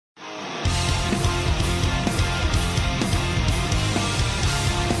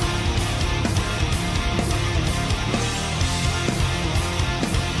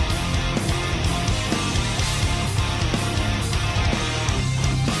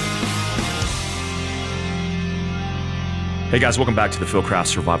Hey guys, welcome back to the Philcraft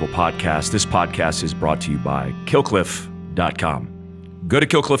Survival Podcast. This podcast is brought to you by KillCliff.com. Go to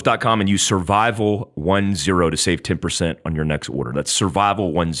KillCliff.com and use Survival10 to save 10% on your next order. That's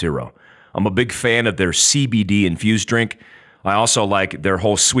Survival10. I'm a big fan of their CBD infused drink. I also like their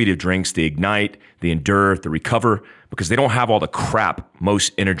whole suite of drinks, the Ignite, the Endure, the Recover, because they don't have all the crap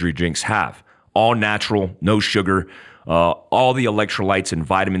most energy drinks have. All natural, no sugar, all the electrolytes and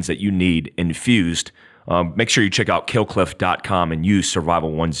vitamins that you need infused. Make sure you check out KillCliff.com and use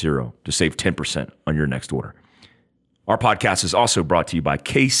Survival10 to save 10% on your next order. Our podcast is also brought to you by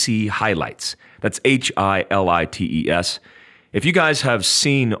KC Highlights. That's Hilits. If you guys have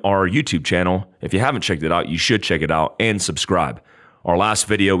seen our YouTube channel, if you haven't checked it out, you should check it out and subscribe. Our last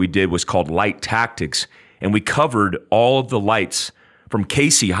video we did was called Light Tactics, and we covered all of the lights from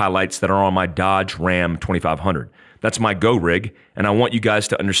KC Highlights that are on my Dodge Ram 2500. That's my go rig, and I want you guys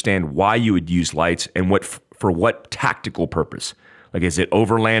to understand why you would use lights and for what tactical purpose. Like, is it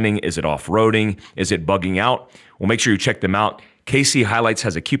overlanding? Is it off-roading? Is it bugging out? Well, make sure you check them out. KC Highlights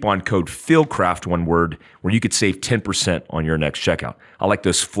has a coupon code PHILCRAFT, one word, where you could save 10% on your next checkout. I like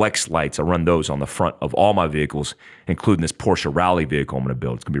those flex lights. I run those on the front of all my vehicles, including this Porsche Rally vehicle I'm going to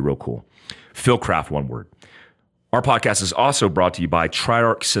build. It's going to be real cool. PHILCRAFT, one word. Our podcast is also brought to you by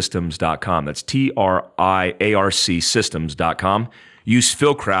TriarchSystems.com. That's TRIARC Systems.com. Use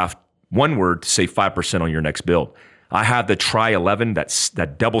PHILCRAFT, one word, to save 5% on your next build. I have the Tri-11,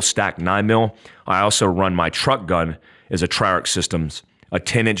 that double stack 9mm. I also run my truck gun as a Triarch Systems, a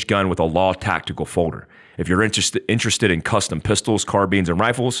 10-inch gun with a Law tactical folder. If you're interested in custom pistols, carbines, and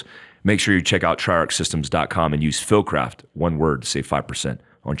rifles, make sure you check out TriarchSystems.com and use PHILCRAFT, one word, to save 5%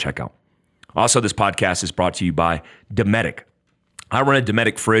 on checkout. Also, this podcast is brought to you by Dometic. I run a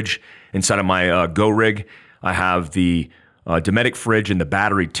Dometic fridge inside of my Go rig. I have the Dometic fridge and the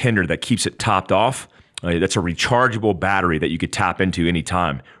battery tender that keeps it topped off. That's a rechargeable battery that you could tap into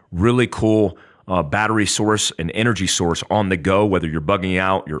anytime. Really cool battery source and energy source on the go, whether you're bugging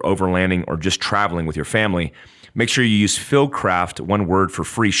out, you're overlanding, or just traveling with your family. Make sure you use PHILCRAFT, one word, for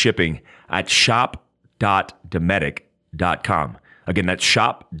free shipping at shop.dometic.com. Again, that's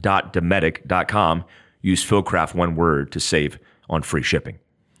shop.dometic.com. Use PHILCRAFT, one word, to save on free shipping.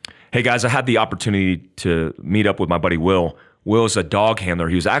 Hey guys, I had the opportunity to meet up with my buddy Will. Will's a dog handler.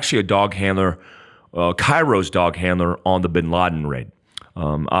 He was actually a dog handler, Cairo's dog handler on the Bin Laden raid.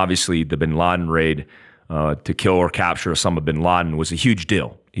 Obviously, the Bin Laden raid to kill or capture Osama Bin Laden was a huge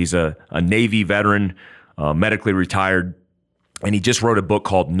deal. He's a Navy veteran, medically retired, and he just wrote a book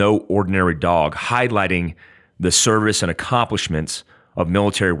called No Ordinary Dog, highlighting the service and accomplishments of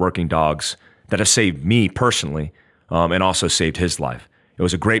military working dogs that have saved me personally and also saved his life. It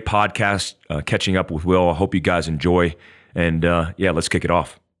was a great podcast catching up with Will. I hope you guys enjoy. And let's kick it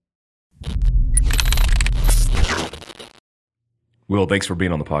off. Will, thanks for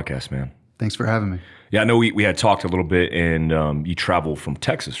being on the podcast, man. Thanks for having me. Yeah, I know we had talked a little bit, and you traveled from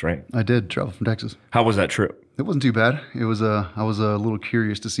Texas, right? I did travel from Texas. How was that trip? It wasn't too bad. I was a little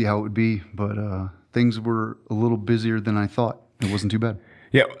curious to see how it would be, but things were a little busier than I thought. It wasn't too bad.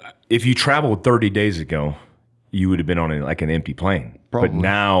 Yeah, if you traveled 30 days ago, you would have been on an empty plane. Probably. But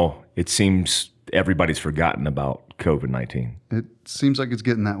now it seems everybody's forgotten about COVID-19. It seems like it's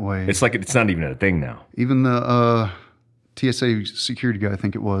getting that way. It's like it's not even a thing now. Even the TSA security guy, I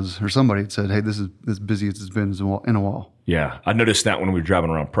think it was, or somebody had said, "Hey, this is as busy as it's been in a while." Yeah, I noticed that when we were driving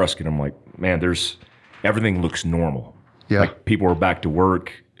around Prescott. I'm like, man, everything looks normal. Yeah, like people are back to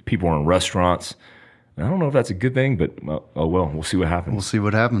work. People are in restaurants. I don't know if that's a good thing, but oh well, we'll see what happens. We'll see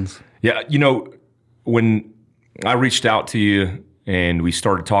what happens. Yeah, when I reached out to you and we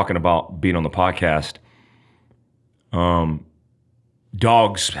started talking about being on the podcast,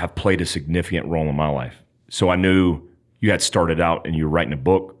 dogs have played a significant role in my life. So I knew you had started out and you were writing a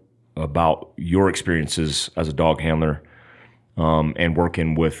book about your experiences as a dog handler and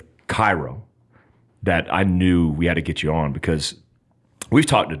working with Cairo, that I knew we had to get you on, because we've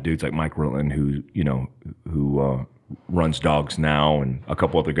talked to dudes like Mike Rutland, who runs dogs now, and a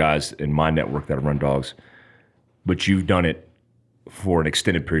couple other guys in my network that run dogs. But you've done it for an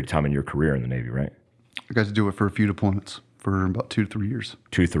extended period of time in your career in the Navy, right? I got to do it for a few deployments for about 2 to 3 years.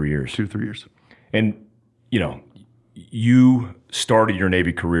 2 to 3 years. 2 to 3 years. And, you started your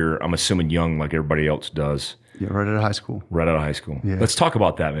Navy career, I'm assuming young, like everybody else does. Yeah, right out of high school. Right out of high school. Yeah. Let's talk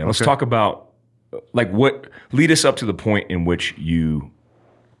about that, man. Let's talk about, lead us up to the point in which you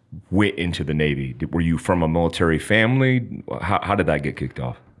went into the Navy. Were you from a military family? How did that get kicked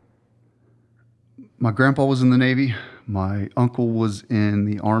off? My grandpa was in the Navy. My uncle was in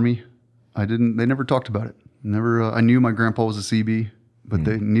the Army. They never talked about it. I knew my grandpa was a CB, but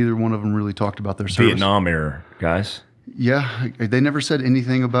neither one of them really talked about their service. Vietnam era guys. Yeah, they never said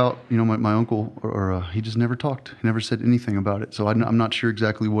anything about, my uncle, or he just never talked. He never said anything about it. So I'm not sure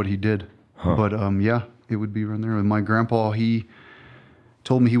exactly what he did. But yeah, it would be around there. And my grandpa, he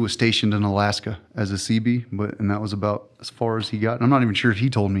told me he was stationed in Alaska as a CB, and that was about as far as he got. And I'm not even sure if he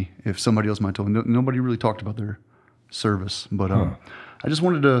told me, if somebody else might have told me. Nobody really talked about their service. But I just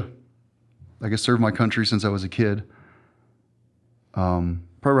wanted to, I guess, serve my country since I was a kid. Probably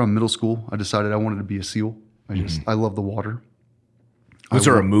around middle school, I decided I wanted to be a SEAL. I love the water. Was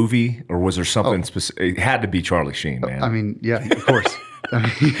there a movie or was there something specific? It had to be Charlie Sheen, man. I mean, yeah, of course.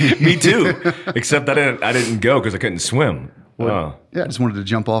 Me too. Except I didn't go because I couldn't swim. Yeah, I just wanted to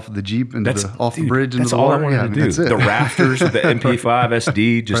jump off of the Jeep and off the bridge into that's the all water. I wanted to do. That's it. The rafters with the MP5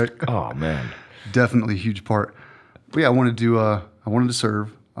 SD, just Right. Oh man, Definitely a huge part. But yeah, I wanted to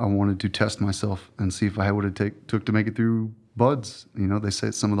serve. I wanted to test myself and see if I had what it took to make it through BUD/S. They say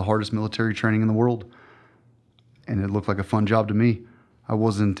it's some of the hardest military training in the world, and it looked like a fun job to me. I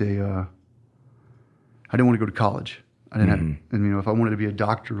didn't want to go to college. I didn't have, if I wanted to be a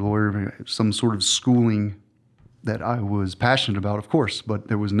doctor, lawyer, some sort of schooling that I was passionate about, of course, but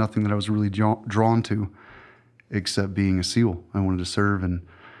there was nothing that I was really drawn to except being a SEAL. I wanted to serve, and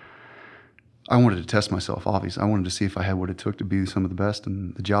I wanted to test myself, obviously. I wanted to see if I had what it took to be some of the best,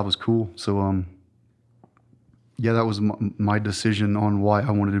 and the job was cool. So, yeah, that was my decision on why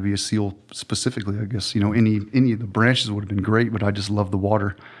I wanted to be a SEAL specifically, I guess. Any of the branches would have been great, but I just love the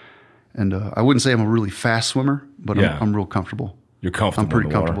water. And I wouldn't say I'm a really fast swimmer, but I'm real comfortable. You're comfortable. I'm pretty in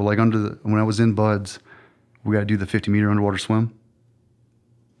the comfortable. water. Like when I was in BUD/S, we got to do the 50-meter underwater swim.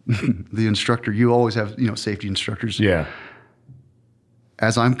 The instructor, you always have, safety instructors. Yeah.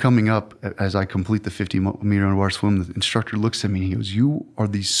 As I'm coming up, as I complete the 50-meter underwater swim, the instructor looks at me and he goes, "You are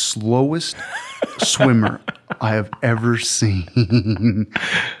the slowest swimmer I have ever seen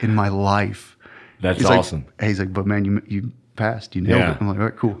in my life." That's awesome. He's like, "But man, you passed. You nailed it." I'm like, "All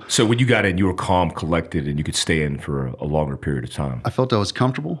right, cool." So when you got in, you were calm, collected, and you could stay in for a longer period of time. I felt I was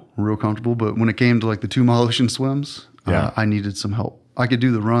comfortable, real comfortable. But when it came to like the 2-mile ocean swims, I needed some help. I could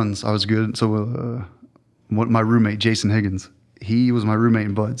do the runs. I was good. So my roommate, Jason Higgins, he was my roommate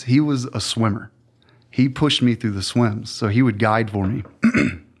in BUD/S. He was a swimmer. He pushed me through the swims. So he would guide for me.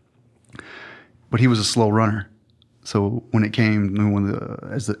 But he was a slow runner. So when it came,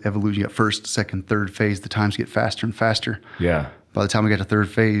 as the evolution, you got first, second, third phase, the times get faster and faster. Yeah. By the time we got to third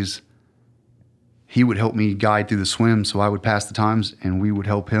phase, he would help me guide through the swim, so I would pass the times, and we would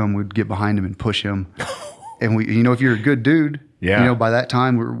help him. We'd get behind him and push him. And if you're a good dude, by that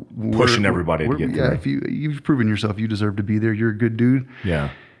time we're pushing everybody to get through. Yeah, if you've proven yourself, you deserve to be there. You're a good dude.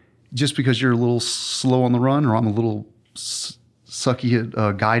 Yeah. Just because you're a little slow on the run, or I'm a little sucky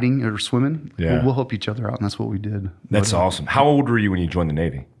at guiding or swimming, we'll help each other out, and that's what we did. That's awesome. How old were you when you joined the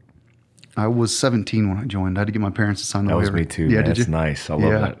Navy? I was 17 when I joined. I had to get my parents to sign the waiver. That was me too. Yeah, man. did That's you? nice. I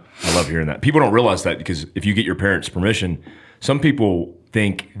love that. I love hearing that. People don't realize that because if you get your parents' permission, some people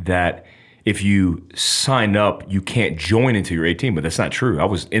think that if you sign up, you can't join until you're 18, but that's not true. I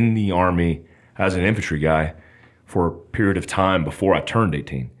was in the Army as an infantry guy for a period of time before I turned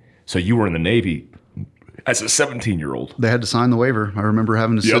 18. So you were in the Navy as a 17-year-old. They had to sign the waiver. I remember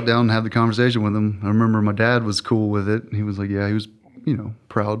having to sit down and have the conversation with them. I remember my dad was cool with it. He was like, yeah, he was,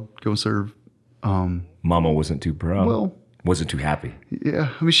 proud, go serve. Mama wasn't too proud. Well, wasn't too happy.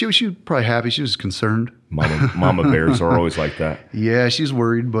 Yeah. I mean, she was probably happy. She was concerned. Mama bears are always like that. Yeah, she's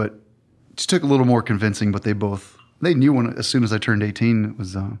worried, but it took a little more convincing, but they knew as soon as I turned 18, it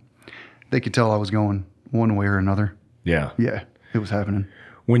was, they could tell I was going one way or another. Yeah. Yeah, it was happening.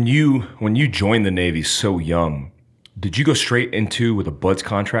 When you joined the Navy so young, did you go straight into with a BUD/S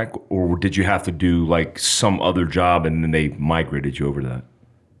contract, or did you have to do like some other job and then they migrated you over to that?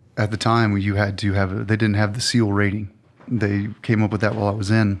 At the time, you had to they didn't have the SEAL rating. They came up with that while I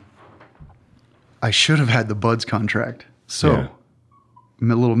was in. I should have had the BUD/S contract. So, a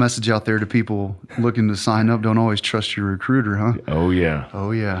little message out there to people looking to sign up: don't always trust your recruiter, huh? Oh yeah.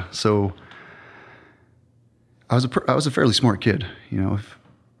 Oh yeah. So, I was a fairly smart kid,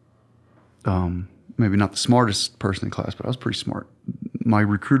 maybe not the smartest person in class, but I was pretty smart. My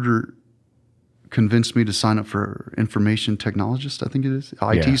recruiter convinced me to sign up for information technologist, I think it is,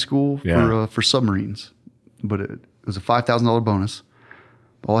 IT school for submarines. But it was a $5,000 bonus.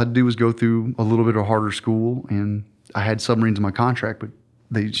 All I had to do was go through a little bit of harder school, and I had submarines in my contract.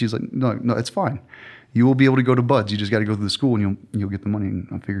 But she's like, no, it's fine. You will be able to go to BUD/S. You just got to go through the school, and you'll get the money. And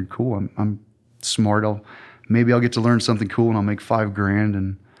I figured, cool. I'm smart. Maybe I'll get to learn something cool, and I'll make $5,000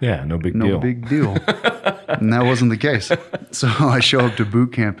 and. Yeah, no big deal. And that wasn't the case. So I show up to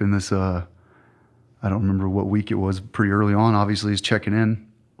boot camp in this, I don't remember what week it was, pretty early on, obviously, is checking in.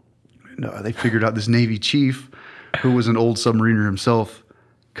 And, they figured out this Navy chief who was an old submariner himself,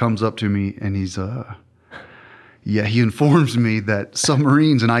 comes up to me and he informs me that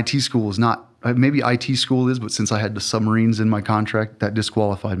submarines and IT school is not, maybe IT school is, but since I had the submarines in my contract, that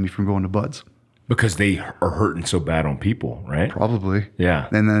disqualified me from going to BUD/S. Because they are hurting so bad on people, right? Probably. Yeah.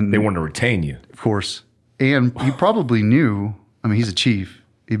 And then they want to retain you. Of course. And he probably knew, I mean, he's a chief.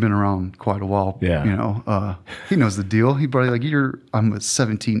 He'd been around quite a while. Yeah. You know, he knows the deal. He probably like, I'm a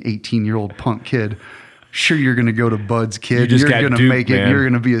 17, 18-year-old punk kid. Sure, you're going to go to BUD/S, kid. You're going to make it. Man. You're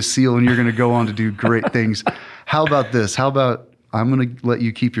going to be a SEAL and you're going to go on to do great things. How about this? How about I'm going to let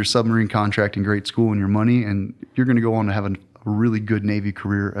you keep your submarine contract in grade school and your money, and you're going to go on to have a really good Navy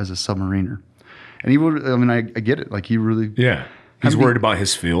career as a submariner. And he would, I mean, I get it. Like he really. Yeah. He's worried about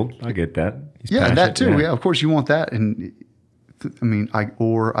his field. I get that. He's passionate. That too. Yeah. Of course you want that. And I mean,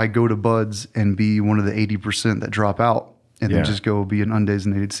 I go to BUD/S and be one of the 80% that drop out and then just go be an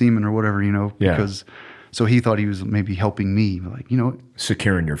undesignated seaman or whatever, you know, because so he thought he was maybe helping me, like, you know,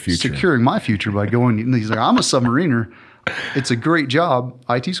 securing your future, securing my future by going. He's like, I'm a submariner. It's a great job.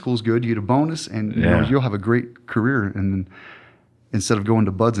 IT school's good. You get a bonus and you know, you'll have a great career. And then, instead of going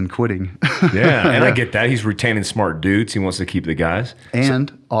to BUD/S and quitting. Yeah, and I get that. He's retaining smart dudes. He wants to keep the guys.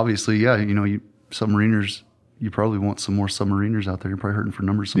 And obviously, you know, submariners, you probably want some more submariners out there. You're probably hurting for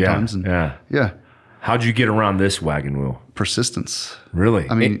numbers sometimes. Yeah. How'd you get around this wagon wheel? Persistence. Really?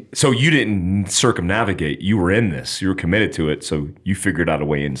 I mean, so you didn't circumnavigate. You were in this. You were committed to it. So you figured out a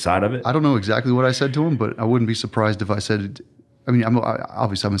way inside of it? I don't know exactly what I said to him, but I wouldn't be surprised if I said it. I mean,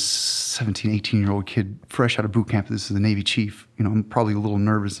 obviously I'm a 17, 18-year-old kid, fresh out of boot camp. This is the Navy chief. You know, I'm probably a little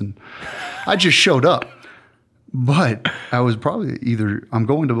nervous, and I just showed up. But I was probably either I'm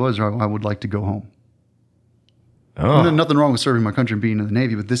going to BUD/S or I would like to go home. Oh. Nothing wrong with serving my country and being in the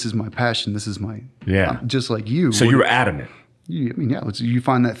Navy, but this is my passion. This is my just like you. So you were adamant. You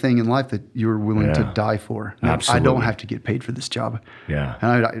find that thing in life that you're willing to die for. Absolutely. I don't have to get paid for this job. Yeah.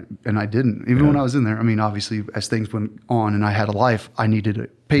 And I didn't. Even when I was in there, I mean, obviously, as things went on and I had a life, I needed a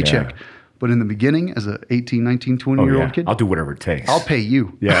paycheck. Yeah. But in the beginning, as a 18, 19, 20-year-old kid, I'll do whatever it takes. I'll pay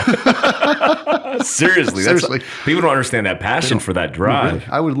you. Yeah. Seriously. People don't understand that passion for that drive. Really.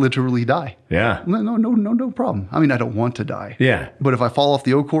 I would literally die. Yeah. No problem. I mean, I don't want to die. Yeah. But if I fall off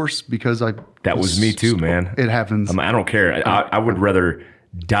the O course because that was me too, man. It happens. I don't care. I would rather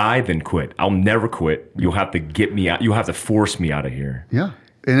die than quit. I'll never quit. You'll have to get me out. You'll have to force me out of here. Yeah.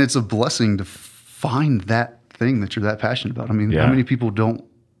 And it's a blessing to find that thing that you're that passionate about. I mean, how many people don't?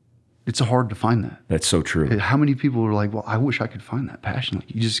 It's hard to find that. That's so true. How many people are like, well, I wish I could find that passion.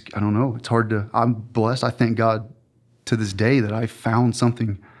 Like I don't know. It's hard to, I'm blessed. I thank God to this day that I found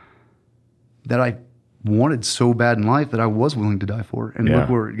something that I wanted so bad in life that I was willing to die for. And look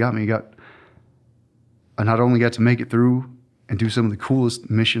where it got me. I not only got to make it through and do some of the coolest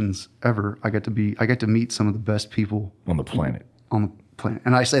missions ever, I got to meet some of the best people on the planet.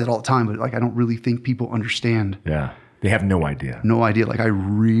 And I say that all the time, but like, I don't really think people understand. Yeah. They have no idea. No idea. Like I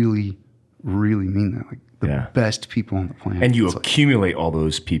really, really mean that. Like the best people on the planet. And you accumulate all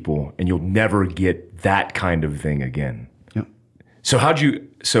those people and you'll never get that kind of thing again. Yep. So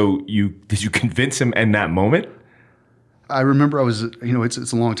did you convince him in that moment? I remember I was,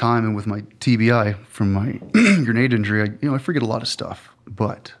 it's a long time, and with my TBI from my grenade injury, I forget a lot of stuff.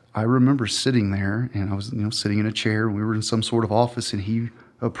 But I remember sitting there and I was, sitting in a chair and we were in some sort of office and he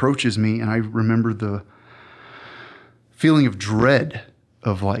approaches me and I remember the feeling of dread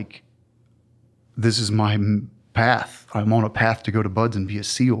of like, this is my path. I'm on a path to go to BUD/S and be a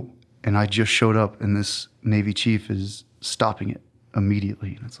SEAL. And I just showed up and this Navy chief is stopping it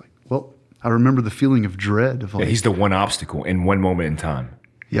immediately. And it's like, well, I remember the feeling of dread of like, he's the one obstacle in one moment in time.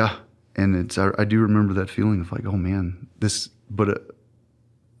 Yeah. And I do remember that feeling of like, oh man,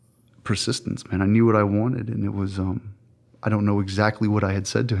 persistence, man. I knew what I wanted, and it was, I don't know exactly what I had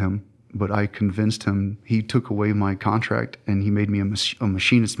said to him, but I convinced him. He took away my contract and he made me a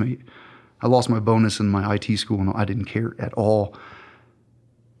machinist mate. I lost my bonus in my IT school and I didn't care at all,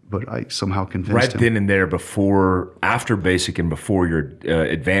 but I somehow convinced him. Right then and there, after basic and before your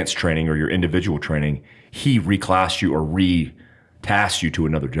advanced training or your individual training, he reclassed you or re-tasked you to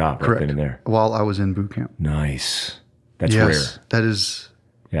another job. Correct. Right then and there. While I was in boot camp. Nice. That's rare. That is.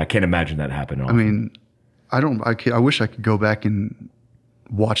 Yeah, I can't imagine that happening. I mean, I wish I could go back and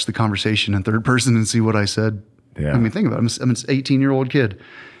watch the conversation in third person and see what I said. Yeah. I mean, think about it. I'm an 18-year-old kid.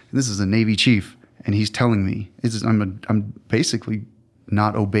 And this is a Navy chief, and he's telling me I'm basically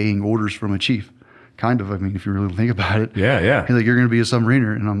not obeying orders from a chief. Kind of. I mean, if you really think about it. Yeah. He's like, you're going to be a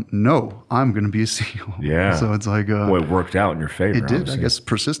submariner, and I'm going to be a SEAL. Yeah. So it's like, boy, it worked out in your favor. It did. Obviously. I guess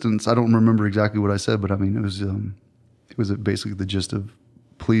persistence. I don't remember exactly what I said, but I mean, it was basically the gist of,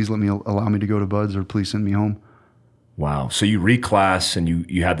 please allow me to go to BUD/S or please send me home. Wow. So you reclass and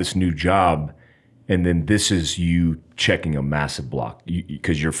you have this new job, and then this is you checking a massive block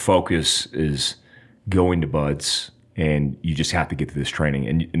because your focus is going to buds, and you just have to get to this training.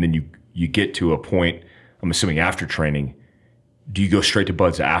 And then you get to a point, I'm assuming after training, do you go straight to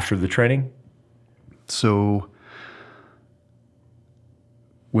buds after the training? So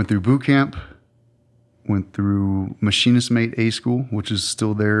went through boot camp, went through machinist mate A school, which is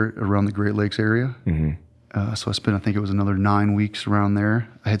still there around the Great Lakes area. Mm-hmm. So I spent, I think it was another 9 weeks around there.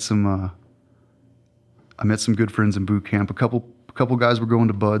 I had I met some good friends in boot camp. A couple guys were going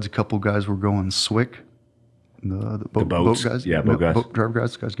to buds. A couple guys were going SWIC. The boat guys. Yeah, boat guys. Boat driver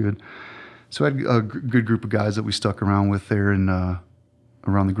guys. Guys good. So I had a good group of guys that we stuck around with there in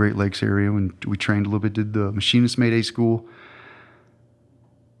around the Great Lakes area, and we trained a little bit, did the machinist mate A school.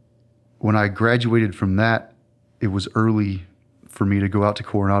 When I graduated from that, it was early for me to go out to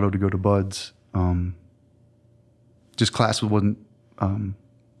Coronado to go to buds. Just class wasn't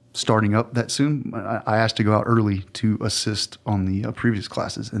starting up that soon. I asked to go out early to assist on the previous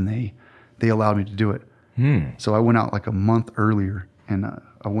classes, and they allowed me to do it. So I went out like a month earlier, and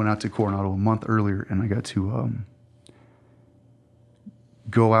I went out to Coronado a month earlier, and I got to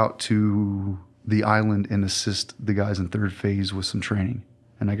go out to the island and assist the guys in third phase with some training.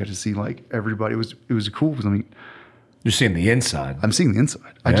 And I got to see like everybody. It was cool because, I mean, you're seeing the inside. I'm seeing the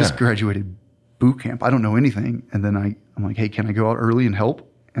inside. I just graduated boot camp. I don't know anything. And then I'm like, hey, can I go out early and help?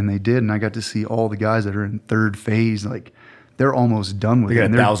 And they did. And I got to see all the guys that are in third phase. Like, they're almost done with it.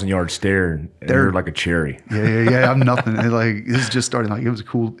 They got a 1,000-yard stare, and they're like a cherry. Yeah. I'm nothing. And like, this is just starting. Like, it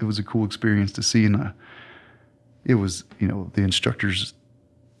was a cool experience to see. And it was, the instructors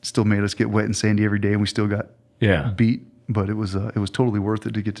still made us get wet and sandy every day, and we still got beat. But it was totally worth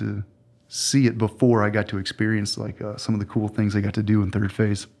it to get to see it before I got to experience like some of the cool things I got to do in third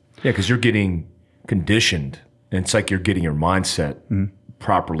phase. Yeah, because you're getting conditioned, and it's like you're getting your mindset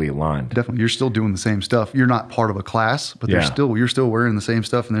properly aligned. Definitely, you're still doing the same stuff. You're not part of a class, but you're still wearing the same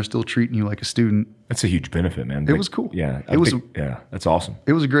stuff, and they're still treating you like a student. That's a huge benefit, man. It was cool. Yeah, that's awesome.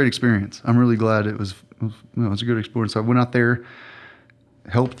 It was a great experience. I'm really glad it was a good experience. I went out there,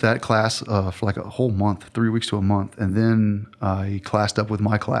 helped that class for like a whole month, 3 weeks to a month. And then I classed up with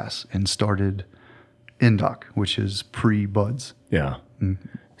my class and started NDOC, which is pre-buds. Yeah. Mm-hmm.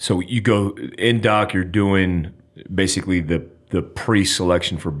 So you go NDOC, you're doing basically the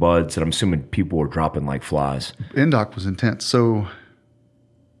pre-selection for buds, and I'm assuming people were dropping like flies. NDOC was intense. So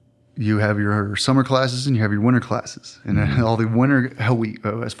you have your summer classes and you have your winter classes. And all the winter Hell Week,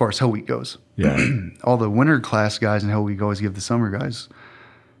 as far as Hell Week goes, all the winter class guys in Hell Week always give the summer guys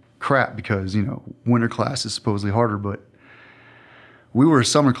crap because, winter class is supposedly harder, but we were a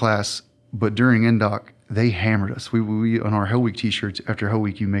summer class, but during NDOC, they hammered us. We on our Hell Week t-shirts, after Hell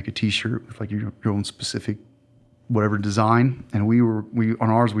Week, you make a t-shirt with like your own specific whatever design. And we on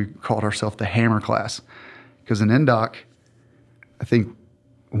ours, we called ourselves the hammer class because in NDOC, I think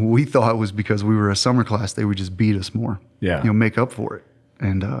we thought it was because we were a summer class, they would just beat us more, make up for it.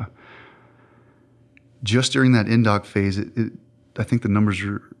 And just during that NDOC phase, I think the numbers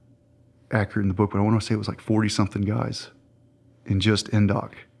are accurate in the book, but I want to say it was like 40-something guys in just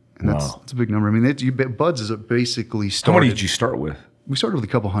NDOC. And that's a big number. I mean, buds is basically started. How many did you start with? We started with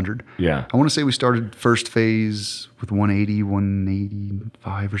a couple hundred. Yeah. I want to say we started first phase with 180,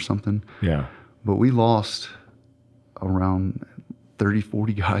 185 or something. Yeah. But we lost around 30,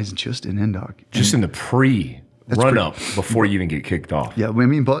 40 guys just in NDOC. Just in the run-up before you even get kicked off. Yeah,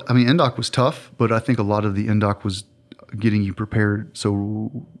 NDOC was tough, but I think a lot of the NDOC was getting you prepared.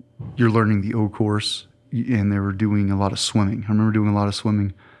 So you're learning the O course, and they were doing a lot of swimming. I remember doing a lot of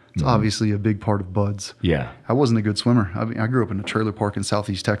swimming. It's obviously a big part of buds. Yeah. I wasn't a good swimmer. I grew up in a trailer park in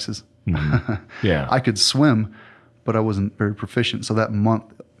Southeast Texas. Mm-hmm. Yeah. I could swim, but I wasn't very proficient. So that month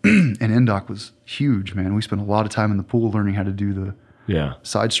in NDOC was huge, man. We spent a lot of time in the pool learning how to do the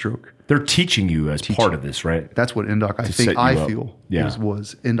side stroke. They're teaching you as part of this, right? That's what NDOC, I feel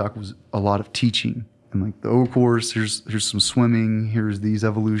was NDOC was a lot of teaching. And like the O course, here's some swimming, here's these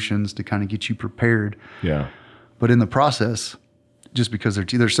evolutions to kind of get you prepared. Yeah. But in the process, just because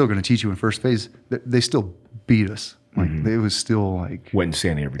they're still going to teach you in first phase, they still beat us. Like it was still like wet and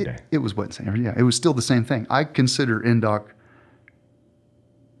sandy every day. It was wet and sandy every day. Yeah, it was still the same thing. I consider NDOC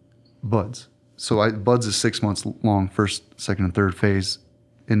buds. So buds is 6 months long, first, second, and third phase.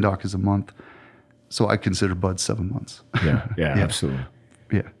 NDOC is a month. So I consider buds 7 months. Yeah, absolutely.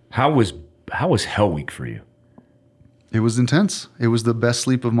 Yeah. How was Hell Week for you? It was intense. It was the best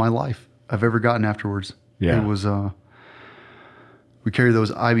sleep of my life I've ever gotten afterwards. Yeah. It was. We carry those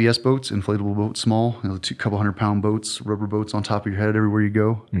IBS boats, inflatable boats, small, 200-pound boats, rubber boats on top of your head everywhere you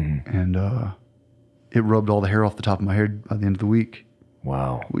go. Mm-hmm. And it rubbed all the hair off the top of my head by the end of the week.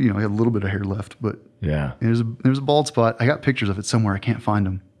 Wow. You know, I had a little bit of hair left, but Yeah. there's a bald spot. I got pictures of it somewhere. I can't find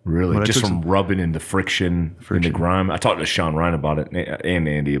them. Really? But I Just took from rubbing in the friction, in the grime. I talked to Sean Ryan about it and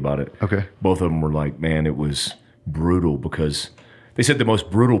Andy about it. Okay. Both of them were like, man, it was brutal because they said the most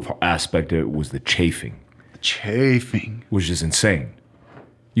brutal aspect of it was the chafing. The chafing. Which is insane.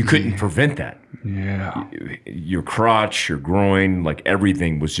 You couldn't prevent that. Yeah. Your crotch, your groin, like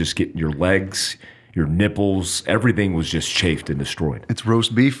everything was just getting your legs, your nipples, everything was just chafed and destroyed. It's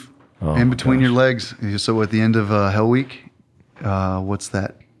roast beef in between your legs. So at the end of Hell Week, what's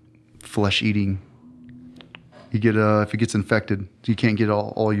that? Flesh eating. You get if it gets infected, you can't get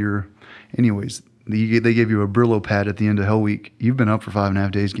all your. Anyways, they give you a Brillo pad at the end of Hell Week. You've been up for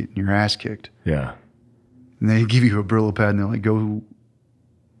 5.5 days getting your ass kicked. Yeah. And they give you a Brillo pad and they're like, go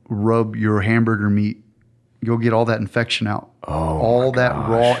rub your hamburger meat. Go get all that infection out. Oh, all that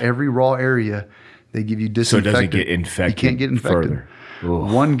raw, every raw area. They give you disinfectant. So it doesn't get infected. You can't get infected. Further.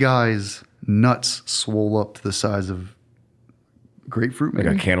 Ugh. One guy's nuts swole up to the size of grapefruit, maybe.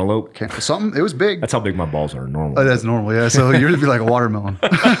 Like a cantaloupe? Something. It was big. That's how big my balls are normally. Oh, that's normal, yeah. So you're gonna be like a watermelon.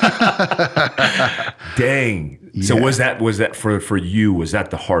 Dang. Yeah. So was that for you? Was that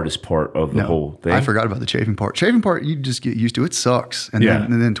the hardest part of the whole thing? I forgot about the chafing part. Chafing part, you just get used to. It sucks, and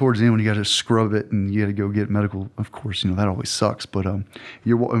then towards the end when you got to scrub it and you got to go get medical. Of course, that always sucks. But I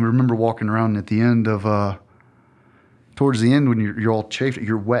remember walking around at the end of. Towards the end, when you're all chafed,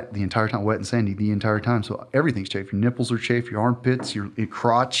 you're wet the entire time, wet and sandy the entire time. So everything's chafed. Your nipples are chafed, your armpits, your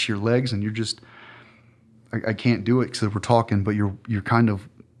crotch, your legs, and you're just. I can't do it because we're talking, but you're kind of.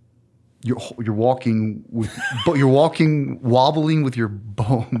 You're walking with, but you're walking wobbling with your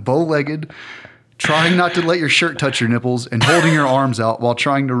bow-legged, trying not to let your shirt touch your nipples and holding your arms out while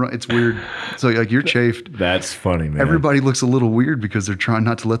trying to run. It's weird. So like you're chafed. That's funny, man. Everybody looks a little weird because they're trying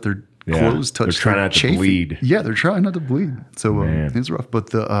not to let their clothes touch. They're trying not to bleed. Yeah, they're trying not to bleed. So it's rough.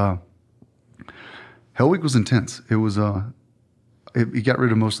 But the Hell Week was intense. It was. It got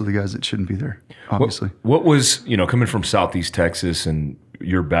rid of most of the guys that shouldn't be there. Obviously. What was coming from Southeast Texas and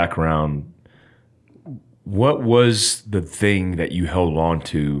your background? What was the thing that you held on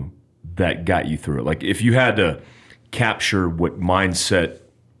to that got you through it? Like if you had to capture what mindset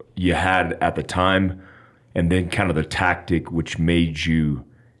you had at the time, and then kind of the tactic which made you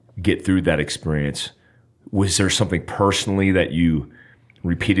get through that experience, was there something personally that you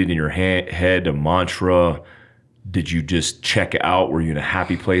repeated in your head, a mantra? Did you just check out? Were you in a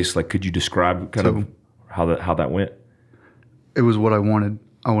happy place? Like, could you describe kind of how that went? It was what I wanted.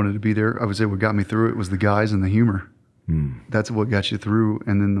 I wanted to be there. I would say what got me through it was the guys and the humor. That's what got you through.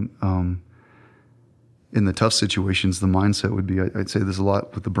 And then in the tough situations, the mindset would be, I'd say there's a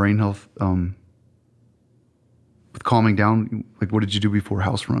lot with the brain health, with calming down. Like, what did you do before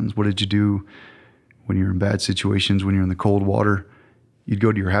house runs? What did you do when you're in bad situations, when you're in the cold water? You'd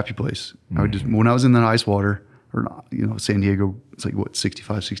go to your happy place. I would just, when I was in that ice water, or San Diego, it's like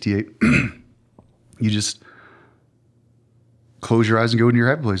 65, 68. You just close your eyes and go into your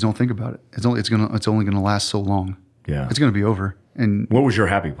happy place. Don't think about it. It's only gonna last so long. Yeah, it's gonna be over. And what was your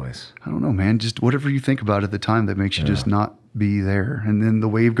happy place? I don't know, man. Just whatever you think about at the time that makes you just not be there. And then the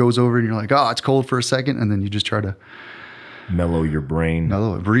wave goes over, and you're like, oh, it's cold for a second, and then you just try to mellow your brain,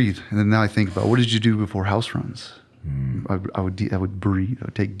 breathe. And then now I think about what did you do before house runs? I would breathe. I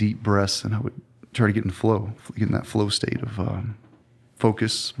would take deep breaths, and I would try to get in that flow state of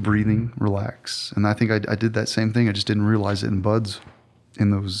focus, breathing, relax. And I think I did that same thing. I just didn't realize it in buds in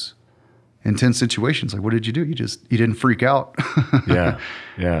those intense situations. Like, what did you do? You didn't freak out.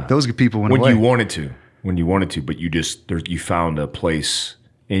 Yeah. Those people went when away. you wanted to, but you found a place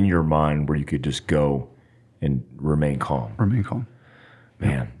in your mind where you could just go and remain calm.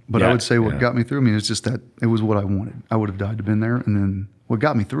 Man. But I would say what got me through, it's just that it was what I wanted. I would have died to have been there. And then what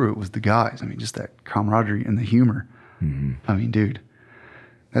got me through it was the guys. Just that camaraderie and the humor. Mm-hmm. Dude,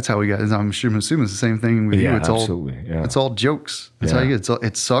 that's how we got it. I'm assuming it's the same thing with you. It's absolutely. It's all jokes. That's how you get it.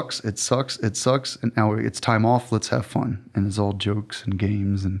 It sucks. And now it's time off. Let's have fun. And it's all jokes and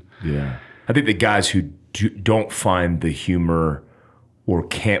games. And I think the guys who don't find the humor or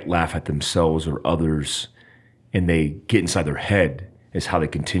can't laugh at themselves or others, and they get inside their head, is how they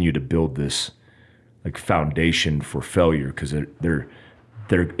continue to build this like foundation for failure, because they're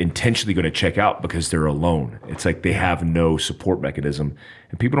intentionally going to check out because they're alone. It's like they have no support mechanism,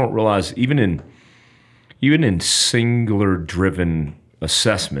 and people don't realize even in singular driven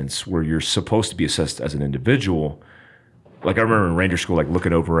assessments where you're supposed to be assessed as an individual. Like I remember in Ranger School, like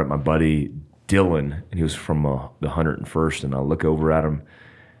looking over at my buddy Dylan, and he was from the 101st, and I look over at him,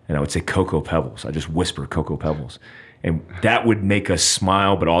 and I would say Cocoa Pebbles. I just whisper Cocoa Pebbles. And that would make us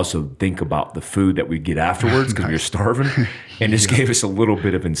smile, but also think about the food that we get afterwards because we were starving. And this gave us a little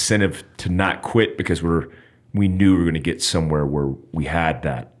bit of incentive to not quit because we knew we were going to get somewhere where we had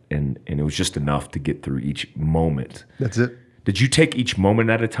that. And it was just enough to get through each moment. That's it. Did you take each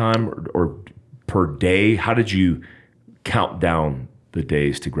moment at a time or per day? How did you count down the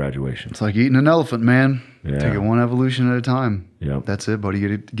days to graduation? It's like eating an elephant, man. Yeah. Take it one evolution at a time. Yep. That's it, buddy.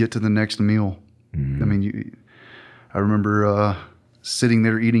 You get to the next meal. I mean, I remember sitting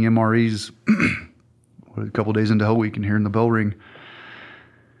there eating MREs a couple of days into Hell Week and hearing the bell ring.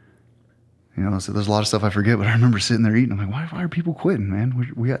 You know, so there's a lot of stuff I forget, but I remember sitting there eating. I'm like, why are people quitting,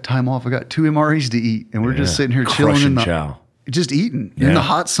 man? We got time off. I got 2 MREs to eat, and we're just sitting here chilling in the chow. Just eating in the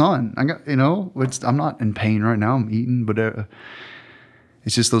hot sun. I got, I'm not in pain right now. I'm eating, but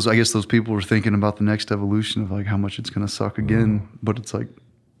it's just those. I guess those people are thinking about the next evolution of like how much it's going to suck again. But it's like,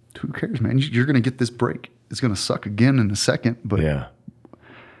 who cares, man? You're going to get this break. It's going to suck again in a second. But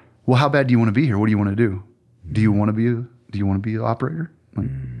well, how bad do you want to be here? What do you want to do? Do you want to be an operator? Like,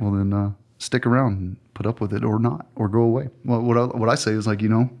 well then stick around and put up with it, or not, or go away. Well, what I say is like,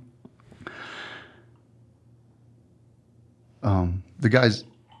 the guys,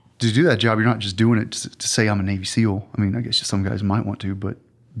 to do that job, you're not just doing it to say I'm a Navy SEAL. I mean, I guess some guys might want to, but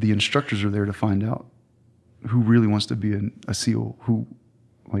the instructors are there to find out who really wants to be a SEAL, who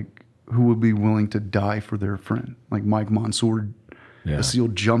would be willing to die for their friend. Like Mike Monsoor, a SEAL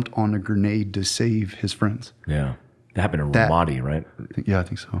jumped on a grenade to save his friends. Yeah. That happened in Ramadi, right? I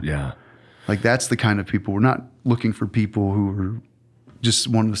think so. Yeah. Like that's the kind of people. We're not looking for people who are just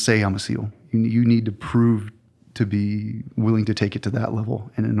wanting to say I'm a SEAL. You need to prove to be willing to take it to that level.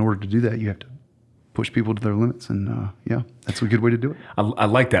 And in order to do that, you have to push people to their limits. And that's a good way to do it. I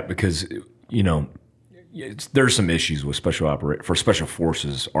like that because, there's some issues with for special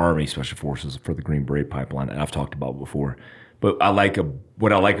forces, Army special forces for the Green Beret pipeline that I've talked about before. But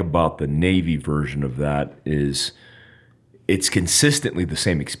what I like about the Navy version of that is it's consistently the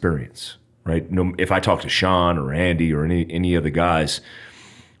same experience, right? If I talk to Sean or Andy or any of the guys,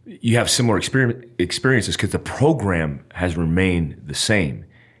 you have similar experiences because the program has remained the same.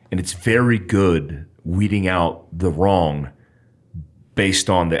 And it's very good weeding out the wrong based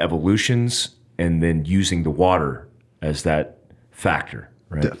on the evolutions and then using the water as that factor,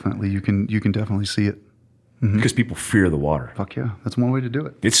 right? Definitely. You can definitely see it. Because people fear the water. Fuck yeah. That's one way to do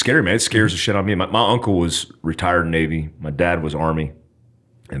it. It's scary, man. It scares the shit out of me. My uncle was retired Navy. My dad was Army.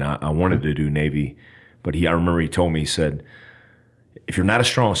 And I wanted to do Navy. But I remember he told me, he said, if you're not a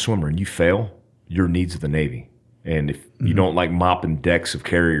strong swimmer and you fail, your needs of the Navy. And if you don't like mopping decks of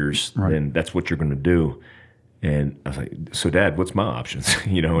carriers, then that's what you're going to do. And I was like, so Dad, what's my options?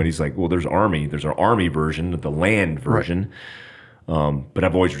 And he's like, well, there's Army. There's our Army version, the land version. Right. But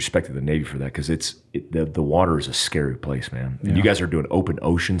I've always respected the Navy for that because the water is a scary place, man. And you guys are doing open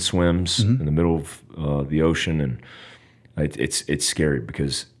ocean swims in the middle of the ocean, and it's scary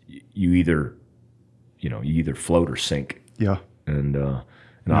because you either float or sink. Yeah. And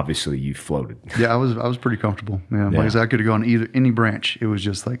obviously you floated. Yeah, I was pretty comfortable. Yeah, like I said, I could have gone any branch. It was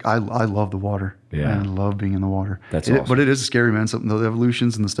just like I love the water. Yeah, and I love being in the water. That's awesome. But it is scary, man. Something the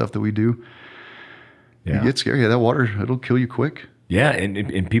evolutions and the stuff that we do. Yeah, it gets scary. Yeah, that water, it'll kill you quick. Yeah,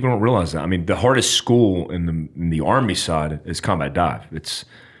 and people don't realize that. I mean, the hardest school in the Army side is combat dive. It's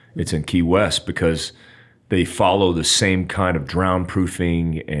in Key West because they follow the same kind of drown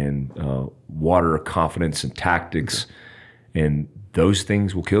proofing and water confidence and tactics, and those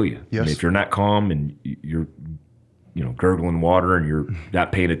things will kill you. Yes. I mean, if you're not calm and you're gurgling water and you're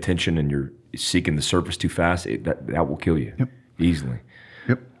not paying attention and you're seeking the surface too fast, that will kill you easily.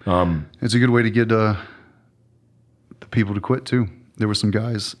 Yep. It's a good way to get the people to quit too. There were some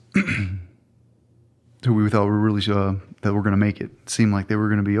guys who we thought were really that were going to make it. It seemed like they were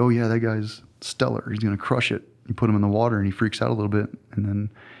going to be, oh yeah, that guy's stellar. He's going to crush it. You put him in the water and he freaks out a little bit, and then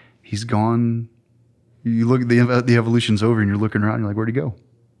he's gone. You look at the evolution's over, and you're looking around. And you're like, where'd he go?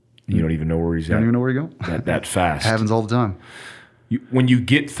 You don't even know where he's at. You don't even know where he go. That fast. It happens all the time. When you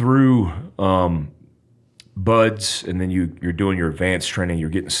get through BUDS and then you're doing your advanced training, you're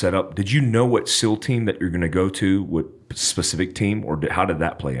getting set up. Did you know what SEAL team that you're going to go to, what specific team, or how did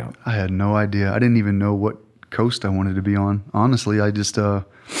that play out? I had no idea. I didn't even know what coast I wanted to be on. Honestly, I just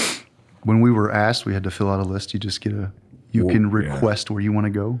when we were asked, we had to fill out a list. You just get you can request where you want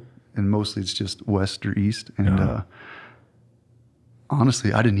to go. And mostly it's just west or east. And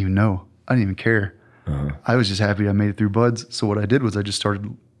honestly, I didn't even know. I didn't even care. I was just happy I made it through BUDS. So what I did was I just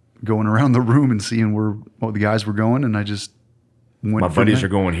started going around the room and seeing where the guys were going, and I just went. My buddies are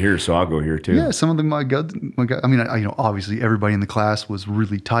going here, so I'll go here too. Yeah, some of them, I mean, obviously everybody in the class was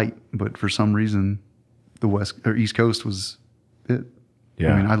really tight, but for some reason, the West or East Coast was it.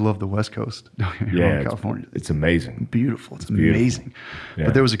 Yeah. I mean, I love the West Coast. Yeah, California. It's amazing. Beautiful. It's beautiful. amazing. Yeah.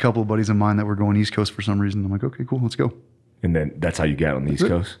 But there was a couple of buddies of mine that were going East Coast for some reason. I'm like, okay, cool, let's go. And then that's how you got on the East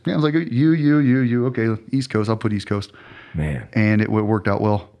Coast? Yeah, I was like, you. Okay, East Coast. I'll put East Coast. Man. And it worked out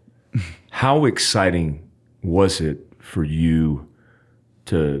well. How exciting was it for you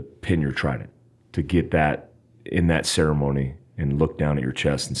to pin your trident, to get that in that ceremony and look down at your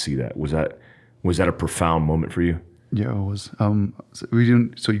chest and see that? Was that a profound moment for you? Yeah, it was.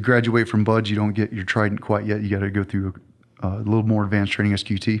 So you graduate from BUD/S, you don't get your trident quite yet. You got to go through a little more advanced training,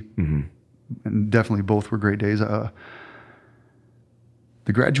 SQT. Mm-hmm. And definitely both were great days.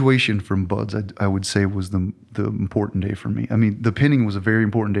 The graduation from BUD/S, I would say, was the important day for me. I mean, the pinning was a very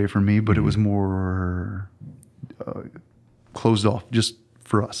important day for me, but it was more closed off just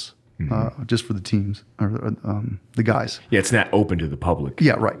for us, just for the teams or the guys. Yeah, it's not open to the public.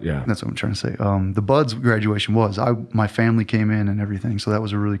 Yeah, right. Yeah, that's what I'm trying to say. The BUD/S graduation was. My family came in and everything, so that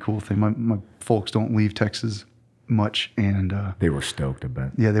was a really cool thing. My folks don't leave Texas much, and they were stoked, I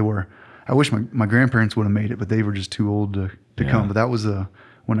bet. Yeah, they were. I wish my grandparents would have made it, but they were just too old to come. But that was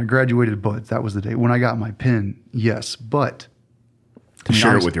when I graduated BUD/S, that was the day. When I got my pin, yes, but to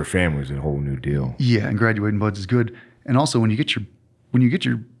share it with your family is a whole new deal. Yeah, and graduating BUD/S is good. And also when you get your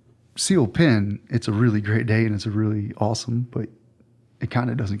seal pin, it's a really great day and it's a really awesome, but it kind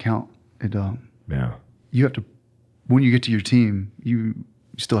of doesn't count. You have to, when you get to your team, you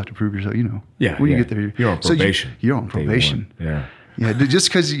still have to prove yourself, Yeah. When you get there, you're on probation. You're on probation. Yeah. Yeah, just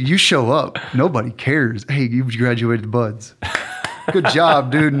because you show up, nobody cares. Hey, you graduated BUD/S. Good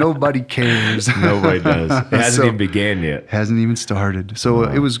job, dude. Nobody cares. Nobody does. It hasn't even began yet. Hasn't even started. So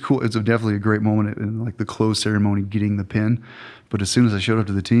it was cool. It's definitely a great moment in like the close ceremony, getting the pin. But as soon as I showed up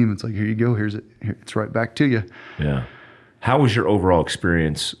to the team, it's like, here you go. Here, it's right back to you. Yeah. How was your overall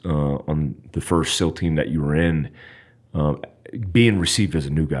experience on the first SEAL team that you were in? Being received as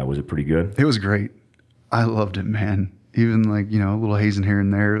a new guy, was it pretty good? It was great. I loved it, man. Even like, a little hazing here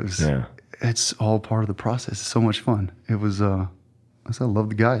and there. It's all part of the process. It's so much fun. It was, I love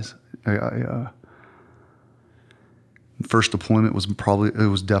the guys. First deployment was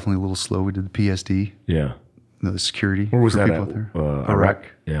definitely a little slow. We did the PSD. Yeah. The security. Where was that at? Out there? Iraq.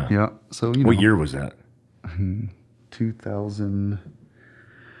 Yeah. Yeah. So, what year was that?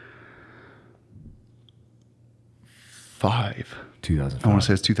 2005. 2005. I want to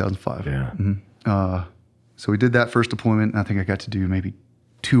say it's 2005. Yeah. Mm-hmm. So we did that first deployment, and I think I got to do maybe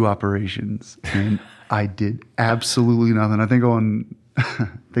 2 operations, and I did absolutely nothing. I think on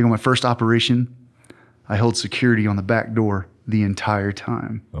my first operation, I held security on the back door the entire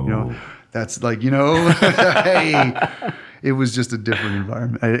time. Oh. That's like, hey, it was just a different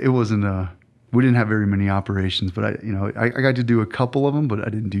environment. It wasn't we didn't have very many operations, but I got to do a couple of them, but I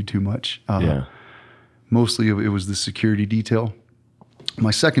didn't do too much. Mostly it was the security detail.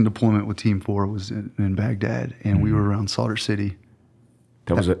 My second deployment with Team 4 was in Baghdad, and we were around Slaughter City.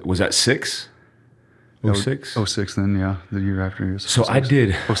 Was that 6? 06? 06 then, yeah, the year after. So I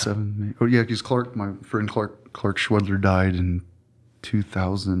did 07. Oh yeah, because my friend Clark Schwedler died in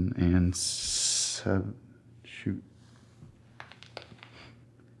 2007.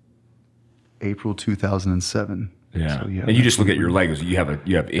 April 2007. Yeah. So, yeah, and you just look at your leg. You have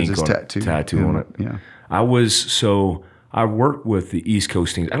ink on tattoo on it. Yeah. I worked with the East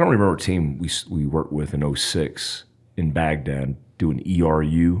Coast teams. I don't remember what team we worked with in 06 in Baghdad doing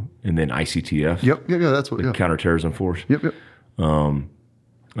ERU and then ICTF. Yep. Yeah. That's what. The Counterterrorism Force. Yep. So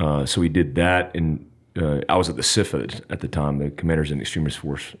we did that, and I was at the CIFA at the time, the Commanders and Extremist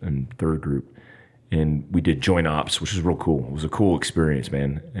Force and 3rd Group, and we did joint ops, which was real cool. It was a cool experience,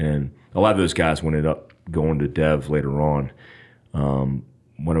 man. And a lot of those guys ended up going to Dev later on. One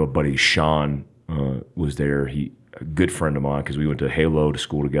of my buddies, Sean, was there. A good friend of mine, because we went to Halo to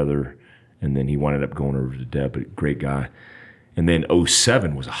school together, and then he wound up going over to Dev, but great guy. And then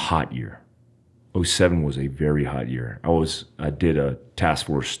 07 was a hot year. 07 was a very hot year. I did a task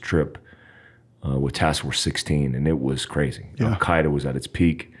force trip with Task Force 16, and it was crazy. Yeah. Al-Qaeda was at its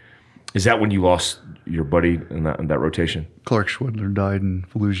peak. Is that when you lost your buddy in that rotation? Clark Schwedler died in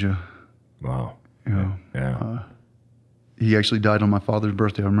Fallujah. Wow. Yeah. He actually died on my father's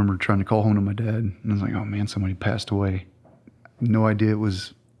birthday. I remember trying to call home to my dad, and I was like, "Oh man, somebody passed away." No idea it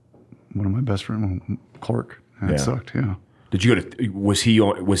was one of my best friends, Clark. That sucked. Yeah. Did you go to? Was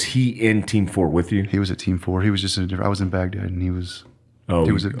he in Team 4 with you? He was at Team 4. He was just in a different. I was in Baghdad, and he was. Oh,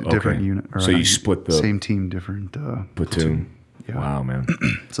 he was a different unit. So you split the same team, different platoon. Yeah. Wow, man.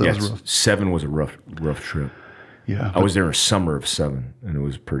 So that was rough. 7 was a rough trip. Yeah. I was there in summer of 7, and it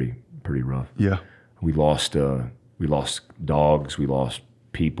was pretty rough. We lost dogs. We lost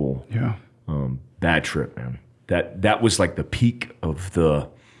people. Yeah. bad trip, man. That was like the peak of the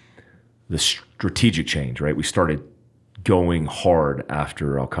strategic change, right? We started going hard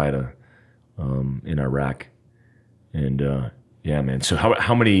after Al Qaeda in Iraq, and yeah, man. So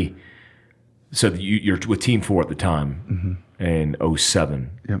how many? So you're with Team 4 at the time, in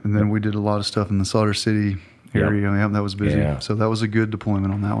 07. Yep, and then we did a lot of stuff in the Soldier City area. Yep, that was busy. Yeah. So that was a good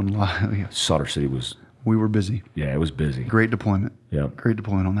deployment on that one. Yeah. Soldier City was. We were busy. Yeah, it was busy. Great deployment. Yeah. Great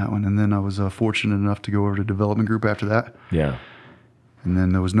deployment on that one. And then I was fortunate enough to go over to Development Group after that. Yeah. And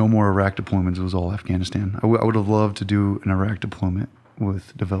then there was no more Iraq deployments. It was all Afghanistan. I would have loved to do an Iraq deployment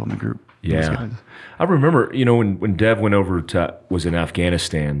with Development Group. Yeah. I remember, when Dev went over was in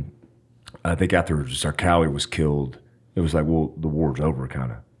Afghanistan, I think after Zarqawi was killed, it was like, well, the war's over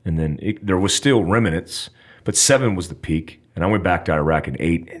kind of. And then there was still remnants, but 7 was the peak. And I went back to Iraq in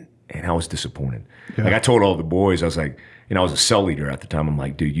 8, and I was disappointed. Yeah. Like I told all the boys, I was like, I was a cell leader at the time. I'm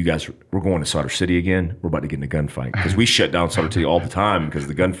like, dude, you guys, we're going to Soldier City again. We're about to get in a gunfight. Because we shut down Soldier City all the time because of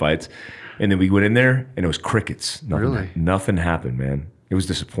the gunfights. And then we went in there, and it was crickets. Nothing happened, man. It was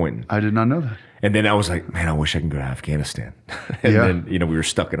disappointing. I did not know that. And then I was like, man, I wish I could go to Afghanistan. And then, we were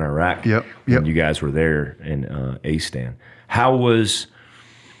stuck in Iraq. Yep. And you guys were there in A-Stan. How was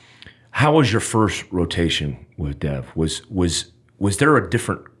your first rotation with Dev? Was there a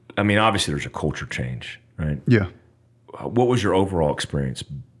different, obviously there's a culture change, right? Yeah. What was your overall experience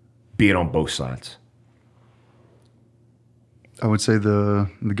being on both sides? I would say the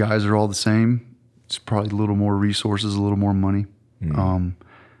guys are all the same. It's probably a little more resources, a little more money. Mm-hmm.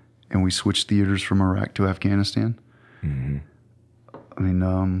 And we switched theaters from Iraq to Afghanistan.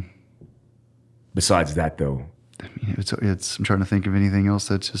 Mm-hmm. Besides that, though, it's. I'm trying to think of anything else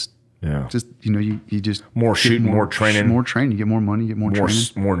that's just. Yeah. Just you just more shooting, more training, You get more money, you get more training,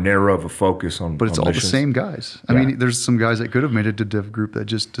 more narrow of a focus on. But it's on all missions. the same guys. There's some guys that could have made it to Dev Group that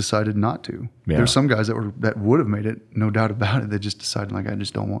just decided not to. Yeah. There's some guys that would have made it, no doubt about it. They just decided I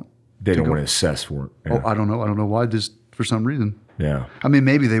just don't want. They don't want to assess for it. Yeah. Oh, I don't know why. Just for some reason. Yeah.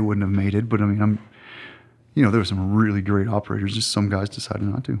 Maybe they wouldn't have made it, but there were some really great operators. Just some guys decided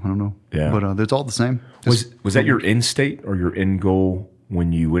not to. I don't know. Yeah. But it's all the same. Was that your end state or your end goal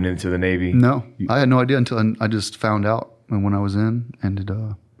when you went into the Navy? No, I had no idea until I just found out when I was in, and it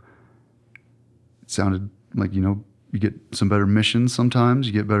sounded like you get some better missions sometimes,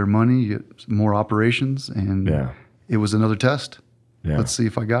 you get better money, you get more operations, and it was another test. Yeah. Let's see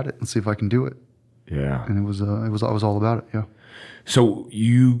if I got it. Let's see if I can do it. Yeah. And I was all about it. Yeah. So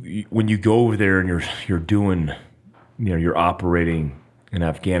you when you go over there and you're doing, you're operating in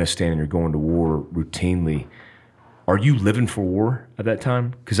Afghanistan and you're going to war routinely. Are you living for war at that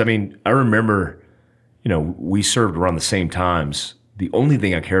time? Because I remember, we served around the same times. The only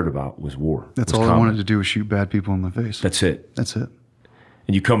thing I cared about was war. That's all I wanted to do was shoot bad people in the face. That's it.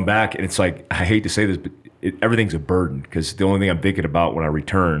 And you come back and it's like, I hate to say this, but everything's a burden because the only thing I'm thinking about when I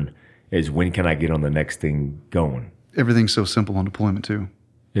return is when can I get on the next thing going? Everything's so simple on deployment too.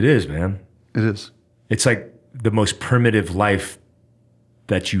 It is, man. It is. It's like the most primitive life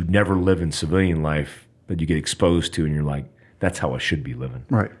that you never live in civilian life that you get exposed to, and you're like, that's how I should be living.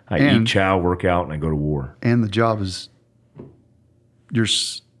 Right. I eat chow, work out, and I go to war. And the job is you're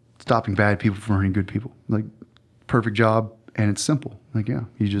stopping bad people from hurting good people. Like, perfect job, and it's simple. Like, you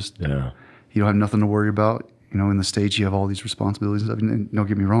don't have nothing to worry about. In the States, you have all these responsibilities. Don't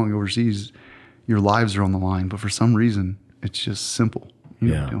get me wrong, overseas, your lives are on the line, but for some reason, it's just simple.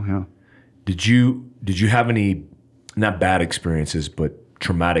 Did you have any, not bad experiences, but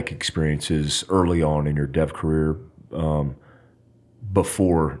traumatic experiences early on in your Dev career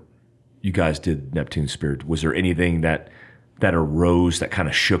before you guys did Neptune Spirit? Was there anything that arose that kind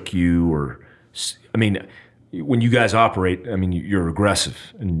of shook you? Or, when you guys operate, you're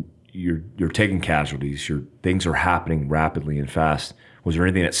aggressive and you're taking casualties. Things are happening rapidly and fast. Was there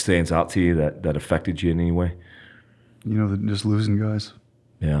anything that stands out to you that affected you in any way? Just losing guys.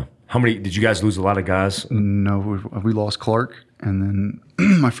 Yeah. How many, did you guys lose a lot of guys? No, we lost Clark, and then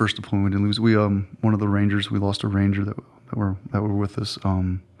my first deployment we didn't lose. We one of the Rangers, we lost a Ranger that were with us.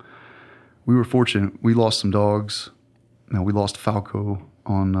 We were fortunate. We lost some dogs. Now we lost Falco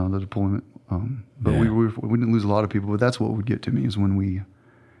on the deployment, but we didn't lose a lot of people. But that's what would get to me is when we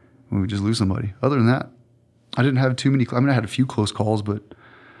just lose somebody. Other than that, I didn't have too many. I had a few close calls, but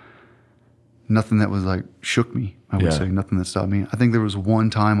nothing that was like shook me. I would say nothing that stopped me. I think there was one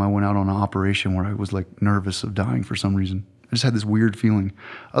time I went out on an operation where I was like nervous of dying for some reason. I just had this weird feeling.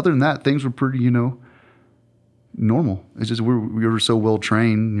 Other than that, things were pretty, normal. It's just we were so well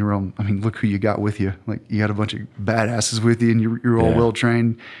trained. You're all, look who you got with you. Like you had a bunch of badasses with you, and you're all well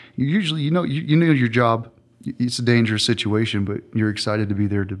trained. You usually you know your job, it's a dangerous situation, but you're excited to be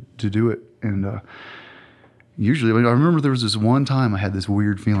there to do it. And usually, I remember there was this one time I had this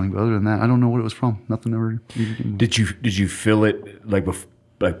weird feeling, but other than that, I don't know what it was from. Nothing ever. Did you feel it like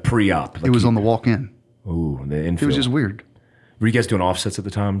pre-op? Like it was on the walk in. Ooh, the infield. It was just weird. Were you guys doing offsets at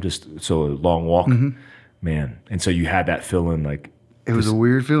the time? Just so a long walk, man. And so you had that feeling like it was a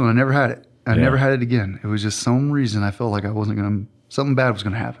weird feeling. I never had it. I never had it again. It was just some reason I felt like I wasn't gonna. Something bad was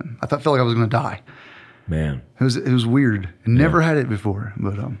gonna happen. I felt like I was gonna die. Man, it was weird. I never had it before,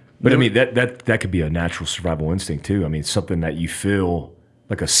 but I mean that could be a natural survival instinct too. I mean, something that you feel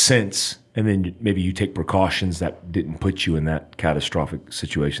like a sense, and then maybe you take precautions that didn't put you in that catastrophic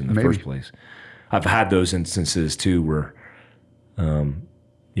situation in the first place. I've had those instances too where,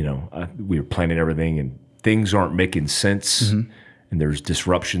 we were planning everything and things aren't making sense, and there's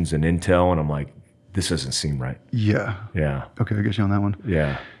disruptions in intel, and I'm like, this doesn't seem right. Yeah. Okay, I get you on that one.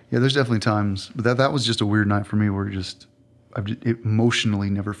 Yeah. There's definitely times, but that was just a weird night for me where it emotionally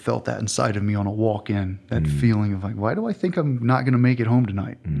never felt that inside of me on a walk in, that feeling of like, why do I think I'm not going to make it home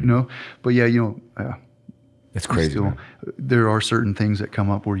tonight? But it's crazy. Still, there are certain things that come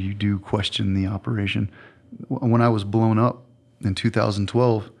up where you do question the operation. When I was blown up in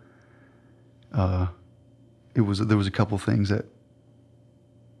 2012, there was a couple things that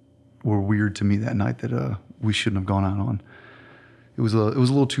were weird to me that night that we shouldn't have gone out on. It was a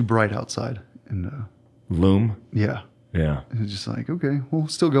little too bright outside, and loom. Yeah. It's just like, okay, well,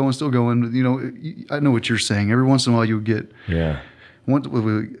 still going. I know what you're saying. Every once in a while, you'll get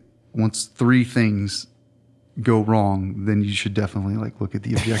once three things go wrong, then you should definitely like look at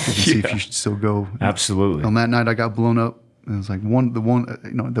the objective and see if you should still go. Absolutely. On that night, I got blown up, and it was like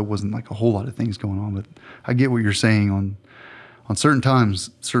there wasn't like a whole lot of things going on, but I get what you're saying on certain times,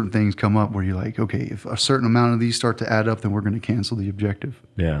 certain things come up where you're like, okay, if a certain amount of these start to add up, then we're going to cancel the objective.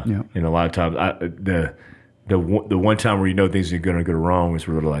 Yeah. And a lot of times, the one time where things are going to go wrong is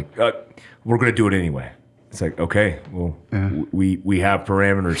we're like, we're going to do it anyway. It's like, okay, well, we have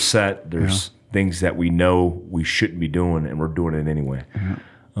parameters set. There's things that we know we shouldn't be doing, and we're doing it anyway.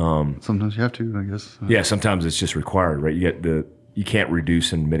 Sometimes you have to, I guess. Yeah, sometimes it's just required, right? You can't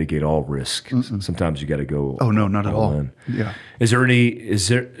reduce and mitigate all risk. Sometimes you got to go. Oh no, not at all. In. Yeah.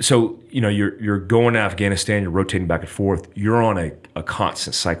 So you're going to Afghanistan, you're rotating back and forth. You're on a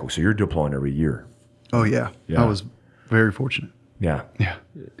constant cycle, so you're deploying every year. Oh yeah. I was very fortunate. Yeah.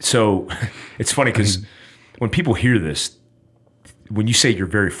 So it's funny because when people hear this, when you say you're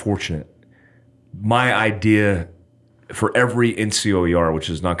very fortunate, my idea for every NCOER, which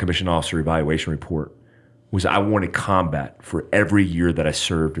is non-commissioned officer evaluation report, was I wanted combat for every year that I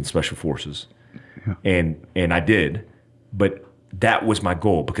served in Special Forces. Yeah. And I did, but that was my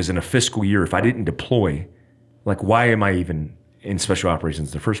goal, because in a fiscal year, if I didn't deploy, like, why am I even in special operations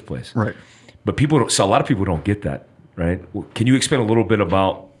in the first place? Right. But a lot of people don't get that, right? Can you explain a little bit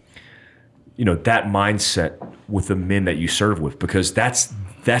about, that mindset with the men that you serve with? Because that's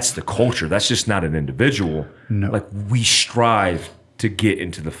the culture. That's just not an individual. No. Like, we strive to get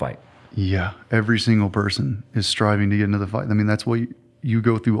into the fight. Yeah, every single person is striving to get into the fight. I mean, that's why you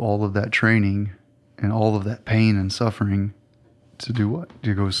go through all of that training and all of that pain and suffering to do what?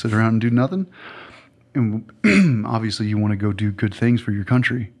 To go sit around and do nothing? And obviously you want to go do good things for your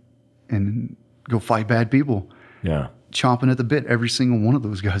country and go fight bad people. Yeah. Chomping at the bit. Every single one of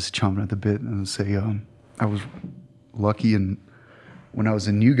those guys is chomping at the bit. And say, I was lucky, and when I was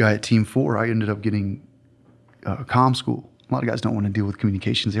a new guy at Team 4, I ended up getting comm school. A lot of guys don't want to deal with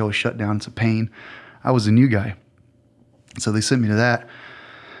communications. They always shut down. It's a pain. I was a new guy. So they sent me to that.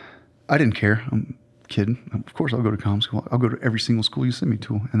 I didn't care. I'm kidding. Of course I'll go to comm school. I'll go to every single school you send me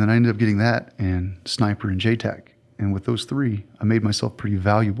to. And then I ended up getting that and sniper and JTAC. And with those three, I made myself pretty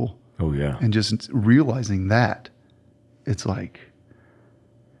valuable. Oh, yeah. And just realizing that, it's like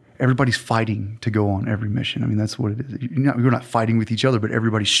everybody's fighting to go on every mission. I mean, that's what it is. You're not fighting with each other, but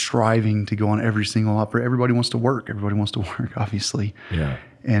everybody's striving to go on every single operation. Everybody wants to work. Everybody wants to work, obviously. Yeah.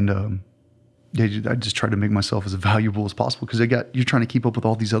 And I just try to make myself as valuable as possible, because you're trying to keep up with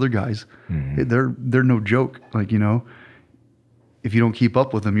all these other guys. Mm-hmm. They're no joke. Like, if you don't keep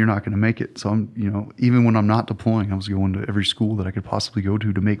up with them, you're not going to make it. So I'm, even when I'm not deploying, I was going to every school that I could possibly go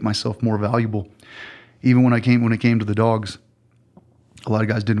to make myself more valuable. Even when it came to the dogs, a lot of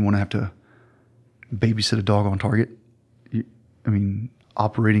guys didn't want to have to babysit a dog on target.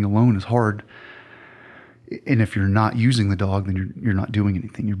 Operating alone is hard. And if you're not using the dog, then you're not doing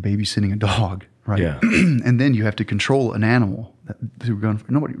anything. You're babysitting a dog, right? Yeah. And then you have to control an animal through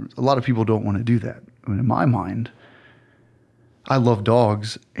gun. A lot of people don't want to do that. In my mind, I love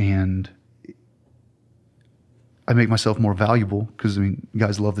dogs, and I make myself more valuable because, I mean,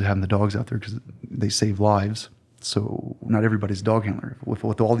 guys love to having the dogs out there because they save lives. So not everybody's a dog handler.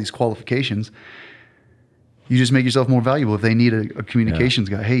 With all these qualifications, you just make yourself more valuable. If they need a communications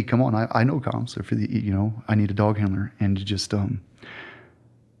guy, hey, come on, I know comms. If I need a dog handler, and you just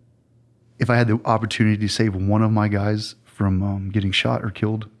if I had the opportunity to save one of my guys from getting shot or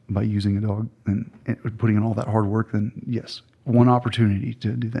killed by using a dog and putting in all that hard work, then yes, one opportunity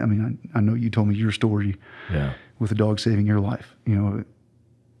to do that. I mean, I know you told me your story with a dog saving your life. You know,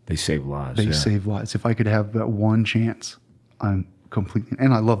 they save lives. They save lives. If I could have that one chance, I'm completely.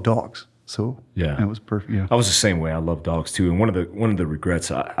 And I love dogs, so it was perfect. Yeah, I was the same way. I love dogs too. And one of the regrets,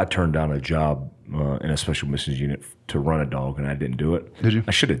 I turned down a job in a special missions unit to run a dog, and I didn't do it. Did you?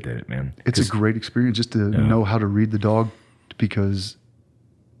 I should have did it, man. It's a great experience just to know how to read the dog, because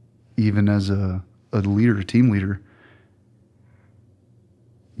even as a leader, a team leader,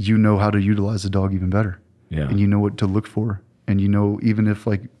 you know how to utilize the dog even better. Yeah. And you know what to look for. And you know, even if,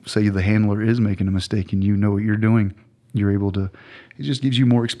 like, say the handler is making a mistake and you know what you're doing, you're able to, it just gives you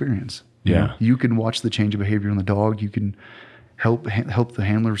more experience. Yeah. know? You can watch the change of behavior on the dog. You can help the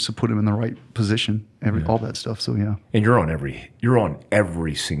handlers to put him in the right position, all that stuff. So, yeah. And you're on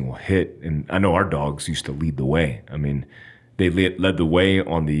every single hit. And I know our dogs used to lead the way. I mean, they led the way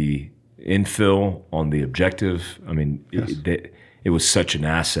on the infill, on the objective. I mean, it was such an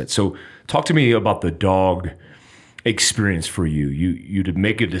asset. So talk to me about the dog experience for you. You to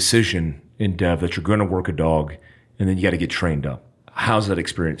make a decision in Dev that you're going to work a dog, and then you got to get trained up. How's that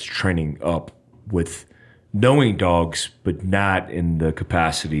experience training up with knowing dogs, but not in the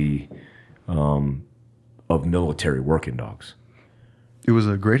capacity of military working dogs? It was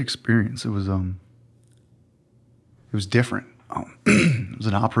a great experience. It was different. I was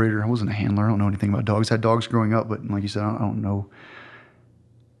an operator. I wasn't a handler. I don't know anything about dogs. I had dogs growing up, but like you said, I don't know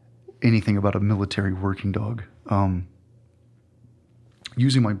anything about a military working dog.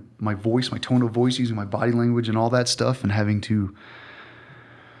 Using my voice, my tone of voice, using my body language and all that stuff, and having to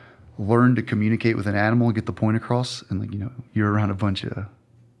learn to communicate with an animal and get the point across. And, like, you know, you're around a bunch of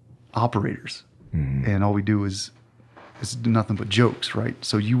operators, and all we do is nothing but jokes, right?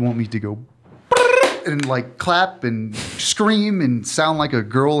 So you want me to go and, like, clap and scream and sound like a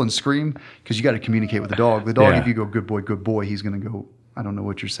girl and scream, because you got to communicate with the dog. The dog, if you go good boy, he's going to go, I don't know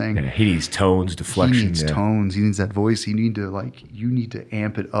what you're saying. Yeah, he needs tones, deflection. He needs tones. He needs that voice. You need to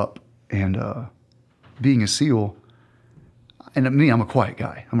amp it up. And being a SEAL, and me, I'm a quiet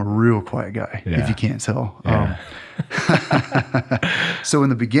guy. I'm a real quiet guy, if you can't tell. Yeah. So in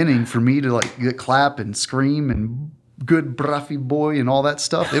the beginning, for me to, like, clap and scream and good bruffy boy and all that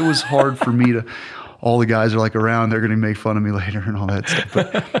stuff, it was hard for me to. All the guys are, like, around. They're going to make fun of me later and all that stuff.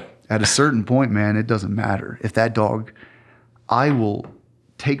 But at a certain point, man, it doesn't matter. If that dog, I will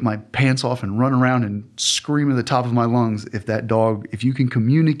take my pants off and run around and scream at the top of my lungs. If you can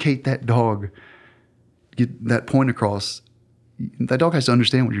communicate that dog, get that point across, that dog has to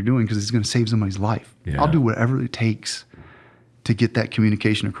understand what you're doing, because it's going to save somebody's life. Yeah. I'll do whatever it takes to get that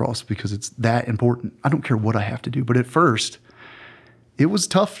communication across, because it's that important. I don't care what I have to do. But at first, it was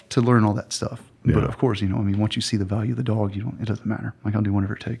tough to learn all that stuff. Yeah. But of course, once you see the value of the dog, it doesn't matter. Like, I'll do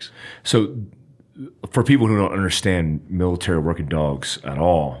whatever it takes. So for people who don't understand military working dogs at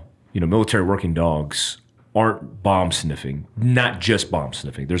all, military working dogs aren't bomb sniffing, not just bomb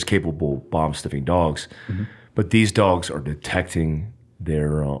sniffing. There's capable bomb sniffing dogs, but these dogs are detecting.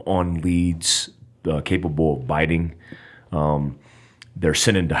 They're on leads, capable of biting. They're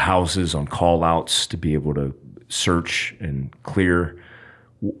sent into houses on call outs to be able to search and clear.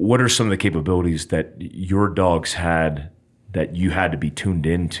 What are some of the capabilities that your dogs had that you had to be tuned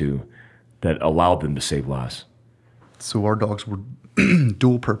into that allowed them to save lives? So our dogs were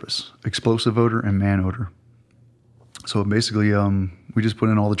dual purpose, explosive odor and man odor. So basically, we just put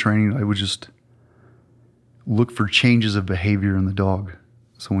in all the training. I would just look for changes of behavior in the dog.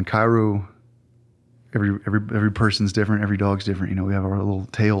 So when Cairo, every person's different, every dog's different. We have our little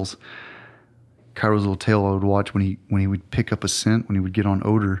tails. Cairo's little tail, I would watch when he would pick up a scent, when he would get on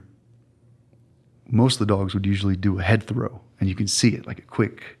odor. Most of the dogs would usually do a head throw, and you can see it, like a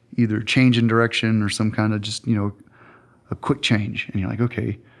quick either change in direction or some kind of just, a quick change. And you're like,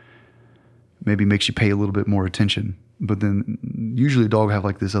 okay, maybe makes you pay a little bit more attention. But then usually a dog will have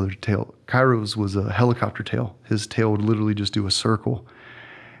like this other tail. Cairo's was a helicopter tail. His tail would literally just do a circle.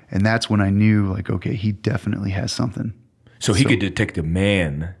 And that's when I knew, like, okay, he definitely has something. So he could detect a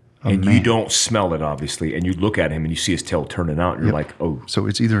man. You don't smell it, obviously, and you look at him and you see his tail turning out, and you're like, oh. So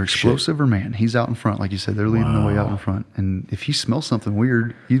it's either explosive or man. He's out in front, like you said. They're leading the way out in front. And if he smells something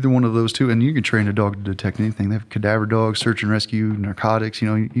weird, either one of those two, and you can train a dog to detect anything. They have cadaver dogs, search and rescue, narcotics.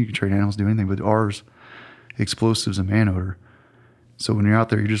 You can train animals to do anything. But ours, explosives and man odor. So when you're out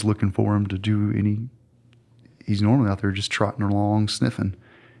there, you're just looking for him to do he's normally out there just trotting along, sniffing.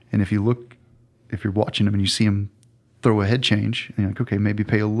 And if you're watching him and you see him throw a head change, and you're like, okay, maybe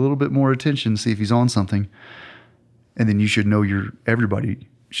pay a little bit more attention, see if he's on something. And then you should know everybody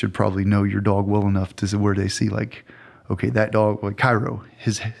should probably know your dog well enough to where they see like, okay, that dog, like Cairo,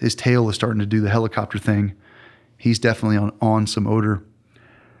 his tail is starting to do the helicopter thing. He's definitely on some odor.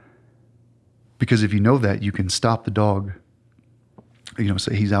 Because if you know that, you can stop the dog.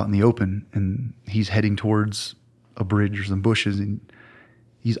 Say he's out in the open and he's heading towards a bridge or some bushes, and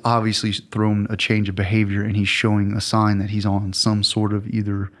he's obviously thrown a change of behavior, and he's showing a sign that he's on some sort of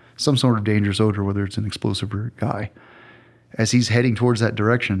dangerous odor, whether it's an explosive or a guy. As he's heading towards that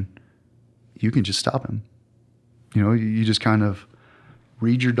direction, you can just stop him. You just kind of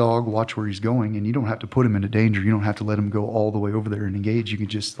read your dog, watch where he's going, and you don't have to put him into danger. You don't have to let him go all the way over there and engage. You can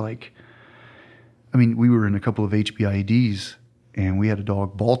just we were in a couple of HBIEDs, and we had a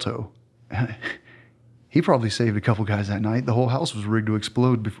dog, Balto. He probably saved a couple guys that night. The whole house was rigged to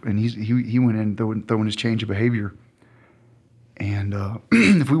explode, and he went in throwing his change of behavior. And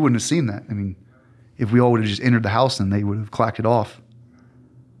if we wouldn't have seen that, if we all would have just entered the house and they would have clacked it off,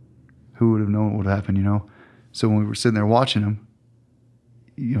 who would have known what would happen, So when we were sitting there watching him,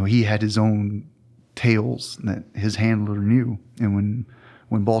 he had his own tails that his handler knew. And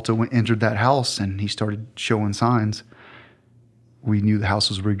when Balto entered that house and he started showing signs, we knew the house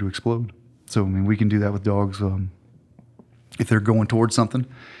was rigged to explode. So, we can do that with dogs if they're going towards something.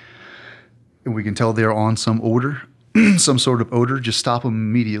 And we can tell they're on some odor, some sort of odor, just stop them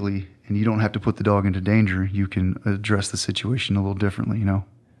immediately. And you don't have to put the dog into danger. You can address the situation a little differently,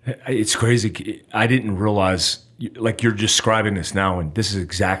 It's crazy. I didn't realize, like you're describing this now, and this is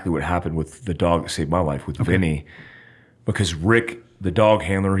exactly what happened with the dog that saved my life, with Vinny. Because Rick, the dog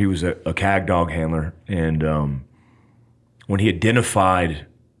handler, he was a CAG dog handler. And when he identified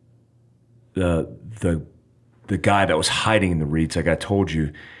the guy that was hiding in the reeds, like I told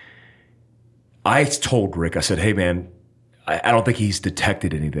you, I told Rick, I said, hey man, I don't think he's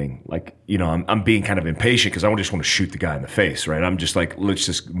detected anything. Like, I'm being kind of impatient because I just want to shoot the guy in the face, right? I'm just like, let's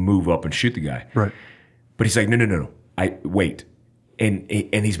just move up and shoot the guy. Right. But he's like, no. Wait. And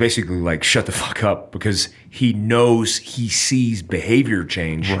he's basically like, shut the fuck up, because he knows, he sees behavior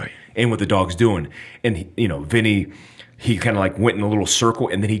change in what the dog's doing. And, Vinny, he kind of like went in a little circle,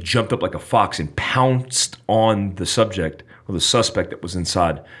 and then he jumped up like a fox and pounced on the subject or the suspect that was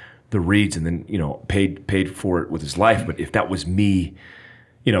inside the reeds, and then, paid for it with his life. But if that was me,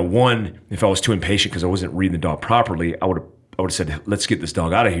 one, if I was too impatient because I wasn't reading the dog properly, I would have said, let's get this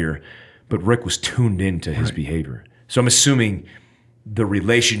dog out of here. But Rick was tuned into his behavior. So I'm assuming the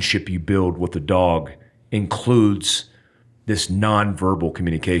relationship you build with the dog includes this nonverbal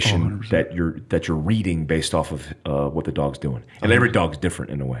communication 100%. that you're reading based off of what the dog's doing. And every dog's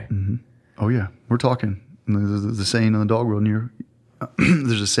different in a way. Mm-hmm. Oh yeah, we're talking. There's a saying in the dog world,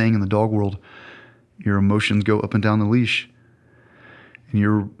 there's a saying in the dog world, your emotions go up and down the leash.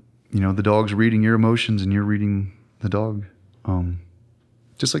 And the dog's reading your emotions and you're reading the dog.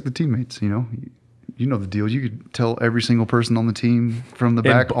 Just like the teammates, you know the deal. You could tell every single person on the team from the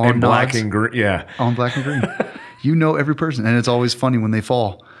back on black and green. Yeah. On black and green. You know every person. And it's always funny when they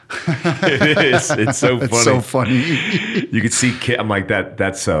fall. It is. It's so funny. It's so funny. You could see Kit. I'm like,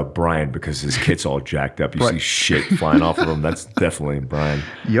 that's Brian, because his kit's all jacked up. You see shit flying off of him. That's definitely Brian.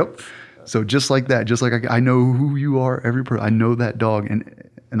 Yep. So just like that, just like I know who you are, every person. I know that dog.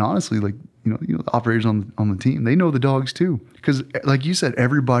 And honestly, like, the operators on the team, they know the dogs too. Because like you said,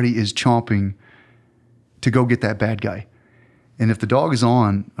 everybody is chomping to go get that bad guy. And if the dog is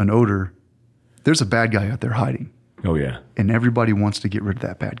on an odor, there's a bad guy out there hiding. Oh, yeah. And everybody wants to get rid of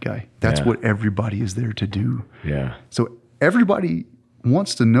that bad guy. That's what everybody is there to do. Yeah. So everybody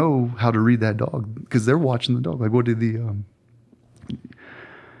wants to know how to read that dog because they're watching the dog. Like, what did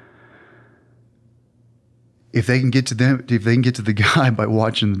if they can get to the guy by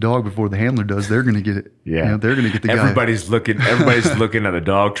watching the dog before the handler does, they're going to get it. Yeah. They're going to get the guy. Everybody's looking at the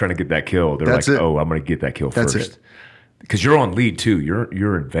dog trying to get that kill. They're like, oh, I'm going to get that kill first. That's it. Because you're on lead too.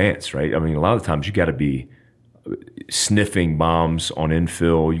 You're advanced, right? I mean, a lot of times you got to be sniffing bombs on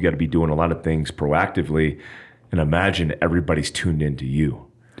infill. You got to be doing a lot of things proactively. And imagine everybody's tuned into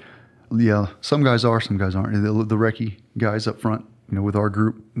you. Yeah, some guys are, some guys aren't. The recce guys up front, with our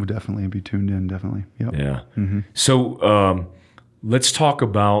group would definitely be tuned in, definitely. Yep. Yeah. Mm-hmm. So let's talk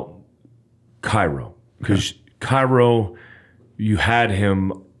about Cairo. Because Cairo, you had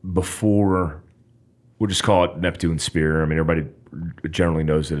him before, we'll just call it Neptune Spear. I mean, everybody generally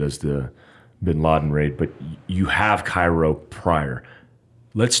knows it as the Bin Laden raid, but you have Cairo prior.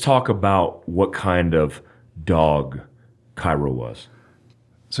 Let's talk about what kind of dog Cairo was?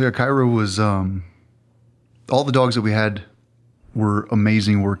 So yeah, Cairo was all the dogs that we had were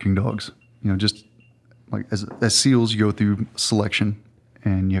amazing working dogs. You know, just like as SEALs, you go through selection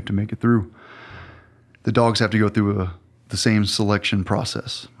and you have to make it through. The dogs have to go through the same selection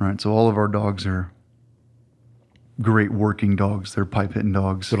process, right? So all of our dogs are great working dogs. They're pipe hitting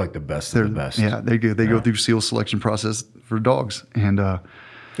dogs. They're like the best of the best. Yeah, they go through SEAL selection process for dogs. And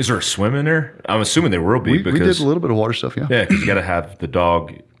is there a swim in there? I'm assuming there will be. we did a little bit of water stuff, yeah. Yeah, because you got to have the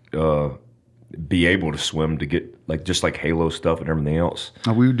dog be able to swim to get just like Halo stuff and everything else.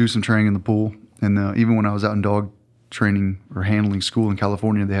 We would do some training in the pool. And even when I was out in dog training or handling school in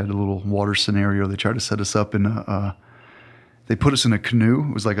California, they had a little water scenario. They tried to set us up in they put us in a canoe.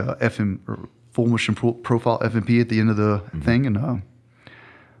 It was like a FM or full motion profile FMP at the end of the thing. And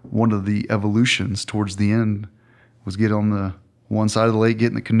one of the evolutions towards the end was get on the one side of the lake, get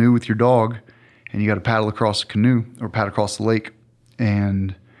in the canoe with your dog, and you got to paddle across the canoe or paddle across the lake.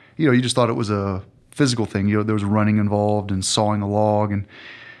 And, you just thought it was a physical thing. There was running involved and sawing a log. And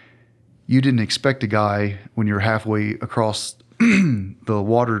you didn't expect a guy when you're halfway across the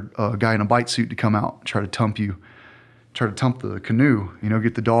water, a guy in a bite suit to come out and try to tump the canoe,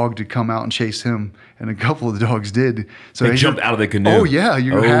 get the dog to come out and chase him. And a couple of the dogs did. So they jumped out of the canoe. Oh yeah.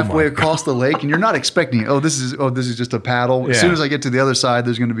 You're halfway across the lake and you're not expecting it. This is just a paddle. Yeah. As soon as I get to the other side,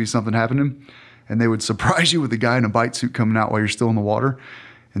 there's going to be something happening. And they would surprise you with a guy in a bite suit coming out while you're still in the water.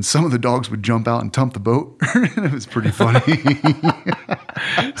 And some of the dogs would jump out and tump the boat. It was pretty funny.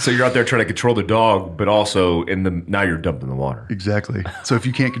 So you're out there trying to control the dog, but also now you're dumped in the water. Exactly. So if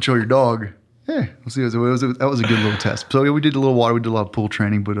you can't control your dog, we'll see. That was a good little test. So we did a little water. We did a lot of pool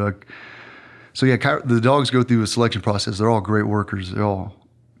training. But the dogs go through a selection process. They're all great workers. They all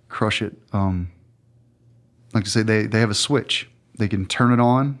crush it. Like I say, they have a switch. They can turn it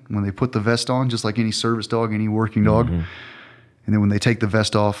on when they put the vest on, just like any service dog, any working dog. Mm-hmm. And then when they take the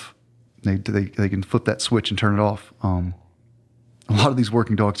vest off, they can flip that switch and turn it off. A lot of these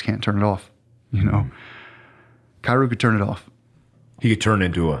working dogs can't turn it off. Cairo could turn it off. He could turn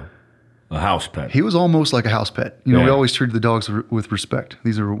into a house pet. He was almost like a house pet. We always treated the dogs with respect.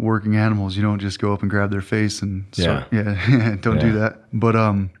 These are working animals. You don't just go up and grab their face and start. Don't do that.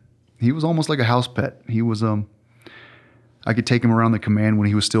 But he was almost like a house pet. He was I could take him around the command when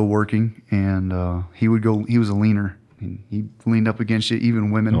he was still working, and he would go. He was a leaner. He leaned up against you, even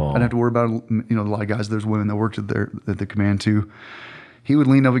women. I didn't have to worry about a lot of guys. There's women that worked at the command too. He would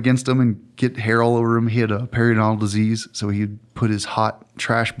lean up against them and get hair all over him. He had a periodontal disease, so he'd put his hot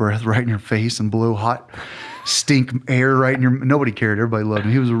trash breath right in your face and blow hot stink air right in your. Nobody cared. Everybody loved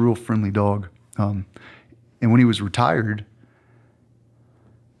him. He was a real friendly dog. And when he was retired,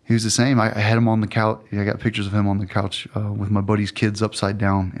 he was the same. I had him on the couch. I got pictures of him on the couch with my buddy's kids upside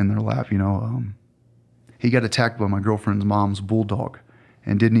down in their lap. He got attacked by my girlfriend's mom's bulldog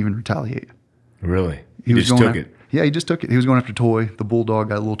and didn't even retaliate. Really? He just took it? Yeah, he just took it. He was going after Toy. The bulldog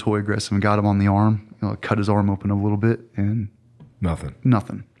got a little toy aggressive and got him on the arm. Cut his arm open a little bit and...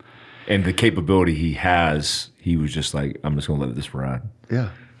 Nothing. And the capability he has, he was just like, I'm just going to let this ride. Yeah.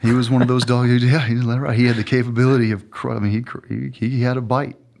 He was one of those dogs. He just let it ride. He had the capability of... he had a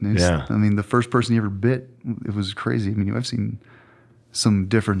bite. The first person he ever bit, it was crazy. I've seen some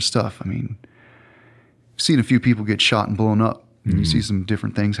different stuff. Seen a few people get shot and blown up, and you see some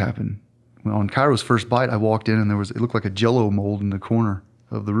different things happen. Well, on Cairo's first bite, I walked in and it looked like a Jell-O mold in the corner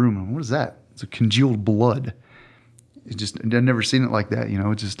of the room. What is that? It's a congealed blood. I'd never seen it like that.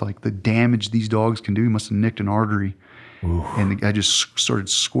 It's just like the damage these dogs can do. He must have nicked an artery, and the guy just started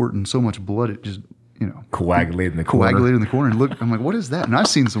squirting so much blood it just coagulated in the corner. And look, I'm like, what is that? And I've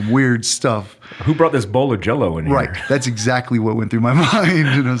seen some weird stuff. Who brought this bowl of Jell-O in here? Right. That's exactly what went through my mind.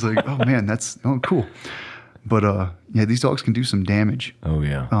 And I was like, oh man, that's cool. But these dogs can do some damage. Oh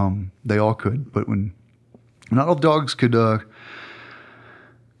yeah. They all could, but when not all dogs could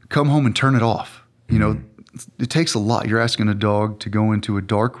come home and turn it off. It takes a lot. You're asking a dog to go into a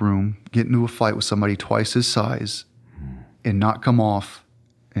dark room, get into a fight with somebody twice his size, and not come off.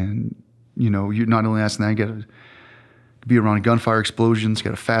 And you're not only asking that, you got to be around gunfire explosions,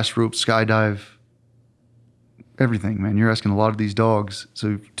 got a fast rope, skydive, everything, man. You're asking a lot of these dogs.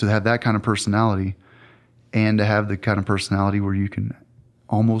 So to have that kind of personality and to have the kind of personality where you can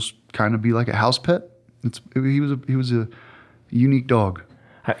almost kind of be like a house pet, he was a unique dog.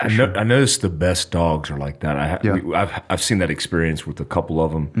 I noticed the best dogs are like that. I've seen that experience with a couple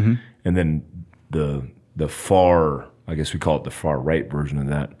of them, and then the far, I guess we call it the far right version of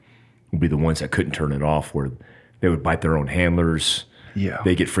that, would be the ones that couldn't turn it off, where they would bite their own handlers. Yeah,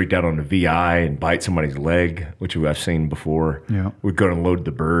 they get freaked out on the VI and bite somebody's leg, which I've seen before. Yeah, we'd go and load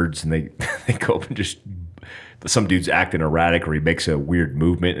the birds, and they go up and just some dude's acting erratic or he makes a weird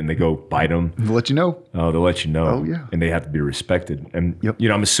movement and they go bite him. They'll let you know. Oh, they'll let you know. Oh, yeah. And they have to be respected. And, Yep.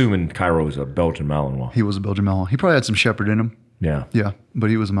 I'm assuming Cairo is a Belgian Malinois. He was a Belgian Malinois. He probably had some Shepherd in him. Yeah. Yeah, but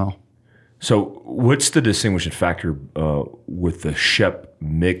he was a Mal. So what's the distinguishing factor with the Shep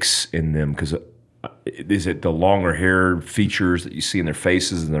mix in them? Because is it the longer hair features that you see in their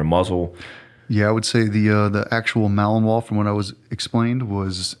faces and their muzzle? Yeah, I would say the actual Malinois, from what I was explained,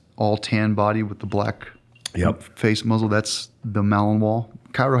 was all tan body with the black face muzzle. That's the Malinois.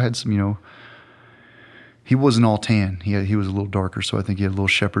 Cairo had some, he wasn't all tan. He was a little darker, so I think he had a little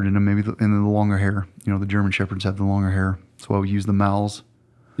Shepherd in him, maybe, and then the longer hair. The German Shepherds have the longer hair, so I would use the Mals.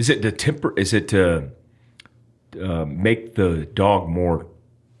 Is it to make the dog more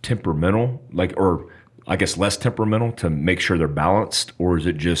temperamental, or I guess less temperamental, to make sure they're balanced, or is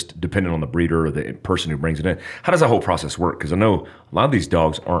it just dependent on the breeder or the person who brings it in? How does that whole process work? Because I know a lot of these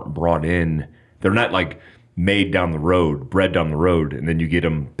dogs aren't brought in. They're not made down the road, bred down the road, and then you get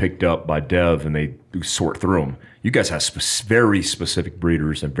them picked up by Dev and they sort through them. You guys have very specific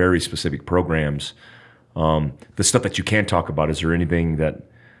breeders and very specific programs. The stuff that you can talk about, is there anything that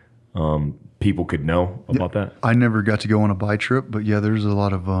people could know about that? I never got to go on a buy trip, but yeah, there's a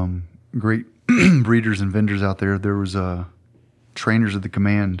lot of great breeders and vendors out there. There was trainers of the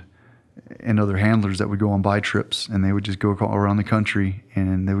command and other handlers that would go on buy trips, and they would just go around the country,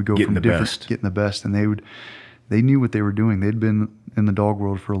 and they would go getting the best, and they knew what they were doing. They'd been in the dog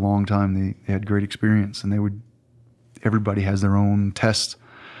world for a long time. They had great experience, and everybody has their own tests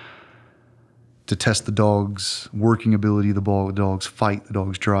to test the dog's working ability, the dog's fight, the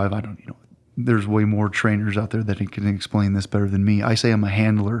dog's drive. There's way more trainers out there that can explain this better than me. I say I'm a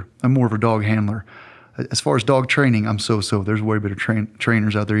handler. I'm more of a dog handler. As far as dog training, I'm so-so. There's way better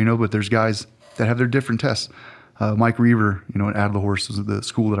trainers out there, but there's guys that have their different tests. Mike Reaver, at Adler Horse, is the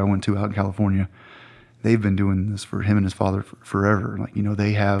school that I went to out in California. They've been doing this for him and his father forever.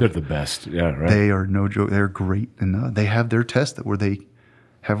 They're the best. Yeah, right. They are no joke. They're great. And they have their tests where they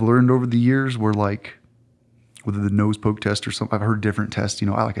have learned over the years where whether the nose poke test or something. I've heard different tests.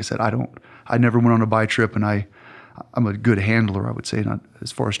 Like I said, I never went on a buy trip, and I'm a good handler, I would say. Not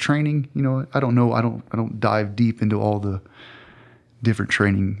as far as training, I don't know. I don't dive deep into all the different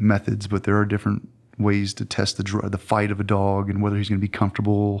training methods, but there are different ways to test the fight of a dog and whether he's going to be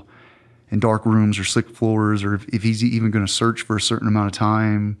comfortable in dark rooms or slick floors, or if he's even going to search for a certain amount of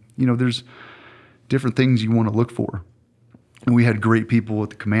time. There's different things you want to look for. And we had great people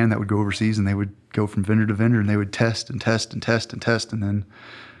at the command that would go overseas, and they would go from vendor to vendor, and they would test and test and test and test, and then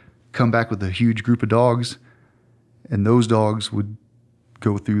come back with a huge group of dogs. And those dogs would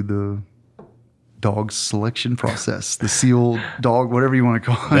go through the dog selection process, the seal dog, whatever you want to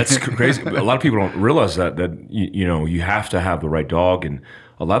call it. That's crazy. A lot of people don't realize that you have to have the right dog. And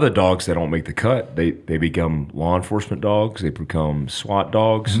a lot of the dogs that don't make the cut, they become law enforcement dogs. They become SWAT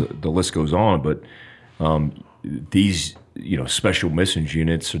dogs. Mm-hmm. The list goes on. But these special missions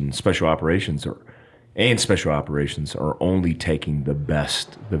units and special operations are only taking the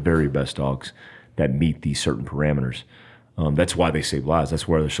very best dogs that meet these certain parameters. That's why they save lives. That's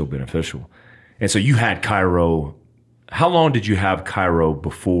why they're so beneficial. And so you had Cairo. How long did you have Cairo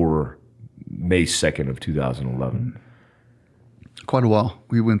before May 2nd of 2011? Quite a while.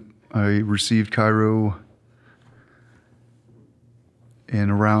 I received Cairo in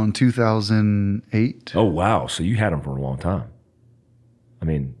around 2008. Oh, wow. So you had him for a long time. I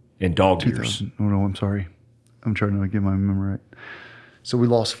mean, in dog years. Oh, no, I'm sorry. I'm trying to get my memory right. So we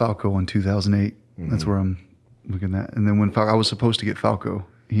lost Falco in 2008. Mm-hmm. That's where I'm looking at. And then when I was supposed to get Falco,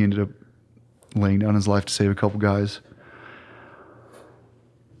 he ended up laying down his life to save a couple guys.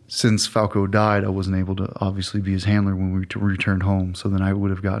 Since Falco died, I wasn't able to obviously be his handler when we returned home. So then I would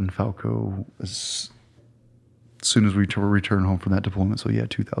have gotten Falco as soon as we returned home from that deployment. So yeah,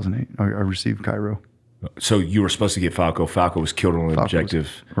 2008, I received Cairo. So you were supposed to get Falco. Falco was killed on an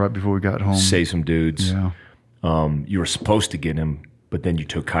objective. Right before we got home. Save some dudes. Yeah. You were supposed to get him, but then you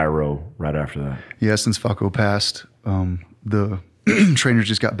took Cairo right after that. Yeah, since Falco passed, the trainers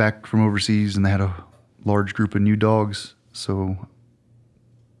just got back from overseas, and they had a large group of new dogs. So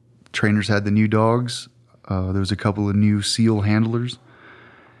trainers had the new dogs. There was a couple of new SEAL handlers.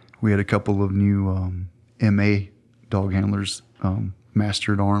 We had a couple of new MA dog handlers,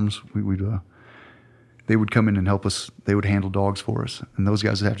 master at arms. They would come in and help us. They would handle dogs for us. And those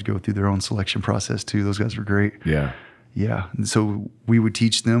guys would have to go through their own selection process too. Those guys were great. Yeah. Yeah. And so we would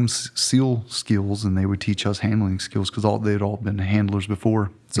teach them SEAL skills, and they would teach us handling skills because they'd all been handlers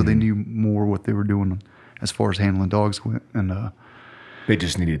before. So they knew more what they were doing as far as handling dogs went. And they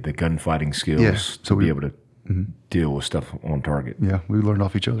just needed the gunfighting skills to be able to deal with stuff on target. Yeah, we learned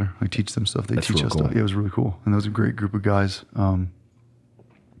off each other. I teach them stuff. They That's teach real us cool. stuff. Yeah, it was really cool. And that was a great group of guys.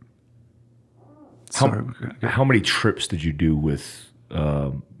 How many trips did you do with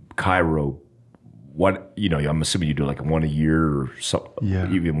Cairo? What, I'm assuming you do like one a year or so,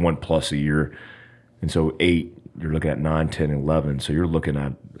 even 1+ a year. And so 8, you're looking at 9, 10, 11. So you're looking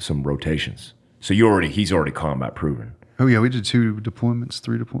at some rotations. So he's already combat proven. Oh yeah, we did 3 deployments.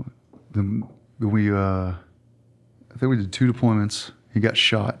 I think we did 2 deployments. He got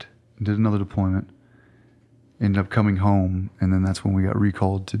shot, did another deployment, ended up coming home, and then that's when we got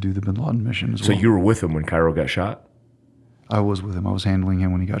recalled to do the Bin Laden mission as well. So you were with him when Cairo got shot? I was with him. I was handling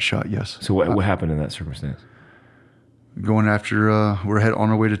him when he got shot, yes. So what happened in that circumstance? Going after, we're on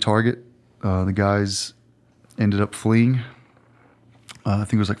our way to target. The guys ended up fleeing. I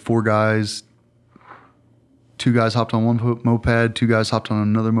think it was like 4 guys. 2 guys hopped on one moped, 2 guys hopped on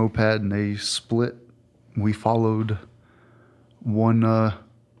another moped, and they split. We followed one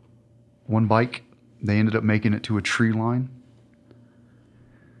bike. They ended up making it to a tree line.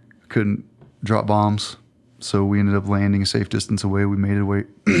 Couldn't drop bombs, so we ended up landing a safe distance away. We made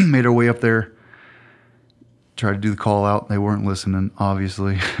our way up there. Tried to do the call out. They weren't listening,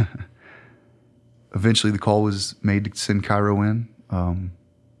 obviously. Eventually, the call was made to send Cairo in.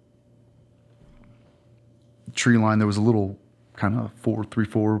 Tree line, there was a little kind of 4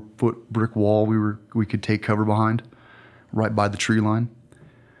 foot brick wall we could take cover behind right by the tree line.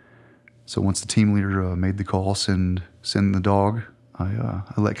 So once the team leader made the call, send the dog, I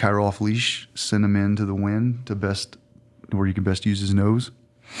let Cairo off leash, send him into the wind to where you can best use his nose.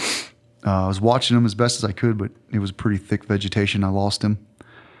 I was watching him as best as I could, but it was pretty thick vegetation. I lost him.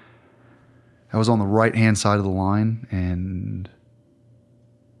 I was on the right-hand side of the line, and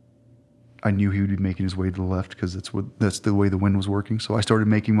I knew he would be making his way to the left because that's the way the wind was working. So I started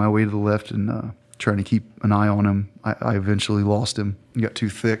making my way to the left and trying to keep an eye on him. I eventually lost him. He got too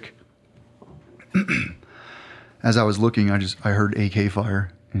thick. As I was looking, I heard AK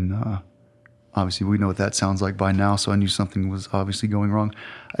fire, and obviously we know what that sounds like by now. So I knew something was obviously going wrong.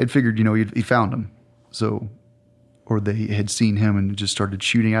 I'd figured, he found him, or they had seen him and just started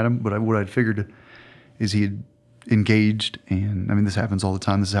shooting at him. But what I'd figured is he had engaged, and I mean, this happens all the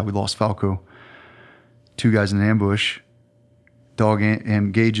time. This is how we lost Falco. 2 guys in an ambush. Dog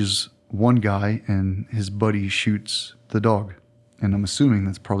engages one guy, and his buddy shoots the dog. And I'm assuming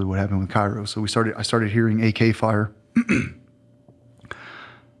that's probably what happened with Cairo. So I started hearing AK fire.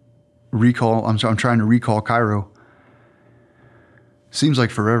 Recall. I'm trying to recall Cairo. Seems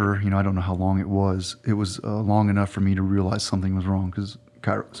like forever. I don't know how long it was. It was long enough for me to realize something was wrong because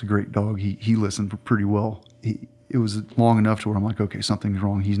Cairo's a great dog. He listened pretty well. It was long enough to where I'm like, okay, something's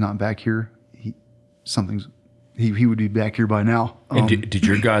wrong. He's not back here. He would be back here by now. And did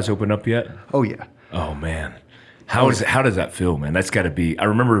your guys open up yet? Oh yeah. Oh man, how does that feel, man? That's got to be. I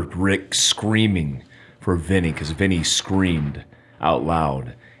remember Rick screaming for Vinny because Vinny screamed out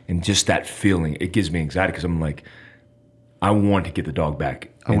loud, and just that feeling, it gives me anxiety because I'm like, I want to get the dog back.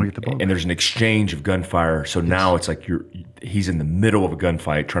 I want to get the dog. And there's an exchange of gunfire. So now it's like he's in the middle of a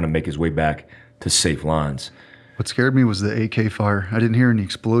gunfight trying to make his way back to safe lines. What scared me was the AK fire. I didn't hear any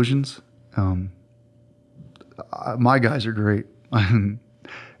explosions. My guys are great.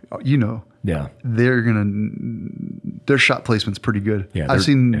 Yeah. Their shot placement's pretty good. Yeah, I've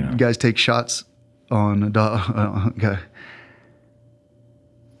seen guys take shots on a guy.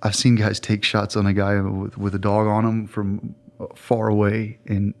 I've seen guys take shots on a guy with a dog on him from far away,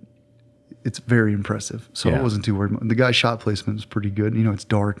 and it's very impressive. So I wasn't too worried. The guy's shot placement was pretty good. It's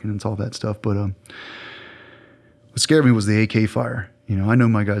dark and it's all that stuff. But what scared me was the AK fire. I know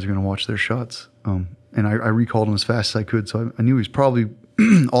my guys are going to watch their shots. And I recalled him as fast as I could. So I knew he was probably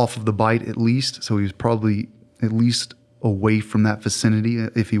off of the bite at least. So he was probably at least away from that vicinity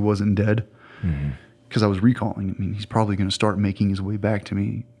if he wasn't dead. Because I was recalling. I mean, he's probably going to start making his way back to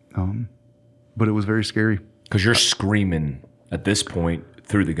me. But it was very scary. Because you're screaming at this point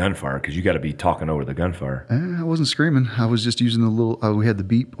through the gunfire because you got to be talking over the gunfire. I wasn't screaming. I was just using the little, we had the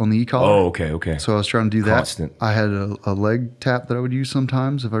beep on the e-collar. Oh, okay. So I was trying to do that. Constant. I had a leg tap that I would use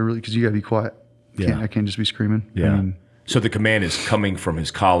sometimes because you got to be quiet. I can't just be screaming. Yeah. So the command is coming from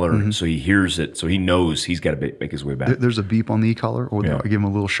his collar, so he hears it, so he knows he's got to make his way back. There's a beep on the e-collar, or I give him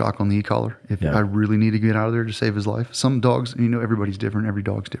a little shock on the e-collar if I really need to get out of there to save his life. Some dogs, everybody's different. Every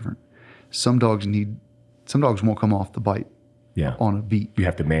dog's different. Some dogs won't come off the bite on a beep. You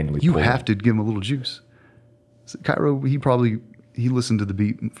have to manually You pull have to give him a little juice. So Cairo, he listened to the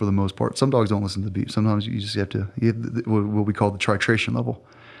beep for the most part. Some dogs don't listen to the beep. Sometimes you just have what we call the titration level.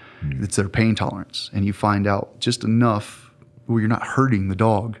 It's their pain tolerance. And you find out just enough well, you're not hurting the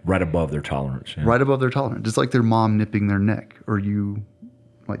dog. Right above their tolerance. Yeah. Right above their tolerance. It's like their mom nipping their neck or you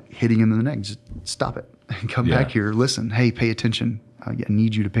like hitting them in the neck. Just stop it and come back here. Listen, hey, pay attention. I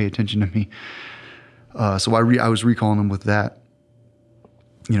need you to pay attention to me. So I was recalling him with that.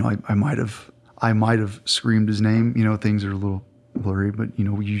 You know, I might have screamed his name. You know, things are a little blurry, but you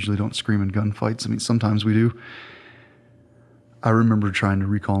know, we usually don't scream in gunfights. I mean, sometimes we do. I remember trying to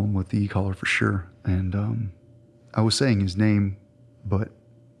recall him with the e-collar for sure. And I was saying his name, but,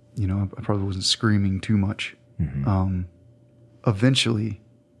 you know, I probably wasn't screaming too much. Mm-hmm. Eventually,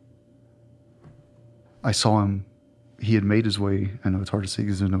 I saw him. He had made his way. I know it's hard to see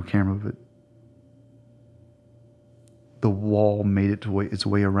because there's no camera, but the wall made its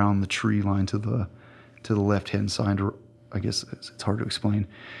way around the tree line to the left-hand side, or I guess it's hard to explain.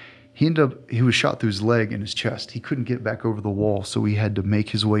 He was shot through his leg and his chest. He couldn't get back over the wall, so he had to make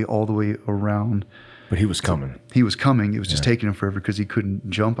his way all the way around. But he was coming. He was coming. It was just taking him forever because he couldn't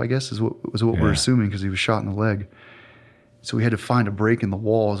jump, I guess, is what we're assuming, because he was shot in the leg. So he had to find a break in the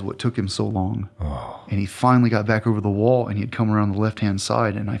wall is what took him so long. Oh. And he finally got back over the wall, and he had come around the left-hand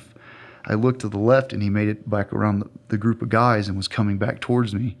side. And I looked to the left, and he made it back around the group of guys and was coming back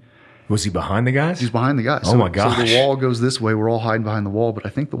towards me. Was he behind the guys? He was behind the guys. Oh, my gosh. So the wall goes this way. We're all hiding behind the wall, but I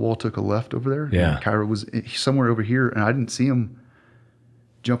think the wall took a left over there. Yeah. And Cairo was somewhere over here, and I didn't see him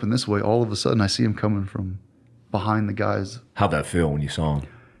jumping this way. All of a sudden, I see him coming from behind the guys. How'd that feel when you saw him?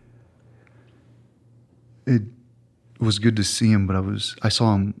 It was good to see him, but I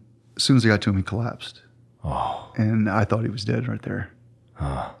saw him, as soon as I got to him, he collapsed. Oh. And I thought he was dead right there.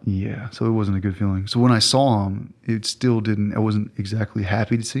 Huh. Yeah, so it wasn't a good feeling. So when I saw him, I wasn't exactly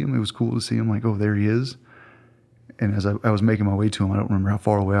happy to see him. It was cool to see him, like, oh, there he is. And as I was making my way to him, I don't remember how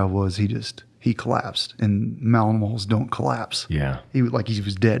far away I was, he collapsed. And Malinois don't collapse. Yeah. He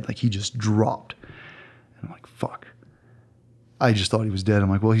was dead, like he just dropped. And I'm like, fuck. I just thought he was dead. I'm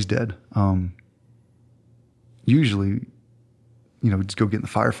like, well, he's dead. Usually, you know, just go get in the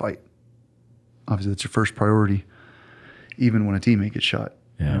firefight. Obviously, that's your first priority. Even when a teammate gets shot,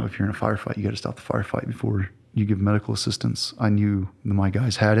 you know, if you're in a firefight, you got to stop the firefight before you give medical assistance. I knew my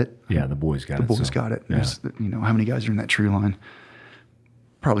guys had it. Yeah, the boys got it. The boys got it. Yeah. You know, how many guys are in that tree line?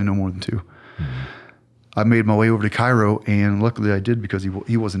 Probably no more than 2. Mm-hmm. I made my way over to Cairo, and luckily I did because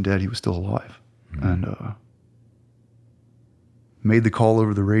he wasn't dead. He was still alive. Mm-hmm. And made the call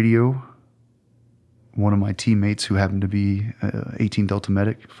over the radio. One of my teammates who happened to be 18 Delta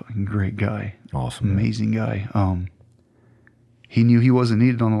medic, fucking great guy. Awesome. Amazing guy. He knew he wasn't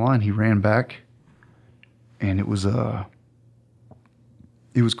needed on the line. He ran back, and it was cool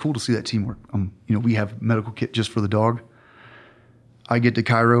to see that teamwork. You know, we have medical kit just for the dog. I get to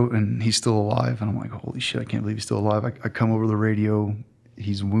Cairo, and he's still alive, and I'm like, holy shit, I can't believe he's still alive. I come over the radio.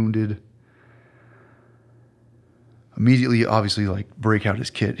 He's wounded. Immediately, obviously, like, break out his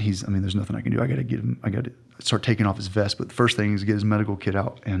kit. There's nothing I can do. I got to start taking off his vest. But the first thing is get his medical kit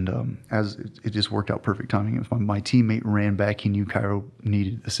out. And as it just worked out perfect timing. It was my teammate ran back. He knew Cairo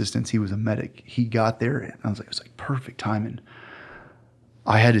needed assistance. He was a medic. He got there, and it was like perfect timing.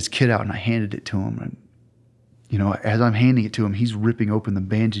 I had his kit out, and I handed it to him. And, you know, as I'm handing it to him, he's ripping open the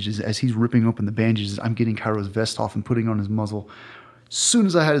bandages. As he's ripping open the bandages, I'm getting Cairo's vest off and putting on his muzzle. As soon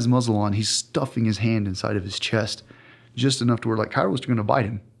as I had his muzzle on, he's stuffing his hand inside of his chest. Just enough to where, like, Cairo was going to bite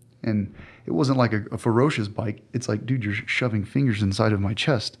him. And it wasn't like a ferocious bite. It's like, dude, you're shoving fingers inside of my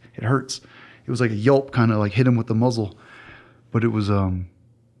chest. It hurts. It was like a yelp, kind of like hit him with the muzzle. But it was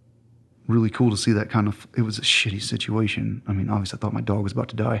really cool to see that kind of, it was a shitty situation. I mean, obviously I thought my dog was about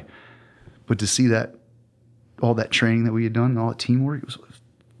to die. But to see that, all that training that we had done, all that teamwork, it was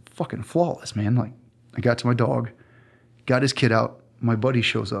fucking flawless, man. Like, I got to my dog, got his kit out. My buddy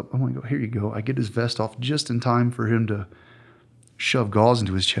shows up. I'm like, oh, here you go. I get his vest off just in time for him to shove gauze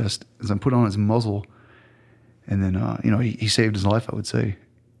into his chest as I put on his muzzle. And then, you know, he saved his life, I would say.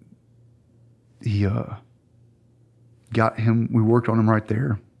 He got him. We worked on him right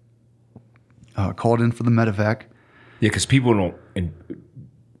there. Called in for the medevac. Yeah, because people don't, and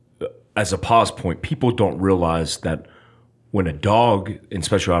as a pause point, people don't realize that when a dog in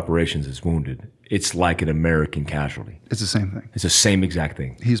special operations is wounded, it's like an American casualty. It's the same thing. It's the same exact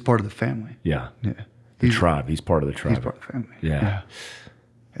thing. He's part of the family. Yeah. Yeah. The tribe. He's part of the tribe. He's part of the family. Yeah.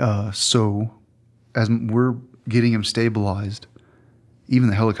 So as we're getting him stabilized, even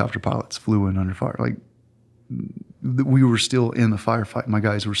the helicopter pilots flew in under fire. Like, we were still in the firefight. My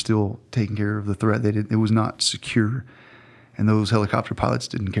guys were still taking care of the threat. It was not secure. And those helicopter pilots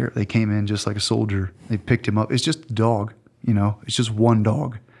didn't care. They came in just like a soldier. They picked him up. It's just a dog, you know. It's just one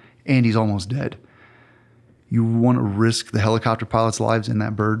dog. And he's almost dead. You want to risk the helicopter pilot's lives and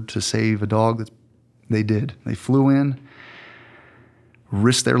that bird to save a dog? They did. They flew in.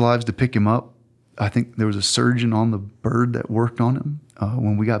 risked their lives to pick him up. I think there was a surgeon on the bird that worked on him.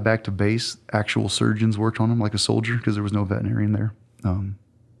 When we got back to base, actual surgeons worked on him like a soldier because there was no veterinarian there.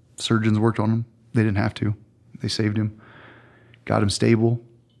 Surgeons worked on him. They didn't have to. They saved him, got him stable.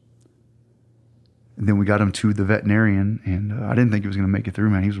 And then we got him to the veterinarian, and I didn't think he was going to make it through,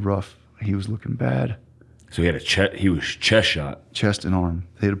 man. He was rough. He was looking bad. So he was chest shot. Chest and arm.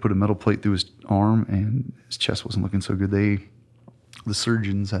 They had to put a metal plate through his arm, and his chest wasn't looking so good. The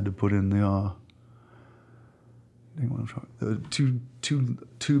surgeons had to put in the two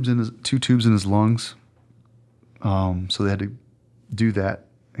tubes in his lungs. So they had to do that,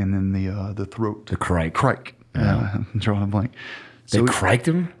 and then the throat. The crike. Crike. I'm drawing a blank. They criked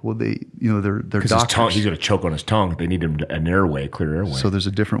him? Well, they're doctors. His tongue, he's going to choke on his tongue. They need him an airway, clear airway. So there's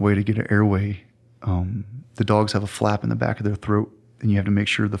a different way to get an airway. The dogs have a flap in the back of their throat, and you have to make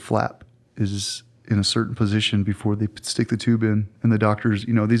sure the flap is in a certain position before they stick the tube in. And the doctors,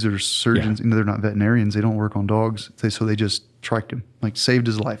 these are surgeons. Yeah. They're not veterinarians. They don't work on dogs. So they just triked him, like saved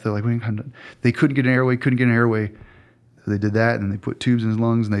his life. They're like, they couldn't get an airway. So they did that, and then they put tubes in his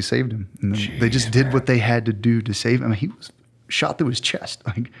lungs, and they saved him. And then they just did what they had to do to save him. I mean, he was shot through his chest.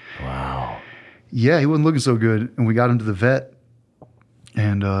 Wow. Yeah, he wasn't looking so good. And we got him to the vet,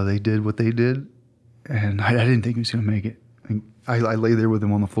 and they did what they did. And I didn't think he was going to make it. I lay there with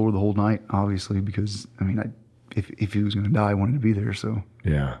him on the floor the whole night, obviously, because, if he was going to die, I wanted to be there. So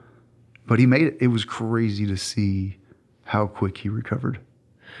yeah. But he made it. It was crazy to see how quick he recovered.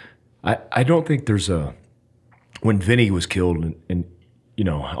 I don't think there's when Vinny was killed, and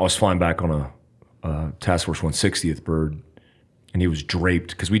I was flying back on a Task Force 160th bird, and he was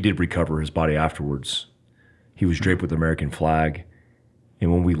draped, because we did recover his body afterwards. He was draped with the American flag.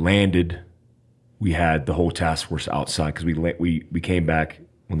 And when we landed, we had the whole task force outside, because we came back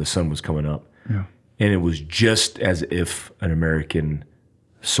when the sun was coming up. Yeah. And it was just as if an American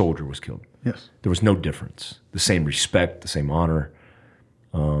soldier was killed. Yes. There was no difference. The same respect, the same honor.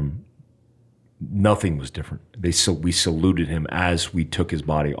 Nothing was different. We saluted him as we took his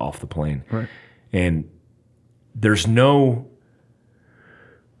body off the plane. Right. And there's no...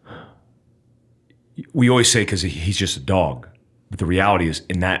 We always say because he's just a dog. But the reality is,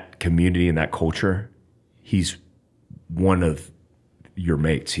 in that community, in that culture, he's one of your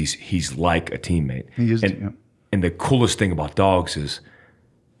mates. He's like a teammate. He is. And the coolest thing about dogs is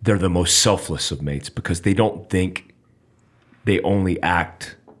they're the most selfless of mates, because they don't think, they only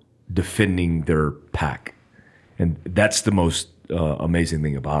act defending their pack. And that's the most amazing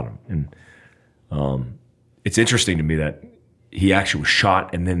thing about him. And it's interesting to me that he actually was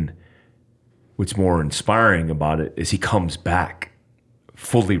shot, and then what's more inspiring about it is he comes back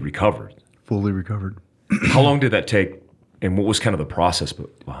fully recovered. Fully recovered. How long did that take, and what was kind of the process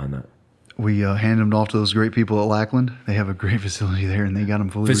behind that? We handed him off to those great people at Lackland. They have a great facility there, and they got him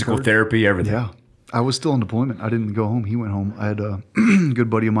fully Physical recovered. therapy, everything. Yeah. I was still on deployment. I didn't go home. He went home. I had a good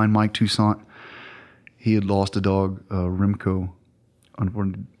buddy of mine, Mike Toussaint. He had lost a dog, Remco.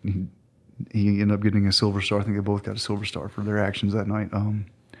 Unfortunately, he ended up getting a Silver Star. I think they both got a Silver Star for their actions that night.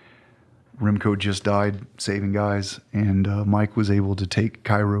 Remco just died saving guys, and Mike was able to take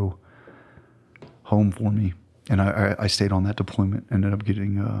Cairo home for me. And I stayed on that deployment, ended up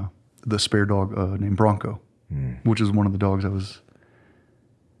getting the spare dog named Bronco, which is one of the dogs I was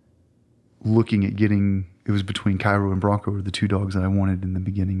looking at getting. It was between Cairo and Bronco were the two dogs that I wanted in the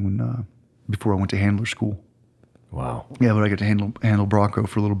beginning when before I went to handler school. Wow. Yeah, but I got to handle Bronco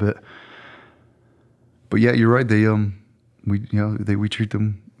for a little bit. But yeah, you're right. We treat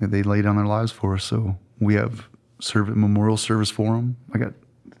them. They lay down their lives for us. So we have memorial service for them. I got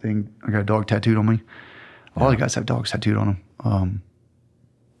a dog tattooed on me. All the guys have dogs tattooed on them.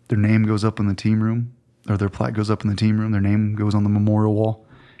 Their name goes up in the team room, or their plaque goes up in the team room. Their name goes on the memorial wall.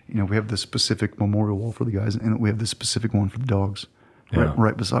 We have this specific memorial wall for the guys, and we have this specific one for the dogs,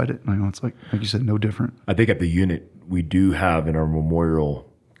 right beside it. It's like you said, no different. I think at the unit, we do have in our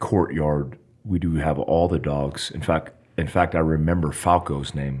memorial courtyard, we do have all the dogs. In fact, I remember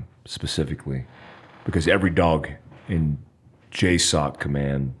Falco's name specifically, because every dog in JSOC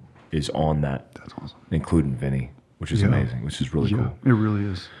command is on that. That's awesome. Including Vinny, which is amazing, which is really cool. It really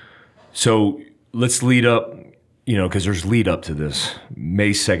is. So let's lead up, because there's lead up to this.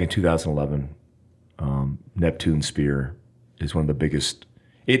 May 2nd, 2011, Neptune Spear is one of the biggest.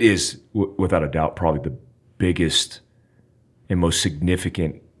 It is, without a doubt, probably the biggest and most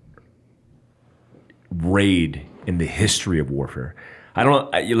significant raid in the history of warfare.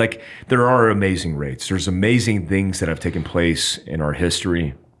 There are amazing raids. There's amazing things that have taken place in our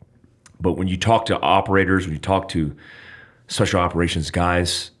history. But when you talk to operators, when you talk to special operations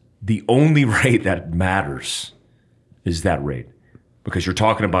guys, the only raid that matters is that raid. because you're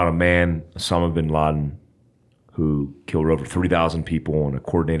talking about a man, Osama bin Laden, who killed over 3,000 people in a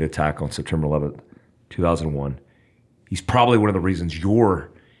coordinated attack on September 11th, 2001. He's probably one of the reasons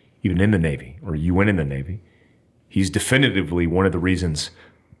you're even in the Navy, or you went in the Navy. He's definitively one of the reasons,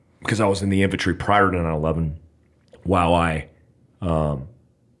 because I was in the infantry prior to 9/11, while I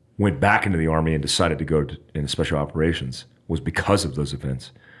went back into the Army and decided to go into special operations, was because of those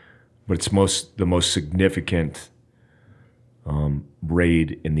events. But it's the most significant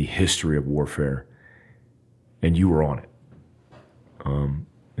raid in the history of warfare, and you were on it.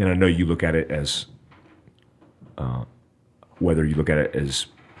 And I know you look at it as, whether you look at it as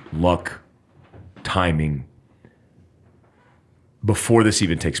luck, timing, before this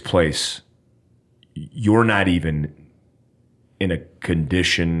even takes place, you're not even in a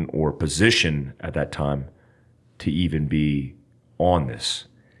condition or position at that time to even be on this.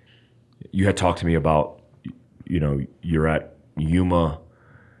 You had talked to me about, you're at Yuma,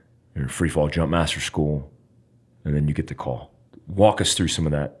 you're free fall jump master school, and then you get the call. Walk us through some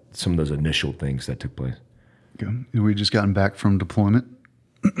of those initial things that took place. Okay. We just gotten back from deployment.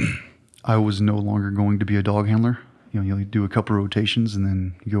 I was no longer going to be a dog handler. You do a couple rotations and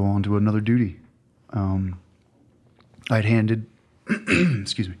then you go on to another duty. I'd handed,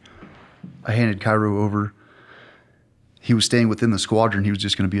 I handed Cairo over. He was staying within the squadron. He was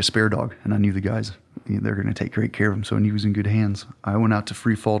just going to be a spare dog, and I knew the guys. They're going to take great care of him, so I knew he was in good hands. I went out to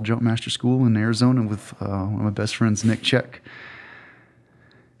Free Fall Jump Master School in Arizona with one of my best friends, Nick Check.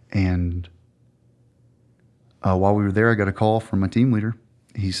 And while we were there, I got a call from my team leader.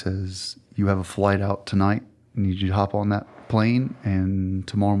 He says, "You have a flight out tonight. I need you to hop on that plane, and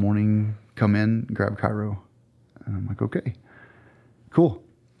tomorrow morning come in, grab Cairo." And I'm like, "Okay, cool.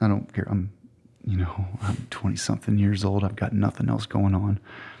 I don't care. I'm 20-something years old. I've got nothing else going on."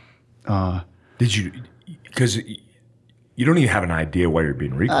 Did you, because you don't even have an idea why you're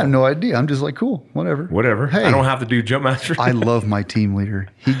being recalled. I have no idea. I'm just like, cool, whatever. Hey, I don't have to do jump master. I love my team leader.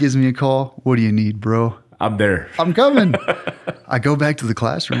 He gives me a call. "What do you need, bro?" I'm there. "I'm coming." I go back to the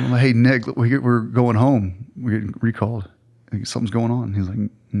classroom. I'm like, "Hey, Nick, we're going home. We're getting recalled. Something's going on." He's like,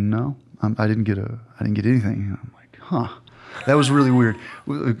 "No, I didn't get anything." And I'm like, "Huh." That was really weird.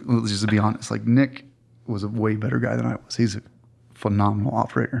 Just to be honest, like, Nick was a way better guy than I was. He's a phenomenal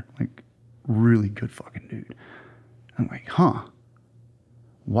operator, like really good fucking dude. I'm like, huh?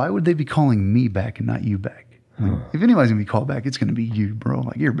 Why would they be calling me back and not you back? Like, if anybody's gonna be called back, it's gonna be you, bro.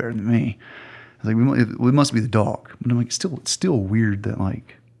 Like, you're better than me. I was like, it must be the dog. But I'm like, it's still weird that,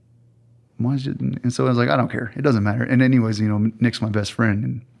 like, why is it? And so I was like, I don't care. It doesn't matter. And anyways, Nick's my best friend,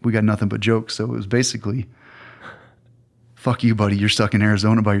 and we got nothing but jokes. So it was basically, "Fuck you, buddy. You're stuck in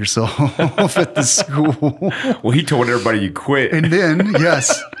Arizona by yourself at the school." Well, he told everybody you quit. And then,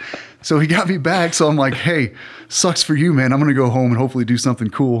 yes. So he got me back. So I'm like, "Hey, sucks for you, man. I'm going to go home and hopefully do something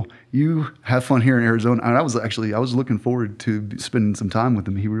cool. You have fun here in Arizona." And I was looking forward to spending some time with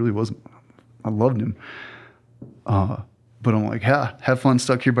him. He really wasn't. I loved him. But I'm like, have fun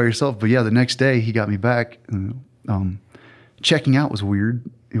stuck here by yourself. But yeah, the next day he got me back. Checking out was weird.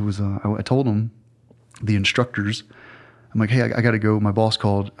 It was, I told him, the instructors, I'm like, "Hey, I got to go. My boss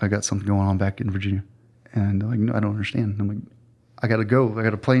called. I got something going on back in Virginia." And they're like, "No, I don't understand." I'm like, "I got to go. I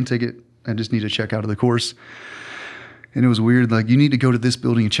got a plane ticket. I just need to check out of the course." And it was weird. Like, "You need to go to this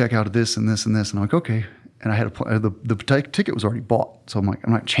building and check out of this and this and this." And I'm like, "Okay." And I had the ticket was already bought. So I'm like,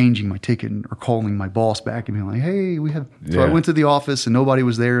 I'm not changing my ticket or calling my boss back and being like, "Hey, we have." So I went to the office and nobody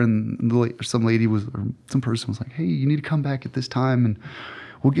was there. And some person was like, "Hey, you need to come back at this time and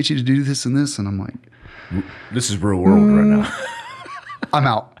we'll get you to do this and this." And I'm like, this is real world right now. I'm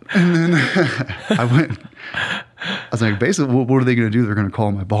out. And then I was like, basically, what are they going to do? They're going to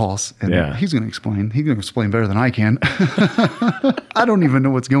call my boss, and he's going to explain. He's going to explain better than I can. I don't even know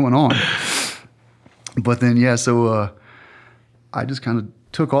what's going on. But then, so I just kind of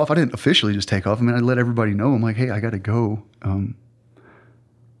took off. I didn't officially just take off. I mean, I let everybody know. I'm like, "Hey, I got to go."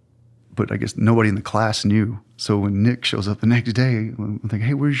 But I guess nobody in the class knew. So when Nick shows up the next day, I'm like,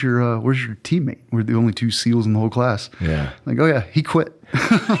 "Hey, where's your teammate? We're the only two SEALs in the whole class." Yeah. Like, "Oh yeah, he quit."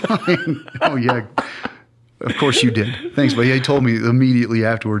 "Oh yeah, of course you did. Thanks." But he told me immediately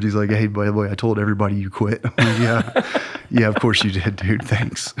afterwards. He's like, "Hey, by the way, I told everybody you quit." I'm like, yeah, of course you did, dude.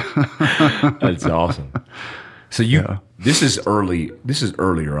 Thanks. That's awesome. So this is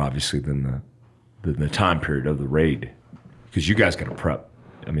earlier, obviously, than the time period of the raid, because you guys got to prep.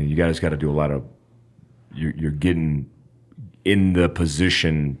 I mean, you guys got to do a lot of. You're getting in the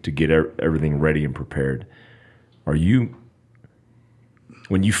position to get everything ready and prepared. Are you,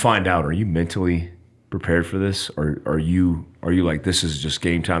 when you find out, are you mentally prepared for this, or are you like, this is just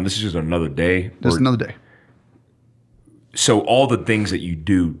game time? This is just another day. Just another day. So all the things that you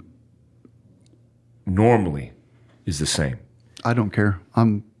do normally is the same. I don't care.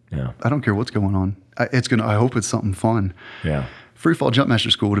 I don't care what's going on. I hope it's something fun. Yeah. Free fall jump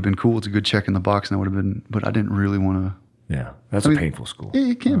master school would have been cool. It's a good check in the box, and I would have been. But I didn't really want to. Yeah, that's a painful school.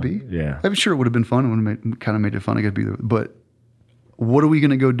 It can be. Yeah. I'm sure it would have been fun. It would have kind of made it fun. I got to be there. But what are we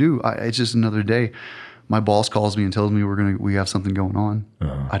going to go do? It's just another day. My boss calls me and tells me we have something going on.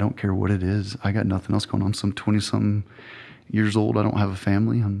 I don't care what it is. I got nothing else going on. I'm some 20-something years old. I don't have a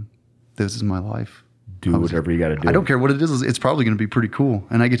family. This is my life. Do whatever you got to do. I don't care what it is. It's probably going to be pretty cool.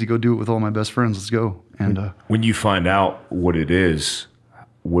 And I get to go do it with all my best friends. Let's go. And when you find out what it is,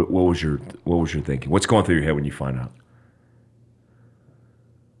 what was your thinking? What's going through your head when you find out?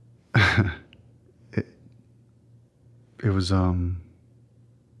 It was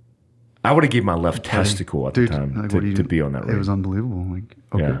I would have gave my left testicle at the time to be on that raid. It was unbelievable. Like,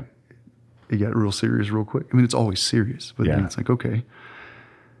 okay. Yeah. It got real serious real quick. I mean, it's always serious, but then it's like, okay.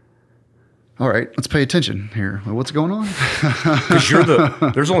 All right, let's pay attention here. What's going on? Because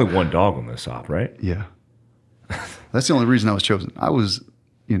there's only one dog on this op, right? Yeah. That's the only reason I was chosen.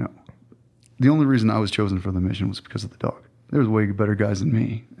 The only reason I was chosen for the mission was because of the dog. There was way better guys than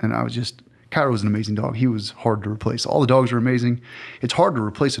me. And Cairo was an amazing dog. He was hard to replace. All the dogs are amazing. It's hard to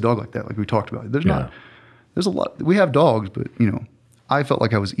replace a dog like that, like we talked about. There's a lot. We have dogs, but, I felt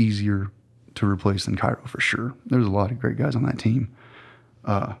like I was easier to replace than Cairo for sure. There's a lot of great guys on that team.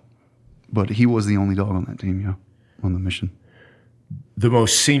 But he was the only dog on that team, on the mission. The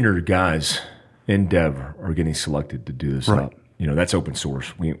most senior guys in Dev are getting selected to do this op. That's open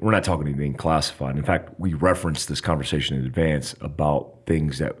source. We're not talking anything classified. In fact, we referenced this conversation in advance about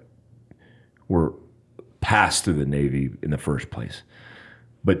things that were passed through the Navy in the first place.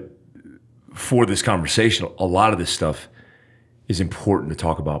 But for this conversation, a lot of this stuff is important to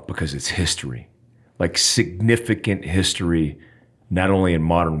talk about because it's history, like significant history, not only in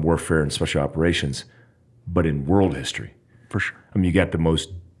modern warfare and special operations, but in world history. For sure. I mean, you got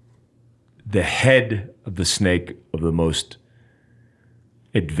the head of the snake of the most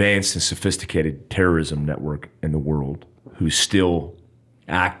advanced and sophisticated terrorism network in the world, who's still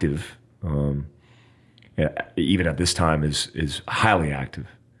active, even at this time is highly active.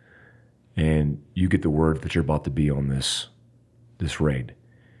 And you get the word that you're about to be on this raid.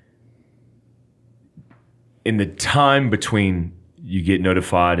 In the time between you get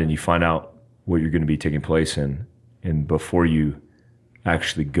notified and you find out what you're going to be taking place in, and before you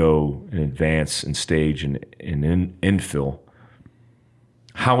actually go and advance and stage and infill,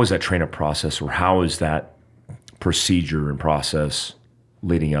 how is that training process, or how is that procedure and process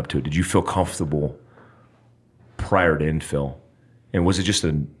leading up to it? Did you feel comfortable prior to infill? And was it just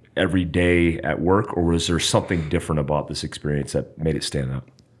an every day at work, or was there something different about this experience that made it stand out?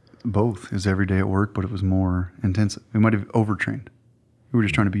 Both. Is every day at work, but it was more intensive. We might have overtrained. We were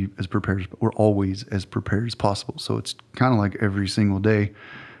just trying to be as prepared. We're always as prepared as possible. So it's kind of like every single day,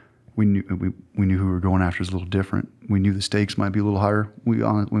 we knew who we were going after is a little different. We knew the stakes might be a little higher.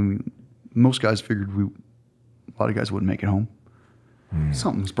 Most guys figured a lot of guys wouldn't make it home.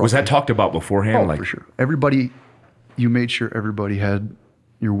 Something's probably, was that talked about beforehand? Oh, for sure. Everybody, you made sure everybody had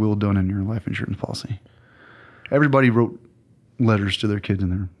your will done in your life insurance policy. Everybody wrote letters to their kids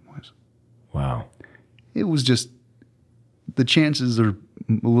and their wives. Wow. It was just, the chances are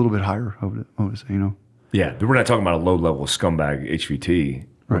a little bit higher, I would say, Yeah, we're not talking about a low-level scumbag HVT.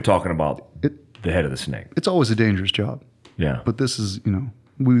 We're talking about the head of the snake. It's always a dangerous job. Yeah. But this is,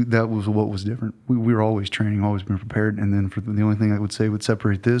 that was what was different. We were always training, always been prepared. And then the only thing I would say would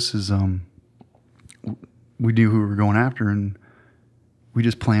separate this is we knew who we were going after, and we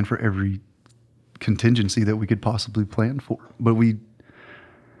just planned for every contingency that we could possibly plan for. But we,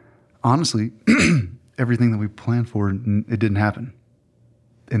 honestly, everything that we planned for, it didn't happen.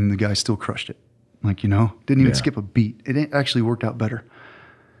 And the guy still crushed it. Didn't even skip a beat. It actually worked out better.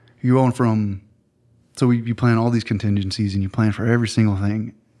 You're going from, so you plan all these contingencies and you plan for every single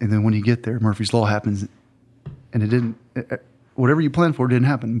thing. And then when you get there, Murphy's Law happens, and whatever you planned for didn't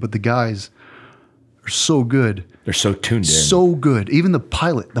happen. But the guys are so good. They're so tuned in. So good. Even the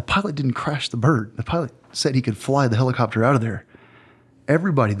pilot didn't crash the bird. The pilot said he could fly the helicopter out of there.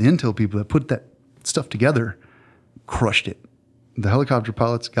 Everybody, the intel people that put that stuff together, crushed it. The helicopter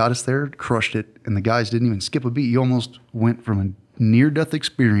pilots got us there, crushed it, and the guys didn't even skip a beat. You almost went from a near-death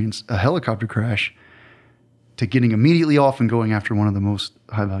experience, a helicopter crash, to getting immediately off and going after one of the most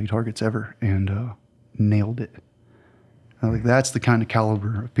high-value targets ever, and nailed it. That's the kind of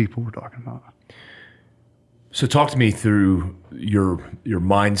caliber of people we're talking about. So talk to me through your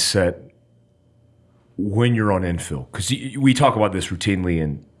mindset when you're on infill, because we talk about this routinely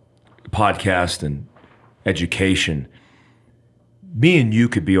in podcast and education. me and you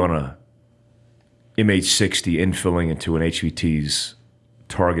could be on a MH60 infilling into an HVT's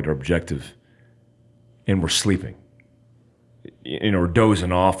target or objective, and we're sleeping. We're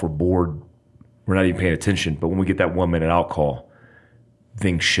dozing off, we're bored, we're not even paying attention. But when we get that 1 minute out call,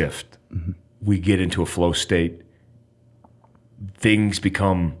 things shift. Mm-hmm. We get into a flow state. Things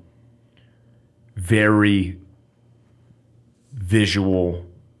become very visual,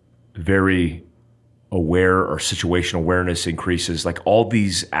 very aware, or situational awareness increases. Like all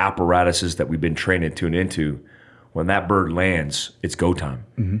these apparatuses that we've been trained to tune into, when that bird lands, it's go time.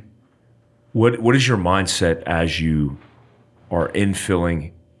 Mm-hmm. What is your mindset as you are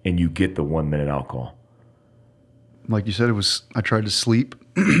infilling and you get the 1 minute out call? Like you said, I tried to sleep.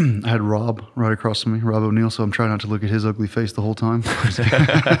 I had Rob right across from me, Rob O'Neill, so I'm trying not to look at his ugly face the whole time.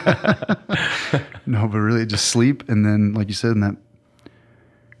 No, but really just sleep. And then, like you said, in that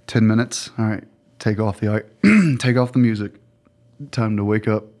 10 minutes, all right, take off the music. Time to wake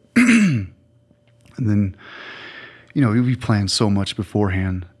up. And then, you'll be playing so much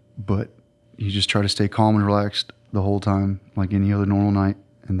beforehand, but you just try to stay calm and relaxed the whole time, like any other normal night.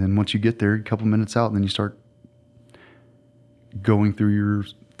 And then once you get there, a couple minutes out, then you start going through your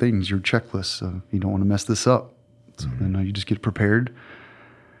things, your checklists. You don't want to mess this up. So then you just get prepared.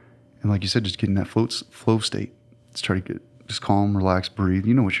 And like you said, just get in that flow state. Just try to get just calm, relax, breathe.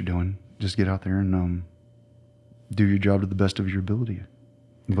 You know what you're doing. Just get out there and do your job to the best of your ability.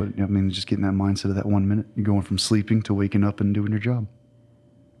 But just getting that mindset of that 1 minute. You're going from sleeping to waking up and doing your job.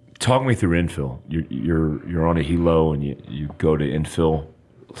 Talk me through infill. You're on a helo and you go to infill.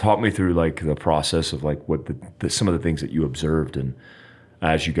 Talk me through like the process of like what some of the things that you observed and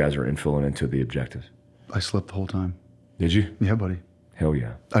as you guys are infilling into the objective. I slept the whole time. Did you? Yeah, buddy. Hell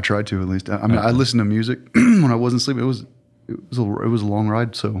yeah. I tried to at least. I listened to music when I wasn't sleeping. It was a long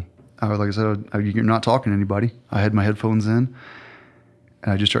ride. So like I said, you're not talking to anybody. I had my headphones in,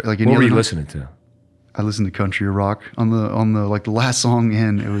 and I just tried like any. What were you listening to? I listened to country or rock on the like the last song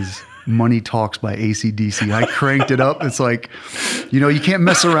in. It was Money Talks by AC/DC. I cranked it up. It's like, you can't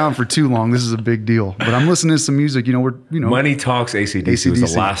mess around for too long. This is a big deal. But I'm listening to some music. Money Talks AC/DC was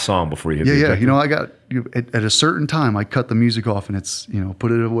the last song before you hit the objective. I got at a certain time I cut the music off and it's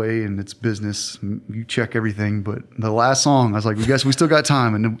put it away and it's business. You check everything. But the last song, I was like, we still got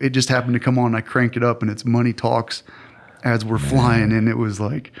time, and it just happened to come on. And I cranked it up and it's Money Talks as we're flying, and it was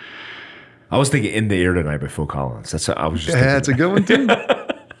like. I was thinking "In the Air Tonight" by Phil Collins. That's a good one too.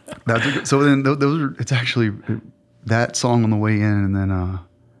 So then it's actually that song on the way in, and then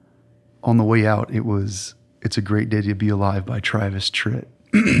on the way out, It's a Great Day to Be Alive by Travis Tritt.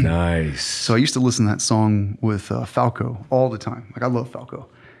 Nice. So I used to listen to that song with Falco all the time. Like I love Falco.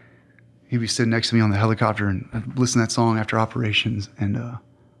 He'd be sitting next to me on the helicopter and I'd listen to that song after operations, and I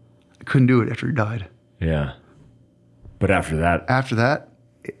couldn't do it after he died. Yeah. But after that,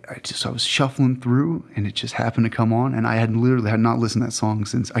 I was shuffling through and it just happened to come on, and I had not listened to that song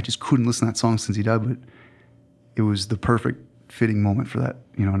since. I just couldn't listen to that song since he died, but it was the perfect fitting moment for that.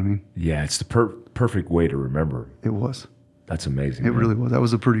 You know what I mean? Yeah, it's the perfect way to remember. It was. That's amazing. It really was. That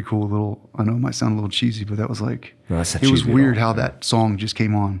was a pretty cool little, I know it might sound a little cheesy, but that was like, no, that's not it was cheesy weird how that song just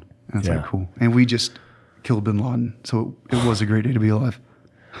came on. And it's like, cool. And we just killed bin Laden. So it was a great day to be alive.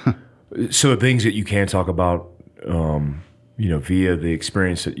 So the things that you can talk about, via the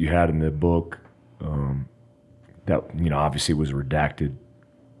experience that you had in the book, that, obviously was redacted.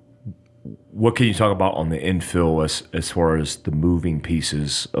 What can you talk about on the infill as far as the moving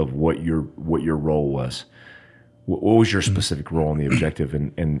pieces of what your role was? What was your specific role in the objective,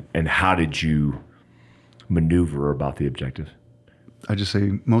 and how did you maneuver about the objective? I just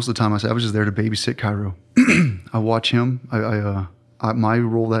say most of the time I was just there to babysit Cairo. I watch him. My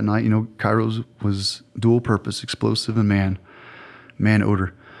role that night, Cairo's was dual purpose, explosive and man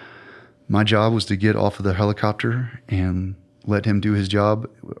odor. My job was to get off of the helicopter and let him do his job.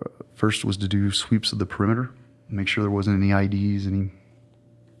 First was to do sweeps of the perimeter, make sure there wasn't any IDs, any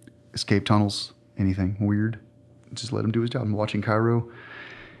escape tunnels, anything weird. Just let him do his job. I'm watching Cairo.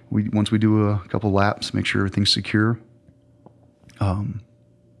 Once we do a couple laps, make sure everything's secure.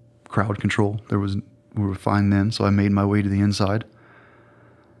 Crowd control. We were fine then, so I made my way to the inside.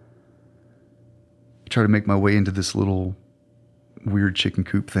 Tried to make my way into this little weird chicken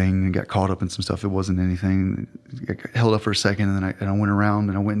coop thing and got caught up in some stuff. It wasn't anything. I got held up for a second, and then I went around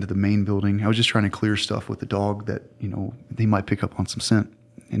and I went into the main building. I was just trying to clear stuff with the dog that, he might pick up on some scent.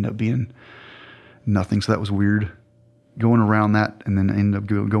 Ended up being nothing, so that was weird. Going around that and then ended up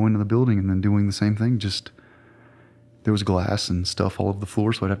going into the building and then doing the same thing. Just there was glass and stuff all over the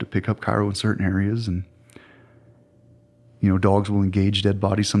floor, so I'd have to pick up Cairo in certain areas. And, dogs will engage dead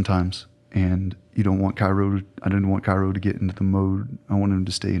bodies sometimes. And you don't want Cairo. I didn't want Cairo to get into the mode. I wanted him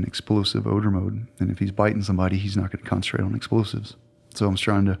to stay in explosive odor mode. And if he's biting somebody, he's not going to concentrate on explosives. So I was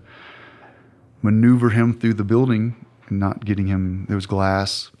trying to maneuver him through the building and not getting him. There was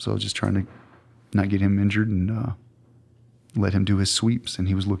glass, so I was just trying to not get him injured and let him do his sweeps. And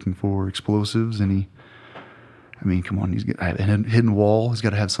he was looking for explosives. And come on, he's got a hidden wall. He's got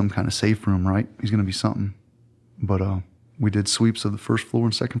to have some kind of safe room, right? He's going to be something. But we did sweeps of the first floor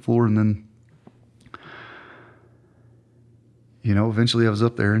and second floor, and then, eventually I was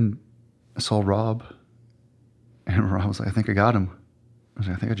up there and I saw Rob, and Rob was like, I think I got him. I was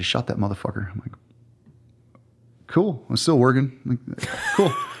like, I think I just shot that motherfucker. I'm like, cool. I'm still working. I'm like,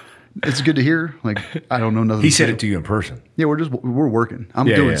 cool. It's good to hear. Like, I don't know nothing. He said it to you in person. Yeah, we're working. I'm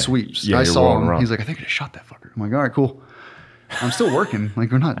doing sweeps. Yeah, I saw him. around. He's like, I think I just shot that fucker. I'm like, all right, cool. I'm still working.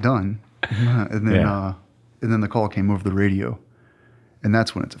 Like, we're not done. And then, and then the call came over the radio, and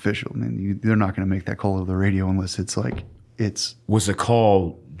that's when it's official. Man, they're not going to make that call over the radio unless it's like Was the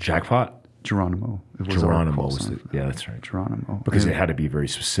call Jackpot? Geronimo. It was Geronimo was it? Yeah, that's right. Geronimo. Because it had to be very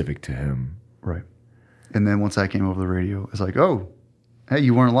specific to him. Right. And then once I came over the radio, it's like, oh, hey,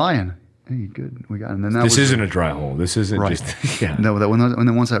 you weren't lying. Hey, good, we got it. And then this isn't a dry hole. This isn't just No, and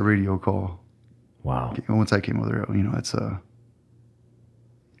then once that radio call. Wow. Once I came over there, it's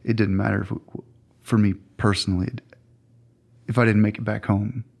it didn't matter for me personally, if I didn't make it back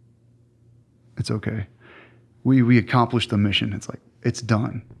home, it's okay. We accomplished the mission. It's like, it's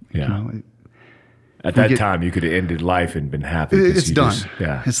done. Yeah. At that time, you could have ended life and been happy. It's done.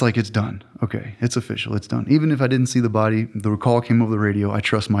 It's like, it's done. Okay, it's official. It's done. Even if I didn't see the body, the call came over the radio. I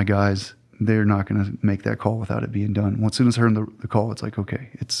trust my guys. They're not going to make that call without it being done. As soon as I heard the call, it's like, okay,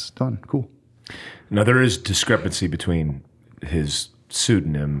 it's done. Cool. Now, there is discrepancy between his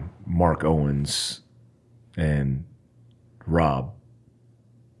pseudonym, Mark Owens, and Rob,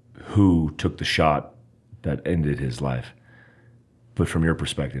 who took the shot that ended his life. But from your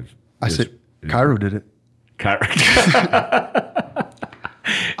perspective, I said Cairo did it. Cairo.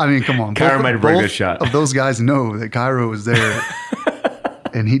 I mean, come on. Cairo might have broke this shot. Of those guys know that Cairo was there,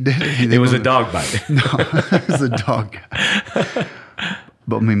 and he did it. It was a dog bite. No, it was a dog.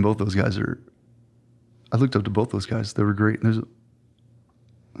 But both those guys I looked up to both those guys. They were great.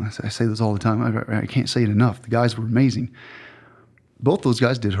 I say this all the time. I can't say it enough. The guys were amazing. Both those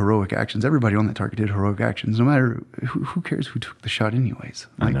guys did heroic actions. Everybody on that target did heroic actions. No matter who cares who took the shot, anyways.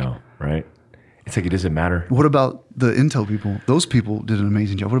 I know, right? It's like it doesn't matter. What about the intel people? Those people did an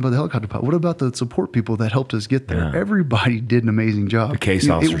amazing job. What about the helicopter pilot? What about the support people that helped us get there? Yeah. Everybody did an amazing job. The case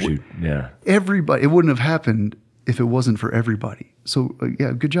officers, everybody. It wouldn't have happened if it wasn't for everybody. So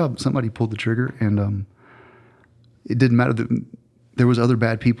good job. Somebody pulled the trigger, and it didn't matter that there was other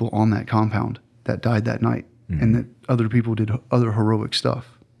bad people on that compound that died that night, and that other people did other heroic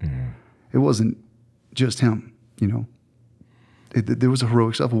stuff. It wasn't just him, there was a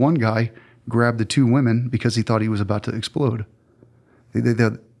heroic stuff. One guy grabbed the two women because he thought he was about to explode.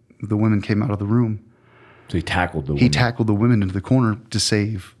 The women came out of the room. So he tackled the women. He tackled the women into the corner to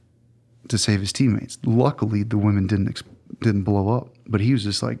save his teammates. Luckily, the women didn't blow up. But he was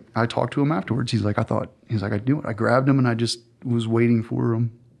just like, I talked to him afterwards. He's like, I knew it. I grabbed him and I just was waiting for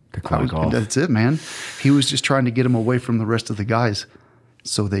him to clock off. That's it, man. He was just trying to get him away from the rest of the guys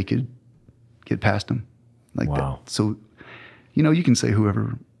so they could get past him. Like that. So, you can say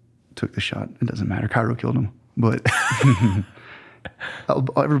whoever took the shot. It doesn't matter. Cairo killed him. But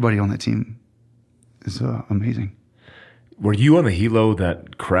everybody on that team is amazing. Were you on the helo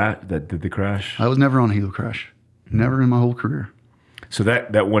that did the crash? I was never on a helo crash. Never in my whole career. So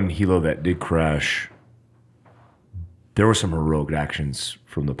that one helo that did crash, there were some heroic actions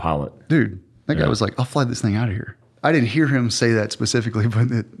from the pilot. Dude, that guy was like, I'll fly this thing out of here. I didn't hear him say that specifically, but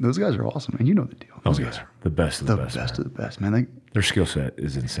those guys are awesome, man. You know the deal. Those guys are the best of the best. The best of the best, man. Their skill set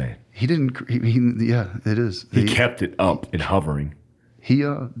is insane. It is. He kept it up and hovering.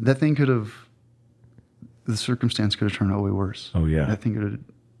 That thing could have, the circumstance could have turned out way worse. Oh, yeah. That thing could have,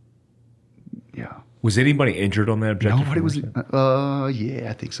 yeah. Was anybody injured on that objective? Nobody was.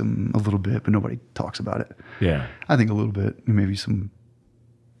 I think a little bit, but nobody talks about it. Yeah. I think a little bit, maybe some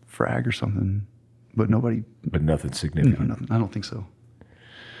frag or something, but nobody. But nothing significant. No, nothing. I don't think so.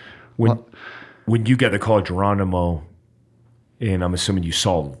 When you got the call, Geronimo, and I'm assuming you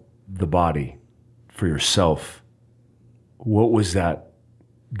saw the body for yourself, what was that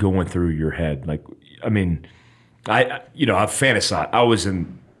going through your head? Like, I mean, I fantasized. I was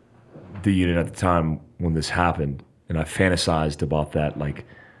in the unit at the time when this happened, and I fantasized about that. Like,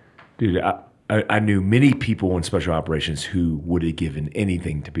 dude, I knew many people in special operations who would have given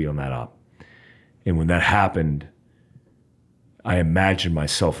anything to be on that op. And when that happened, I imagine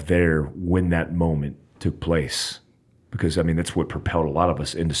myself there when that moment took place, because I mean that's what propelled a lot of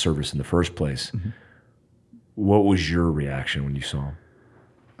us into service in the first place. Mm-hmm. What was your reaction when you saw him?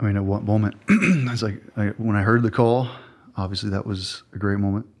 I mean, at what moment? I was like, when I heard the call, obviously that was a great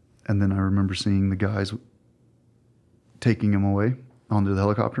moment. And then I remember seeing the guys taking him away onto the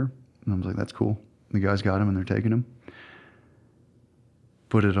helicopter. And I was like, that's cool. The guys got him and they're taking him.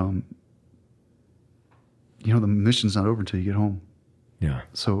 But the mission's not over until you get home. Yeah.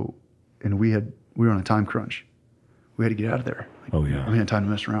 So, and we were on a time crunch. We had to get out of there. Oh yeah. We had time to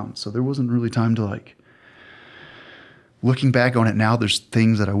mess around. So there wasn't really time to looking back on it now, there's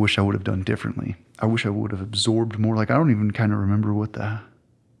things that I wish I would have done differently. I wish I would have absorbed more. I don't even kind of remember what the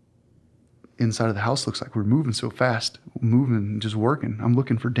inside of the house looks like. We're moving so fast, moving, just working. I'm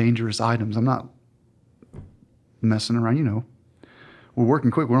looking for dangerous items. I'm not messing around, We're working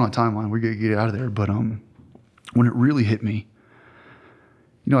quick. We're on a timeline. We got to get out of there. But when it really hit me,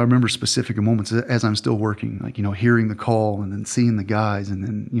 I remember specific moments as I'm still working, hearing the call and then seeing the guys and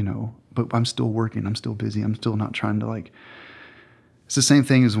then, but I'm still working. I'm still busy. I'm still not trying to it's the same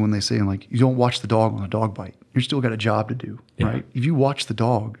thing as when they say, you don't watch the dog on a dog bite. You're still got a job to do, right? If you watch the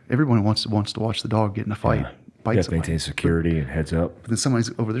dog, everyone wants to watch the dog get in a fight, bite you somebody. Maintain security and heads up. But then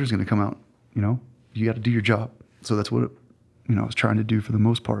somebody's over there is going to come out, you got to do your job. So that's what, I was trying to do for the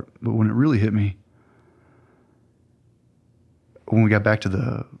most part. But when it really hit me, when we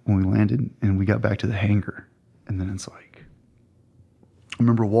landed and we got back to the hangar, and then it's I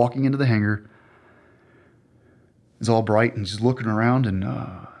remember walking into the hangar. It's all bright and just looking around and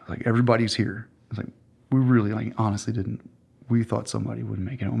everybody's here. It's we really honestly didn't. We thought somebody wouldn't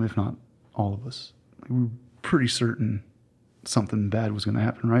make it home, if not all of us. We were pretty certain something bad was going to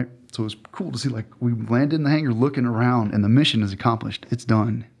happen, right? So it was cool to see we landed in the hangar looking around and the mission is accomplished. It's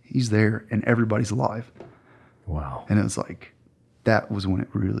done. He's there and everybody's alive. Wow. And it was that was when it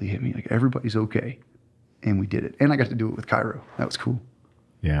really hit me. Everybody's okay. And we did it. And I got to do it with Cairo. That was cool.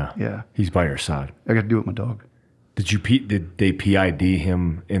 Yeah. Yeah. He's by your side. I got to do it with my dog. Did they PID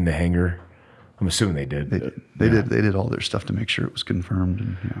him in the hangar? I'm assuming they did. They did. They did all their stuff to make sure it was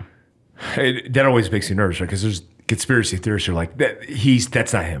confirmed. And that always makes me nervous, right? Because there's conspiracy theorists who are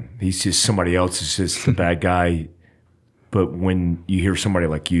that's not him. He's just somebody else. It's just the bad guy. But when you hear somebody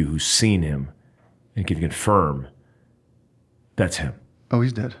like you who's seen him and can confirm, that's him. Oh,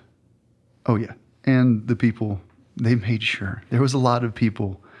 he's dead. Oh, yeah. And the people, they made sure. There was a lot of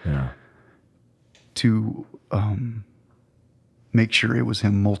people to make sure it was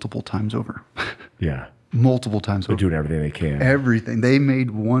him multiple times over. Yeah. Multiple times over. They're doing everything they can. Everything. They made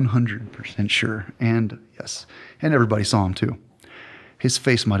 100% sure. And yes. And everybody saw him too. His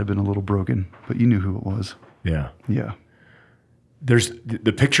face might have been a little broken, but you knew who it was. Yeah. Yeah. There's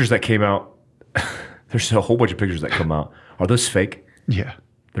the pictures that came out. There's a whole bunch of pictures that come out. Are those fake? Yeah.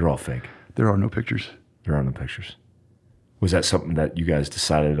 They're all fake. There are no pictures. There are no pictures. Was that something that you guys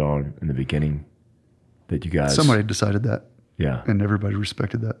decided on in the beginning? That you guys... Somebody decided that. Yeah. And everybody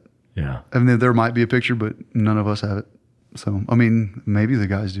respected that. Yeah. I mean, there might be a picture, but none of us have it. So, I mean, maybe the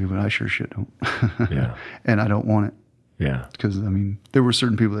guys do, but I sure shit don't. Yeah. And I don't want it. Yeah. Because, I mean, there were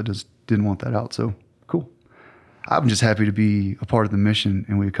certain people that just didn't want that out. So, cool. I'm just happy to be a part of the mission,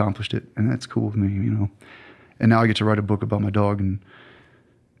 and we accomplished it. And that's cool with me, And now I get to write a book about my dog and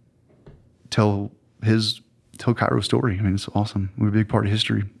tell Cairo's story. I mean, it's awesome. We're a big part of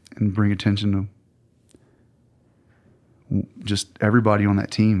history and bring attention to just everybody on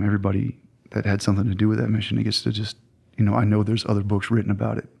that team, everybody that had something to do with that mission. It gets to just, I know there's other books written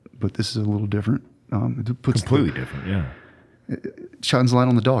about it, but this is a little different. It puts completely different, yeah. It shines a light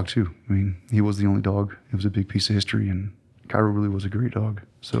on the dog too. I mean, he was the only dog. It was a big piece of history, and Cairo really was a great dog.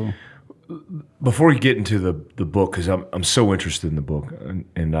 So, before we get into the book, because I'm so interested in the book,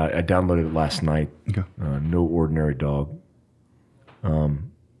 and I downloaded it last night. Okay. No Ordinary Dog.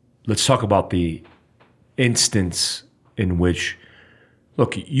 Let's talk about the instance in which,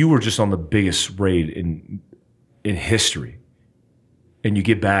 look, you were just on the biggest raid in history, and you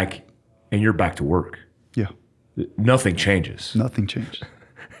get back, and you're back to work. Yeah. Nothing changes. Nothing changed.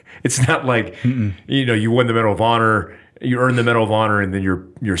 It's not like you win the Medal of Honor, you earn the Medal of Honor, and then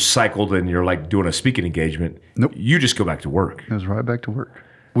you're cycled and you're doing a speaking engagement. Nope. You just go back to work. It was right back to work.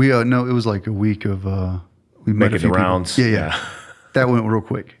 We no, it was like a week of we met making a few the rounds. People. Yeah. That went real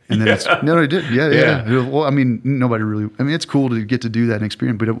quick, and then it did. Yeah. Well, I mean, nobody really. I mean, it's cool to get to do that and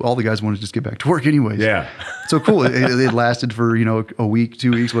experience, but all the guys wanted to just get back to work anyways. Yeah. So cool. It lasted for a week,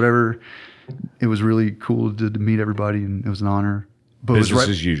 2 weeks, whatever. It was really cool to meet everybody, and it was an honor. But business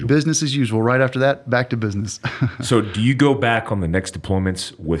as usual. Business as usual. Right after that, back to business. So, do you go back on the next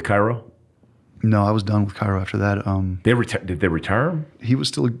deployments with Cairo? No, I was done with Cairo after that. Did they retire? He was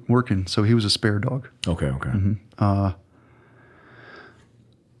still working, so he was a spare dog. Okay.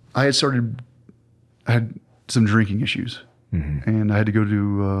 I had some drinking issues, and I had to go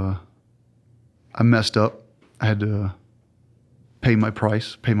to. I messed up. I had to pay my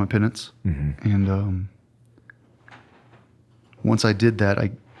price, pay my penance, and once I did that,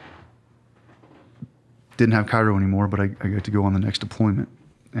 I didn't have Cairo anymore. But I got to go on the next deployment,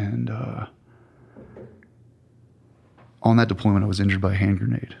 and on that deployment, I was injured by a hand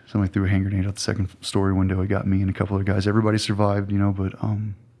grenade. Somebody threw a hand grenade out the second story window. It got me and a couple other guys. Everybody survived, but.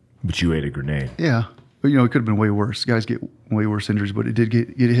 But you ate a grenade. Yeah. But, it could have been way worse. Guys get way worse injuries, but it did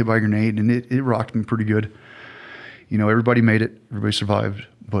get hit by a grenade, and it rocked me pretty good. Everybody made it. Everybody survived.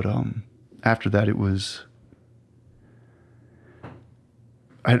 But after that, it was...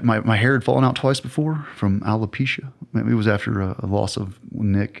 My hair had fallen out twice before from alopecia. It was after a loss of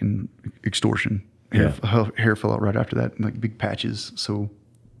Nick and extortion. Hair fell out right after that, like big patches. So...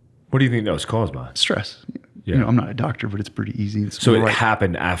 What do you think that was caused by? Stress. Yeah. I'm not a doctor, but it's pretty easy. So it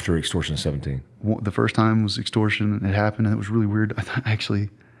happened after Extortion 17? The first time was Extortion, and it happened, and it was really weird. I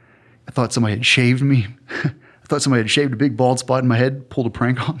thought somebody had shaved me. I thought somebody had shaved a big bald spot in my head, pulled a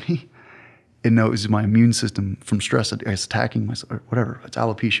prank on me. And no, it was my immune system from stress. I was attacking myself, or whatever. It's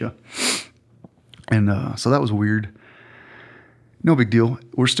alopecia. And so that was weird. No big deal.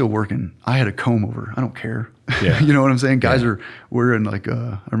 We're still working. I had a comb over. I don't care. Yeah. You know what I'm saying? Guys we're in like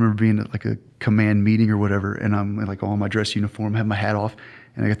I remember being at like a command meeting or whatever, and I'm in like all my dress uniform, have my hat off,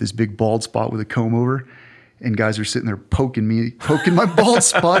 and I got this big bald spot with a comb over, and guys are sitting there poking my bald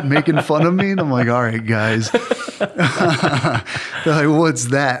spot, making fun of me, and I'm like, all right, guys. They're like, what's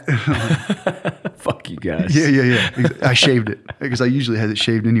that? Fuck you guys. Yeah. I shaved it because I usually had it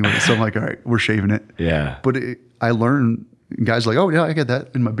shaved anyway, so I'm like, all right, we're shaving it. Yeah. But I learned, guys are like, oh yeah, I got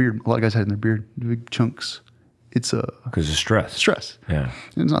that in my beard. A lot of guys had it in their beard, big chunks. It's because of stress. Stress. Yeah.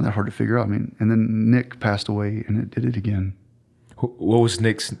 And it's not that hard to figure out. And then Nick passed away, and it did it again. What was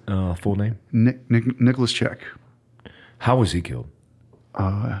Nick's full name? Nicholas Check. How was he killed?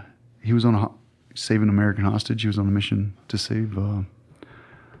 He was on saving an American hostage. He was on a mission to save. I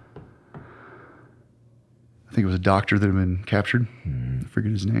think it was a doctor that had been captured. I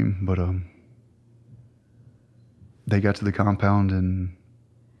forget his name, but they got to the compound, and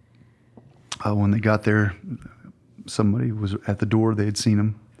when they got there, somebody was at the door. They had seen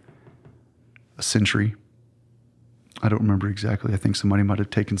him. A sentry. I don't remember exactly. I think somebody might have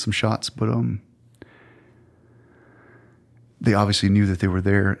taken some shots, but they obviously knew that they were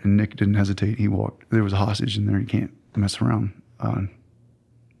there, and Nick didn't hesitate. He walked. There was a hostage in there. You can't mess around.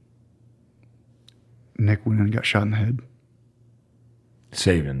 Nick went in and got shot in the head.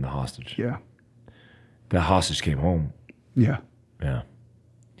 Saving the hostage. Yeah. That hostage came home. Yeah. Yeah.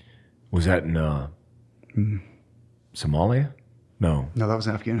 Was that in Somalia? No, that was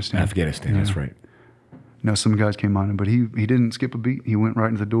in Afghanistan. Afghanistan, that's right. No, some guys came on him, but he didn't skip a beat. He went right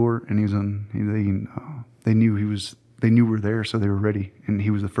into the door, and he was on. They knew They knew we were there, so they were ready. And he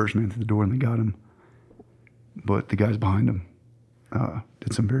was the first man through the door, and they got him. But the guys behind him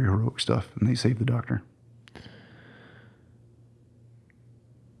did some very heroic stuff, and they saved the doctor.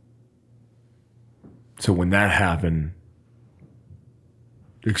 So when that happened,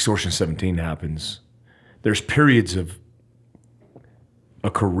 Extortion 17 happens, there's periods of a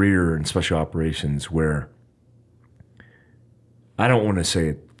career in special operations where I don't want to say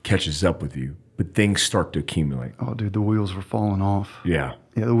it catches up with you, but things start to accumulate. Oh, dude, the wheels were falling off. Yeah.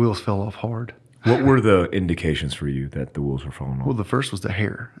 Yeah, the wheels fell off hard. What were the indications for you that the wheels were falling off? Well, the first was the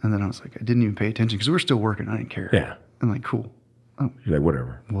hair. And then I was like, I didn't even pay attention because we were still working. I didn't care. Yeah. I'm like, cool. Oh, you're like,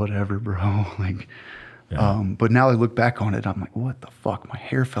 whatever. Whatever, bro. Like, yeah. But now I look back on it, I'm like, what the fuck? My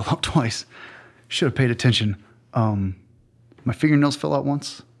hair fell out twice. Should have paid attention. My fingernails fell out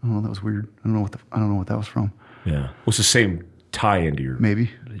once. Oh, that was weird. I don't know what that was from. Yeah. Well, it's the same tie into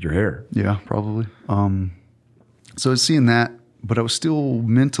your hair. Yeah, probably. So I was seeing that, but I was still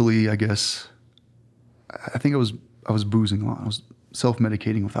mentally, I guess. I think I was boozing a lot. I was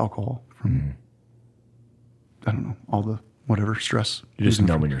self-medicating with alcohol from I don't know, all the whatever stress. You're just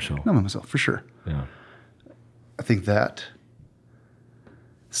numbing yourself. Numbing myself for sure. Yeah. I think that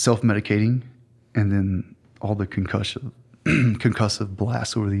self-medicating and then all the concussive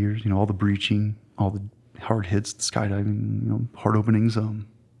blasts over the years, all the breaching, all the hard hits, the skydiving, hard openings,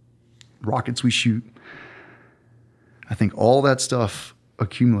 rockets we shoot. I think all that stuff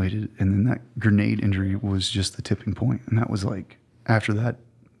accumulated, and then that grenade injury was just the tipping point. And that was like, after that,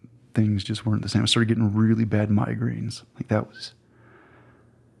 things just weren't the same. I started getting really bad migraines. Like those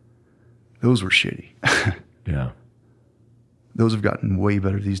were shitty. Yeah. those have gotten way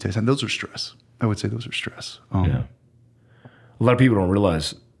better these days. And those are stress. I would say those are stress. Yeah. A lot of people don't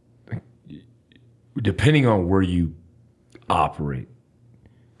realize, depending on where you operate,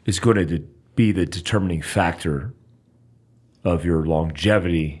 is going to be the determining factor of your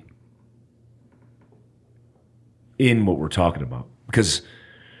longevity in what we're talking about. Because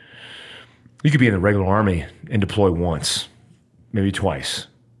you could be in the regular Army and deploy once, maybe twice,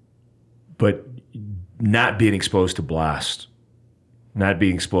 but not being exposed to blast, not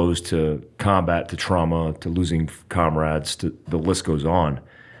being exposed to combat, to trauma, to losing comrades, the list goes on.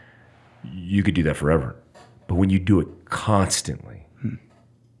 You could do that forever. But when you do it constantly,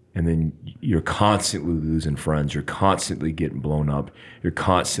 and then you're constantly losing friends, you're constantly getting blown up, you're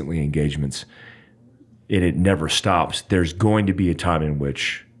constantly in engagements, and it never stops, there's going to be a time in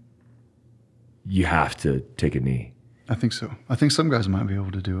which you have to take a knee. I think so. I think some guys might be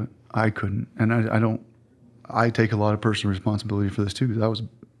able to do it. I couldn't. And I don't. I take a lot of personal responsibility for this too, because I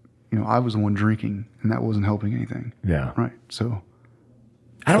was the one drinking, and that wasn't helping anything. Yeah. Right. So.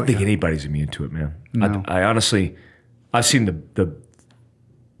 I don't think anybody's immune to it, man. No. I honestly, I've seen the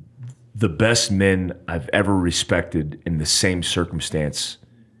best men I've ever respected in the same circumstance,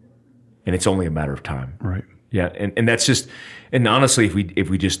 and it's only a matter of time. Right. Yeah, and that's just, and honestly, if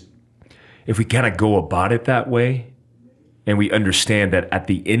we kind of go about it that way, and we understand that at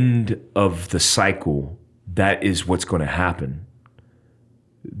the end of the cycle, that is what's going to happen,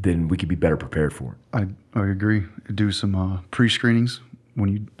 then we could be better prepared for it. I agree. Do some pre-screenings when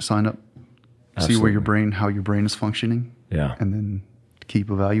you sign up. Absolutely. See how your brain is functioning. Yeah. And then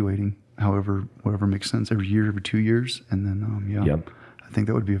keep evaluating whatever makes sense every year, every 2 years. And then, Yep. I think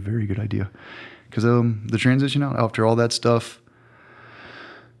that would be a very good idea. Because the transition out, after all that stuff,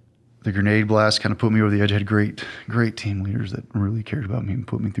 the grenade blast kind of put me over the edge. I had great team leaders that really cared about me and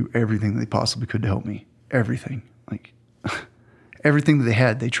put me through everything that they possibly could to help me. Everything. Like, everything that they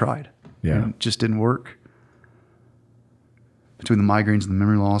had, they tried. Yeah. And it just didn't work. Between the migraines and the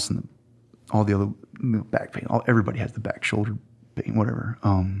memory loss and all the other back pain, everybody has the back, shoulder pain, whatever.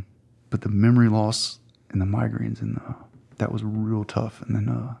 But the memory loss and the migraines and that was real tough. And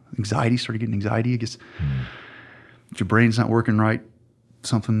then anxiety, started getting anxiety. I guess if your brain's not working right,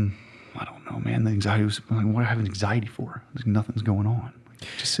 something, I don't know, man. The anxiety was like, what do I have anxiety for? Like, nothing's going on. Like,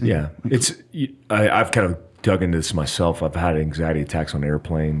 just sitting, Yeah, I've kind of dug into this myself. I've had anxiety attacks on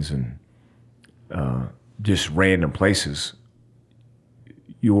airplanes and just random places.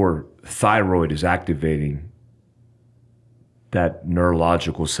 Your thyroid is activating that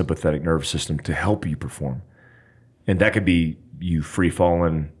neurological sympathetic nervous system to help you perform. And that could be you free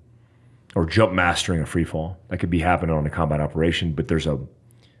falling or jump mastering a free fall. That could be happening on a combat operation, but there's a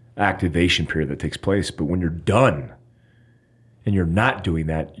activation period that takes place. But when you're done and you're not doing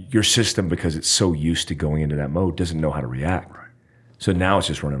that, your system, because it's so used to going into that mode, doesn't know how to react. Right. So now it's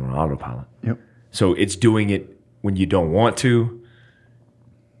just running on autopilot. Yep. So it's doing it when you don't want to,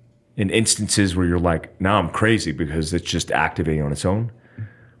 in instances where you're like, now I'm crazy because it's just activating on its own.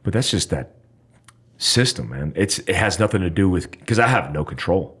 But that's just that system, man. It has nothing to do with, because I have no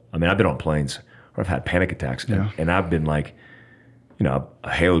control. I mean, I've been on planes where I've had panic attacks, and I've been like, a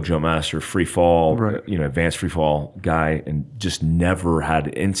Halo jump master, free fall, right. Advanced free fall guy, and just never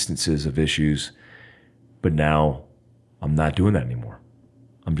had instances of issues. But now I'm not doing that anymore.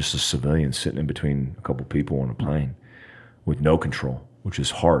 I'm just a civilian sitting in between a couple people on a plane with no control, which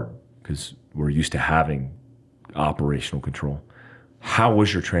is hard because we're used to having operational control. How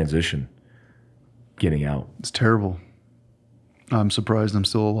was your transition getting out? It's terrible. I'm surprised I'm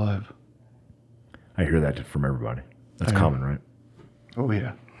still alive. I hear that from everybody. That's common, right? Oh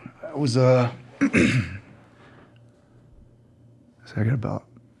yeah. I was I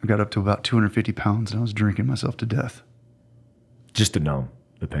got up to about 250 pounds and I was drinking myself to death. Just to numb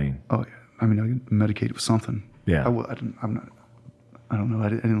the pain. Oh yeah. I mean, I get medicated with something. Yeah. I don't know. I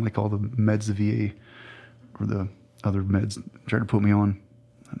didn't like all the meds the VA or the other meds tried to put me on.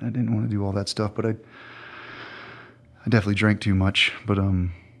 I didn't want to do all that stuff, but I definitely drank too much. But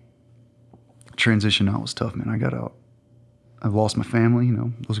transition out was tough, man. I got out. I lost my family,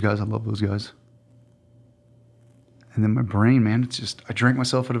 those guys. I love those guys. And then my brain, man, it's just, I drank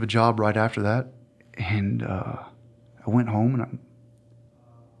myself out of a job right after that. And I went home and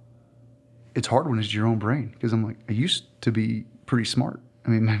it's hard when it's your own brain because I'm like, I used to be pretty smart. I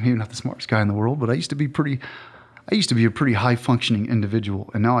mean, maybe not the smartest guy in the world, but I used to be a pretty high functioning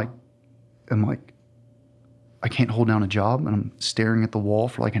individual. And now I'm like, I can't hold down a job and I'm staring at the wall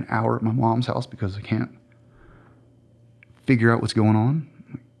for like an hour at my mom's house because I can't figure out what's going on.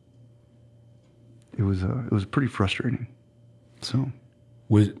 It was pretty frustrating. So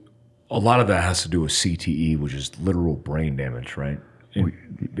was a lot of that has to do with CTE, which is literal brain damage, right?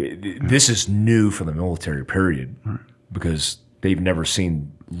 This is new for the military, period, because they've never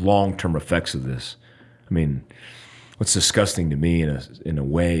seen long-term effects of this. I mean, what's disgusting to me in a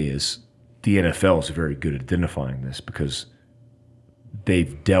way is the NFL is very good at identifying this because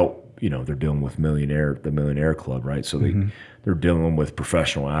they've dealt, they're dealing with the Millionaire Club, right? So they're dealing with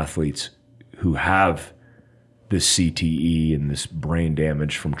professional athletes who have this CTE and this brain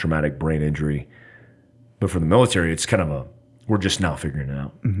damage from traumatic brain injury. But for the military, it's kind of we're just now figuring it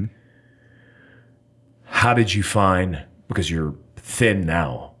out. Mm-hmm. How did you find, because you're thin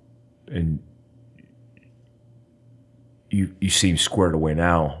now and you seem squared away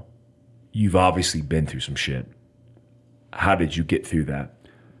now, you've obviously been through some shit. How did you get through that?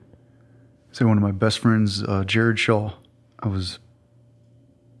 So one of my best friends, Jared Shaw, I was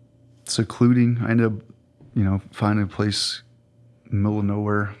secluding. I ended up, finding a place in the middle of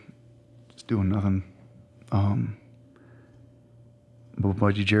nowhere, just doing nothing. But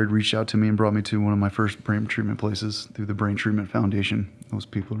buddy Jared reached out to me and brought me to one of my first brain treatment places through the Brain Treatment Foundation. Those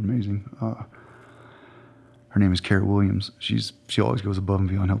people are amazing. Her name is Kara Williams. She always goes above and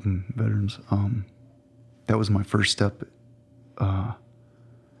beyond helping veterans. That was my first step.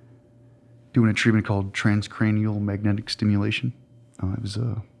 Doing a treatment called transcranial magnetic stimulation. I was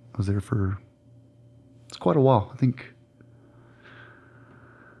there for it's quite a while. I think,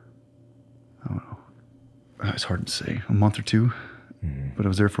 I don't know. It's hard to say. A month or two. Mm-hmm. But I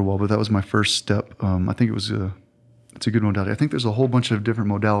was there for a while. But that was my first step. I think it's a good modality. I think there's a whole bunch of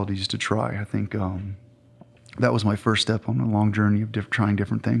different modalities to try. I think that was my first step on a long journey of trying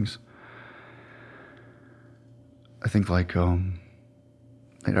different things. I think I'd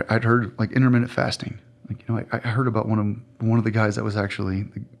heard intermittent fasting. I heard about one of the guys that was actually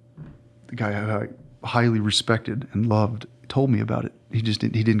the guy I highly respected and loved told me about it. He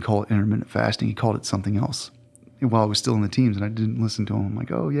didn't call it intermittent fasting. He called it something else. And while I was still in the teams, and I didn't listen to him. I'm like,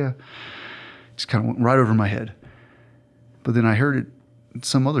 oh yeah, just kind of went right over my head. But then I heard it in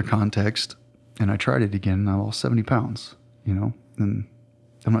some other context, and I tried it again, and I lost 70 pounds. And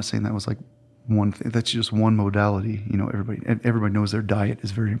I'm not saying that was one thing. That's just one modality. Everybody knows their diet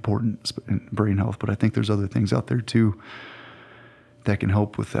is very important in brain health, but I think there's other things out there too that can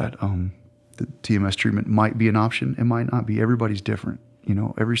help with that. The TMS treatment might be an option. It might not be. Everybody's different.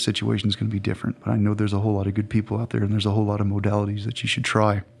 Every situation is going to be different, but I know there's a whole lot of good people out there, and there's a whole lot of modalities that you should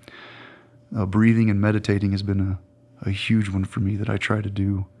try. Breathing and meditating has been a huge one for me that I try to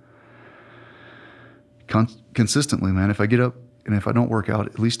do consistently, man. If I get up, and if I don't work out,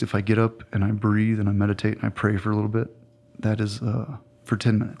 at least if I get up and I breathe and I meditate and I pray for a little bit, that is for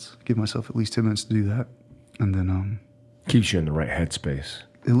 10 minutes. Give myself at least 10 minutes to do that. And then keeps you in the right headspace.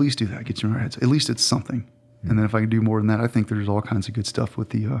 At least do that. Gets you in the right headspace. At least it's something. Mm-hmm. And then if I can do more than that, I think there's all kinds of good stuff with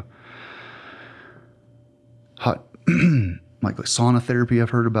the hot, like sauna therapy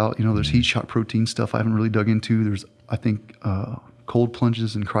I've heard about. There's heat shock protein stuff I haven't really dug into. There's, I think, cold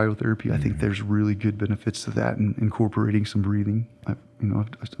plunges and cryotherapy. I think there's really good benefits to that, and incorporating some breathing. I've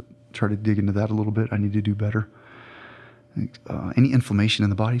tried to dig into that a little bit. I need to do better. Any inflammation in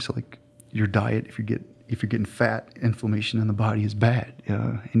the body, so your diet, if you're getting fat, inflammation in the body is bad.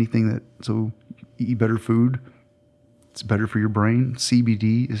 So eat better food. It's better for your brain.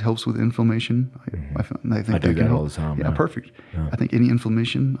 CBD helps with inflammation. I think I do that help. all the time. Yeah, perfect. Yeah. I think any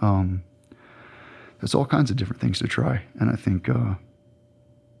inflammation. There's all kinds of different things to try, and I think a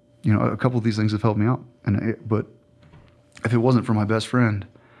couple of these things have helped me out. But if it wasn't for my best friend,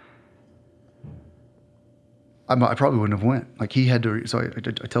 I probably wouldn't have went. He had to. So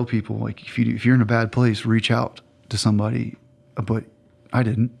I tell people, if you're in a bad place, reach out to somebody. But I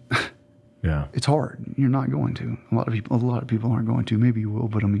didn't. Yeah, it's hard. You're not going to. A lot of people aren't going to. Maybe you will,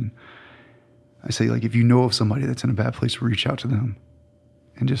 but I say if you know of somebody that's in a bad place, reach out to them,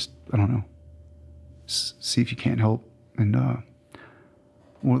 and just see if you can't help. And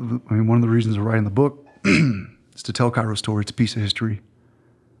one of the reasons of writing the book is to tell Cairo's story. It's a piece of history.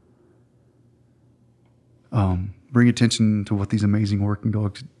 Bring attention to what these amazing working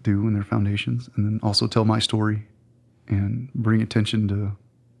dogs do in their foundations, and then also tell my story, and bring attention to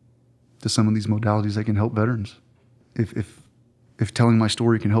some of these modalities that can help veterans. If telling my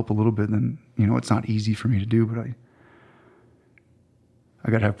story can help a little bit, then it's not easy for me to do, but I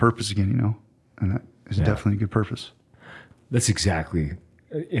got to have purpose again, and that is definitely a good purpose. That's exactly,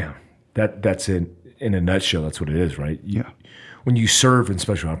 that's it. In a nutshell, that's what it is, right? When you serve in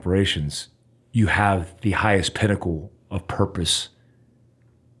special operations, you have the highest pinnacle of purpose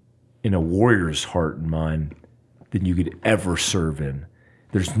in a warrior's heart and mind than you could ever serve in.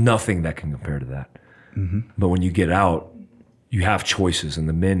 There's nothing that can compare to that. Mm-hmm. But when you get out, you have choices, and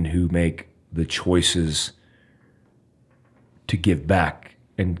the men who make the choices to give back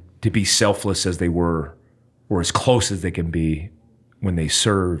and to be selfless as they were, or as close as they can be when they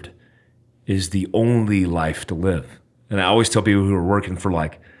served, is the only life to live. And I always tell people who are working for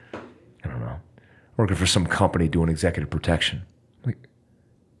working for some company doing executive protection, like,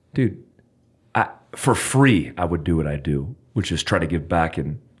 dude, for free, I would do what I do, which is try to give back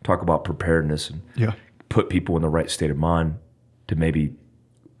and talk about preparedness and put people in the right state of mind to maybe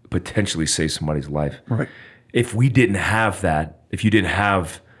potentially save somebody's life. Right. If we didn't have that, if you didn't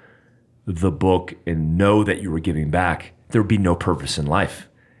have the book and know that you were giving back, there would be no purpose in life.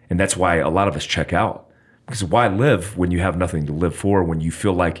 And that's why a lot of us check out. Because why live when you have nothing to live for, when you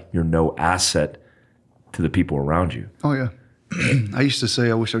feel like you're no asset to the people around you? Oh, yeah. I used to say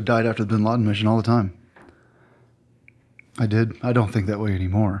I wish I died after the Bin Laden mission all the time. I did. I don't think that way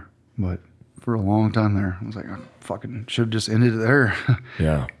anymore. But for a long time there, I was like, I fucking should have just ended it there.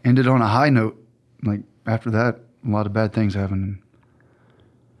 Yeah. Ended on a high note. Like, after that, a lot of bad things happened.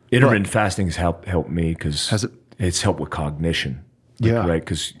 Intermittent fasting has helped me because Has it? It's helped with cognition. Yeah. Right?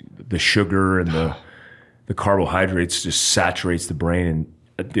 Because the sugar and the carbohydrates just saturates the brain.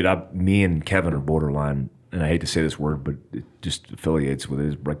 And dude, me and Kevin are borderline, and I hate to say this word, but it just affiliates with it,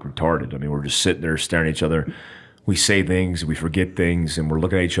 is like retarded. I mean, we're just sitting there staring at each other. We say things, we forget things, and we're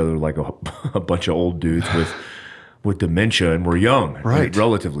looking at each other like a bunch of old dudes with dementia, and we're young, right?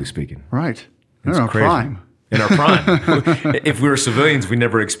 Relatively speaking. Right. It's In our crazy. prime. In our prime. If we were civilians, we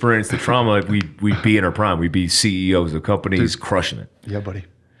never experienced the trauma. We'd be in our prime. We'd be CEOs of companies, crushing it. Yeah, buddy.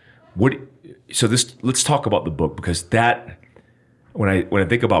 Let's talk about the book, because that, when I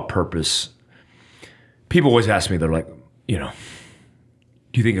think about purpose, people always ask me, they're like, do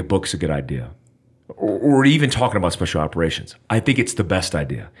you think a book's a good idea? Or even talking about special operations. I think it's the best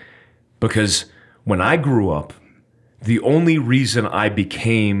idea, because when I grew up, the only reason I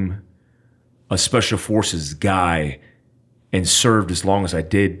became a special forces guy and served as long as I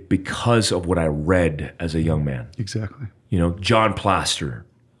did because of what I read as a young man. Exactly. John Plaster,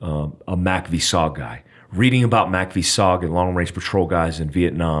 a Mac v. SOG guy. Reading about Mac v. SOG and long-range patrol guys in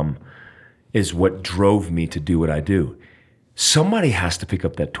Vietnam is what drove me to do what I do. Somebody has to pick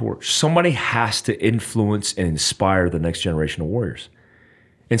up that torch. Somebody has to influence and inspire the next generation of warriors.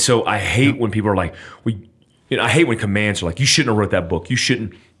 And so I hate when people are like, I hate when commands are like, you shouldn't have wrote that book. You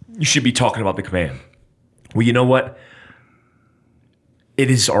should be talking about the command. Well, you know what? It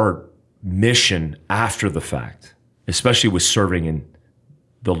is our mission after the fact, especially with serving in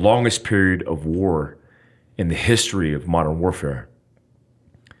the longest period of war in the history of modern warfare,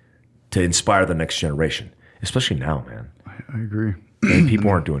 to inspire the next generation, especially now, man. I agree. And people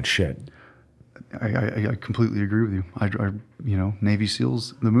aren't doing shit. I completely agree with you. I Navy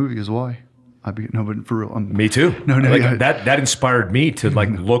SEALs, the movie is why. But for real. Me too. That inspired me to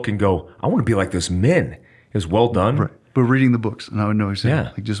look and go, I want to be like those men. It was well done. Right. But reading the books, and I would know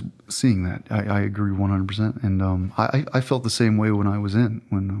exactly, Yeah. just seeing that, I agree 100%. And I felt the same way when I was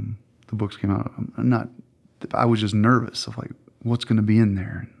when the books came out. I was just nervous of what's going to be in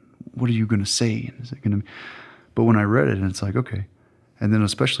there, and what are you going to say, and is it going to be? But when I read it, and it's like, okay, and then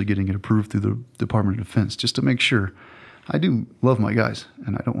especially getting it approved through the Department of Defense, just to make sure. I do love my guys,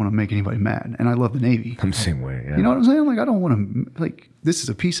 and I don't want to make anybody mad, and I love the Navy. I'm the same way. Yeah. You know what I'm saying? I don't want to this is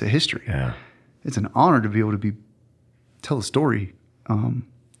a piece of history. Yeah. It's an honor to be able to tell a story and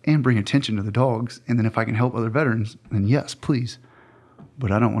bring attention to the dogs. And then if I can help other veterans, then yes, please.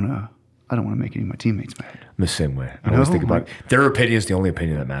 But I don't want to make any of my teammates mad. I'm the same way. I always think about it. Their opinion is the only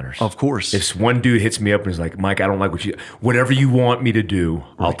opinion that matters. Of course. If one dude hits me up and is like, Mike, I don't like whatever you want me to do, right.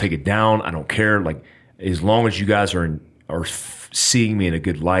 I'll take it down. I don't care. As long as you guys are seeing me in a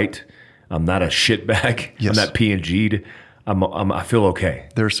good light, I'm not a shitbag. Yes. I'm not P&G'd. I feel okay.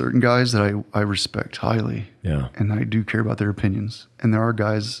 There are certain guys that I respect highly. Yeah. And I do care about their opinions. And there are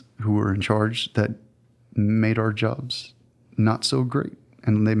guys who are in charge that made our jobs not so great.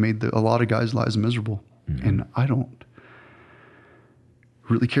 And they made a lot of guys' lives miserable. Mm-hmm. And I don't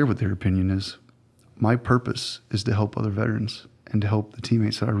really care what their opinion is. My purpose is to help other veterans and to help the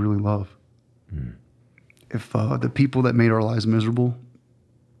teammates that I really love. Mm. If the people that made our lives miserable,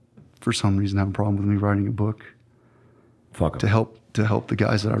 for some reason, have a problem with me writing a book, fuck 'em. to help the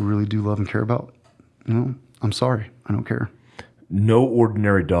guys that I really do love and care about, I'm sorry, I don't care. No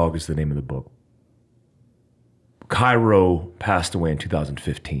Ordinary Dog is the name of the book. Cairo passed away in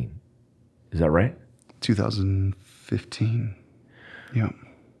 2015. Is that right? 2015. Yeah.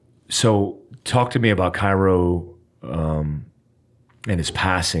 So talk to me about Cairo and his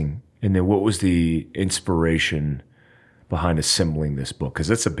passing. And then what was the inspiration behind assembling this book? Because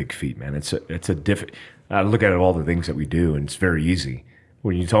it's a big feat, man. It's a different. I look at all the things that we do, and it's very easy.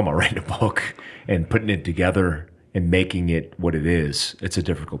 When you talk about writing a book and putting it together and making it what it is, it's a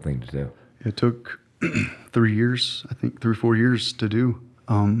difficult thing to do. It took 3 years, I think 3 or 4 years to do.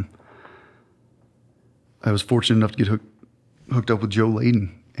 I was fortunate enough to get hooked up with Joe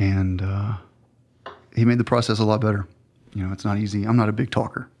Layden, and he made the process a lot better. You know, it's not easy. I'm not a big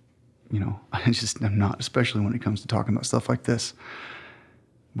talker. You know, I'm not, especially when it comes to talking about stuff like this.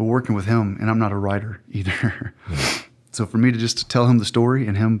 But working with him, and I'm not a writer either. So for me to just tell him the story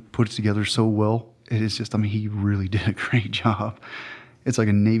and him put it together so well, it is just, I mean, he really did a great job. It's like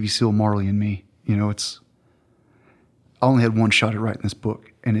a Navy SEAL Marley in me. You know, I only had one shot at writing this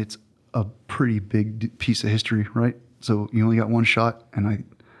book, and it's a pretty big piece of history, right? So you only got one shot, and I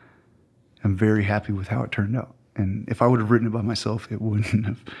am very happy with how it turned out. And if I would have written it by myself, it wouldn't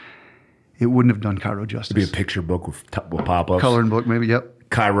have done Cairo justice. It'd be a picture book with pop-ups. Coloring book, maybe. Yep.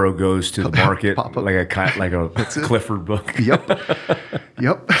 Cairo goes to the market, like a Clifford book. Yep.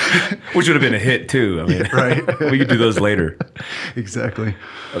 Yep. Which would have been a hit too. I mean, yeah, right. We could do those later. Exactly.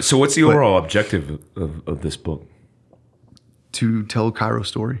 So what's the overall objective of this book? To tell Cairo's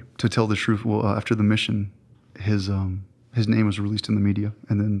story, to tell the truth. Well, after the mission, his name was released in the media,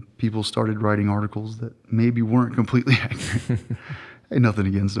 and then people started writing articles that maybe weren't completely accurate. Ain't nothing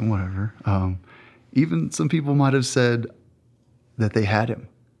against him, whatever. Even some people might have said that they had him.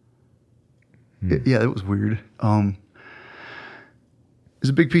 It was weird. It's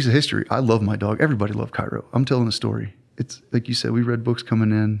a big piece of history. I love my dog. Everybody loved Cairo. I'm telling a story. It's like you said, we read books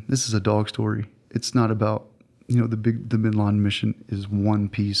coming in. This is a dog story. It's not about, you know, the Bin Laden mission is one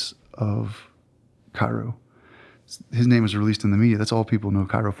piece of Cairo. His name was released in the media. That's all people know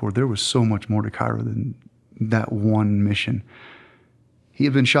Cairo for. There was so much more to Cairo than that one mission. He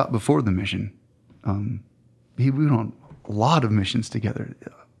had been shot before the mission. We went on a lot of missions together.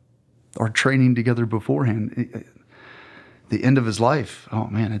 Our training together beforehand. The end of his life. Oh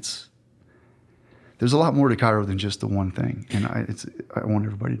man, there's a lot more to Cairo than just the one thing. And I want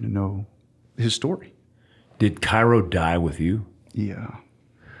everybody to know his story. Did Cairo die with you? Yeah.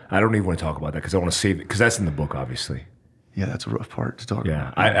 I don't even want to talk about that because I want to save it because that's in the book, obviously. Yeah, that's a rough part to talk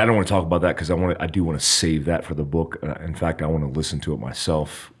about. I don't want to talk about that because I do want to save that for the book. In fact, I want to listen to it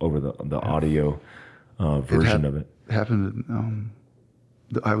myself over the audio version of it. It happened,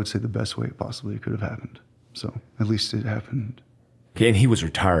 I would say, the best way possibly it could have happened. So at least it happened. Okay, and he was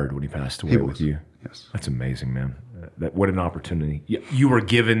retired when he passed away with you. Yes. That's amazing, man. What an opportunity. You were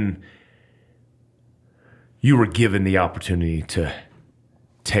given the opportunity to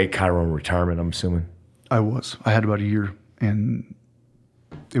take Cairo in retirement, I'm assuming? I was. I had about a year, and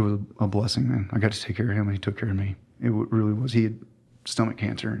it was a blessing, man. I got to take care of him, and he took care of me. It really was. He had stomach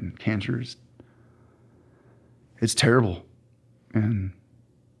cancer, and cancer it's terrible. And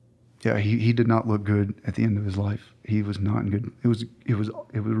yeah, he did not look good at the end of his life. He was not in good. It was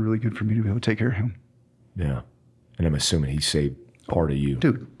really good for me to be able to take care of him. Yeah. And I'm assuming he saved part of you.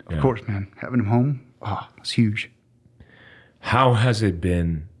 Dude, of course, man. Having him home, it's huge. How has it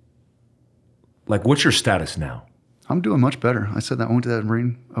been? Like, what's your status now? I'm doing much better. I said that I went to that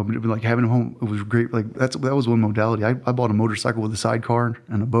Marine. Like having him home, it was great. Like that was one modality. I bought a motorcycle with a sidecar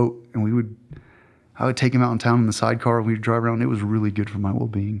and a boat, and I would take him out in town in the sidecar, and we'd drive around. It was really good for my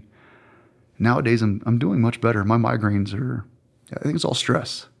well-being. Nowadays, I'm doing much better. My migraines I think it's all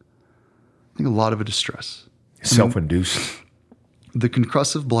stress. I think a lot of it is stress. Self-induced. The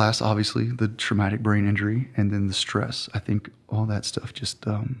concussive blast, obviously, the traumatic brain injury, and then the stress. I think all that stuff just,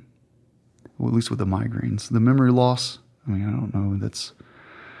 well, at least with the migraines. The memory loss, I mean, I don't know. That's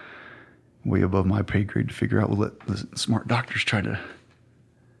way above my pay grade to figure out. We'll let the smart doctors try to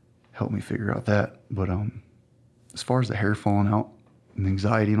help me figure out that. But as far as the hair falling out and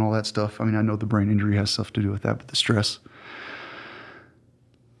anxiety and all that stuff, I mean, I know the brain injury has stuff to do with that, but the stress.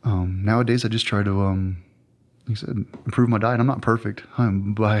 Nowadays, I just try to, like I said, improve my diet. I'm not perfect.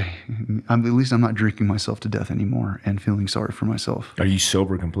 At least I'm not drinking myself to death anymore and feeling sorry for myself. Are you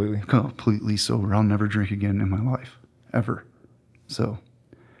sober completely? Completely sober. I'll never drink again in my life, ever. So.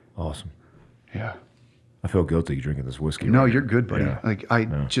 Awesome. Yeah. I feel guilty drinking this whiskey. No, right you're good, buddy. Yeah. Like I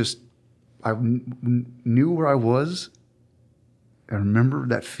knew where I was. I remember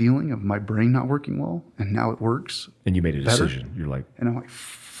that feeling of my brain not working well, and now it works. And you made a better. decision. You're like, and I'm like,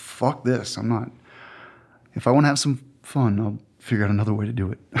 fuck this. I'm not. If I want to have some fun, I'll figure out another way to do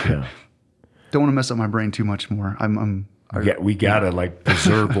it. Yeah. Don't want to mess up my brain too much more. We gotta like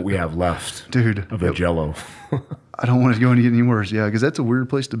preserve what we have left, dude, of the Jello. I don't want it to go any worse. Yeah, because that's a weird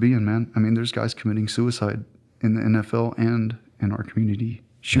place to be in, man. I mean, there's guys committing suicide in the NFL and in our community,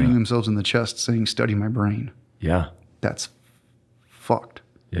 shooting themselves in the chest, saying, "Study my brain." Yeah. that's fucked.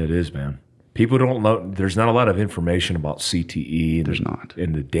 Yeah, it is, man. People don't know. There's not a lot of information about CTE. And There's not.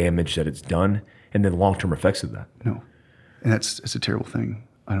 And the damage that it's done, and the long-term effects of that. No, and it's a terrible thing.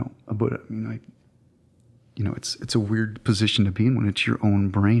 But I mean, it's a weird position to be in when it's your own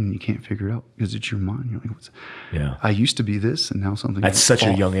brain and you can't figure it out because it's your mind. You're like, Yeah. I used to be this, and now something. At such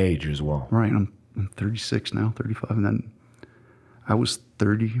off. a young age as well. Right. I'm 36 now, 35, and then I was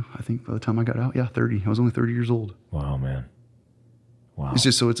 30. I think by the time I got out, 30. I was only 30 years old. Wow, man. Wow. It's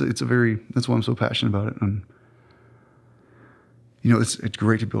just so it's a very. That's why I'm so passionate about it. And it's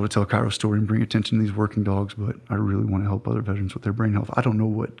great to be able to tell Cairo's story and bring attention to these working dogs, but I really want to help other veterans with their brain health. I don't know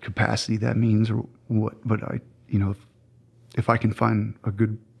what capacity that means or what, but if I can find a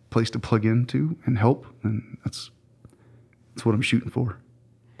good place to plug into and help, then that's what I'm shooting for.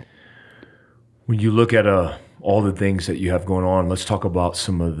 When you look at all the things that you have going on, let's talk about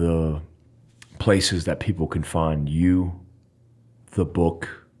some of the places that people can find you, the book,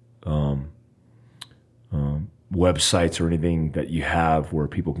 websites or anything that you have where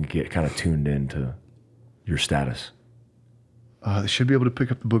people can get kind of tuned into your status. They should be able to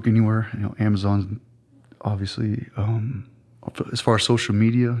pick up the book anywhere. Amazon, obviously. As far as social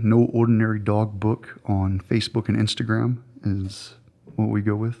media, No Ordinary Dog Book on Facebook and Instagram is what we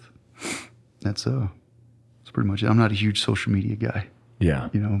go with. That's pretty much it. I'm not a huge social media guy. Yeah.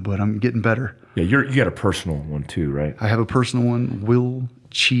 But I'm getting better. Yeah, you got a personal one too, right? I have a personal one, Will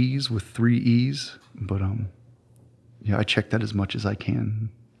Cheese with 3 E's, but I check that as much as I can.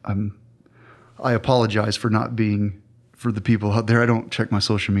 I apologize for not being, for the people out there. I don't check my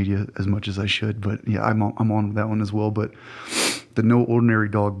social media as much as I should, but yeah, I'm on that one as well. But the No Ordinary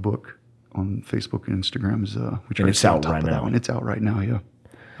Dog Book on Facebook and Instagram is we try and to it's stay on out top right of now. that one. It's out right now, yeah.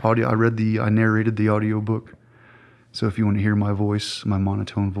 Audio. I narrated the audio book. So if you want to hear my voice, my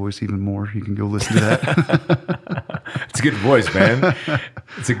monotone voice even more, you can go listen to that. It's a good voice, man.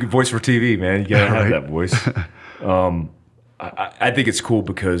 It's a good voice for TV, man. You gotta have Right. that voice. I think it's cool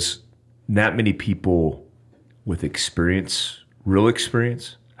because not many people with experience, real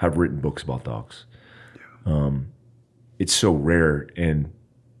experience, have written books about dogs. It's so rare, and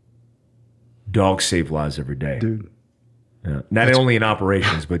dogs save lives every day. Dude, Yeah. Not only in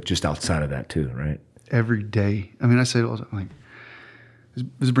operations, but just outside of that too, right? every day. I mean, I say it all the time, like,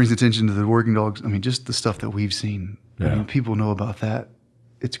 this brings attention to the working dogs. I mean, just the stuff that we've seen. I Yeah. mean, people know about that.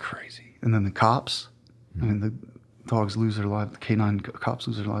 It's crazy. And then the cops, I mean, the dogs lose their lives. The canine cops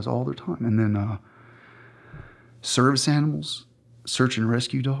lose their lives all the time. And then service animals, search and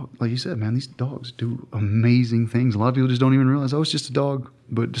rescue dog. Like you said, man, these dogs do amazing things. A lot of people just don't even realize, oh, it's just a dog.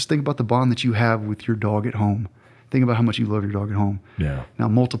 But just think about the bond that you have with your dog at home. Think about how much you love your dog at home. Yeah. Now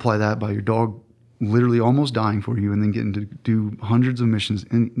multiply that by your dog literally almost dying for you and then getting to do hundreds of missions.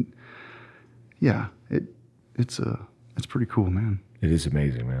 And yeah, it's pretty cool, man. It is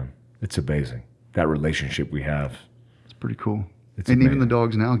amazing, man. It's amazing. That relationship we have. It's pretty cool. It's and even amazing. the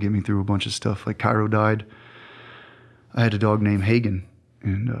dogs now get me through a bunch of stuff. Like Cairo died. I had a dog named Hagen,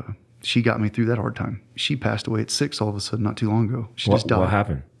 and she got me through that hard time. She passed away at 6 all of a sudden not too long ago. She just died. What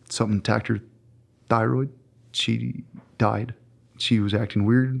happened? Something attacked her thyroid. She died. She was acting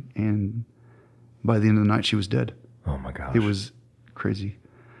weird, and by the end of the night, she was dead. Oh my gosh. It was crazy.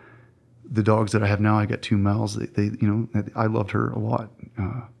 The dogs that I have now, I got 2 males. They I loved her a lot.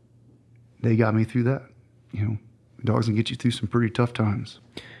 They got me through that. Dogs can get you through some pretty tough times.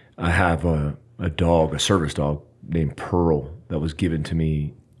 I have a dog, a service dog named Pearl that was given to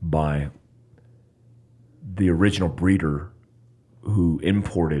me by the original breeder who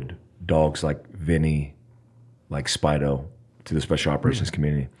imported dogs like Vinny, like Spido, to the special operations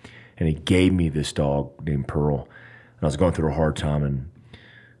community. And he gave me this dog named Pearl. And I was going through a hard time,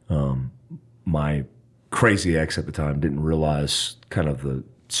 and my crazy ex at the time didn't realize kind of the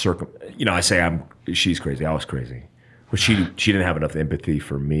she's crazy, I was crazy. But she didn't have enough empathy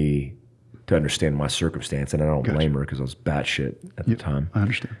for me to understand my circumstance, and I don't blame her because I was batshit at the time. I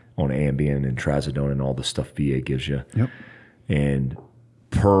understand. On Ambien and Trazodone and all the stuff VA gives you. Yep. And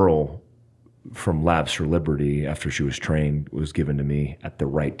Pearl from Labs for Liberty, after she was trained, was given to me at the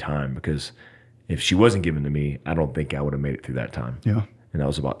right time, because if she wasn't given to me, I don't think I would have made it through that time. Yeah. And that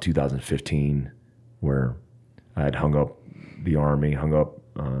was about 2015, where I had hung up the Army, hung up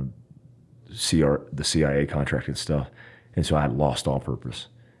the CIA contract and stuff. And so I had lost all purpose.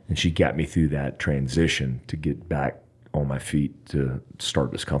 And she got me through that transition to get back on my feet to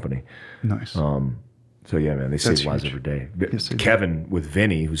start this company. Nice. So yeah, man, they save lives huge. every day. Yes, they do. Kevin with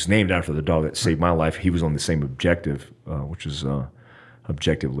Vinny, who's named after the dog that saved my life, he was on the same objective, which is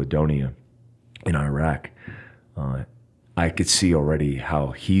Objective Ladonia in Iraq. I could see already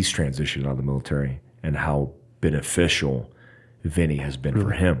how he's transitioned out of the military and how beneficial Vinny has been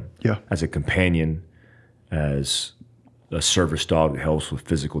for him. Yeah. As a companion, as a service dog that helps with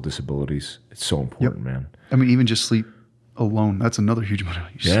physical disabilities. It's so important, man. I mean, even just sleep alone, that's another huge one.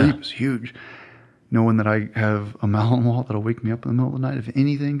 Sleep is huge. Knowing that I have a Malin wall that'll wake me up in the middle of the night if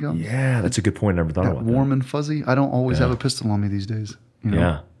anything comes. Yeah, that's a good point. I never thought about that. Warm and fuzzy. I don't always have a pistol on me these days. You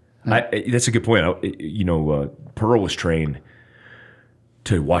know? Yeah. That's a good point. Pearl was trained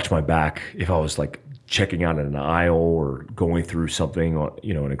to watch my back if I was like checking out in an aisle or going through something,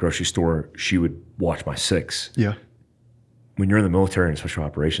 in a grocery store. She would watch my six. Yeah. When you're in the military and special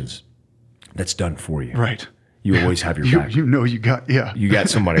operations, that's done for you. Right. You always have your back. You got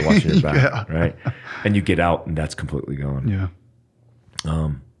somebody watching your back, right? And you get out, and that's completely gone. Yeah.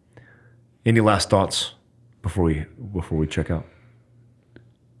 Any last thoughts before we check out?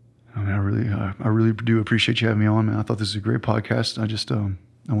 I mean, I really do appreciate you having me on, man. I thought this was a great podcast. I just I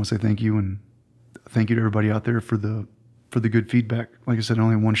want to say thank you, and thank you to everybody out there for the good feedback. Like I said, I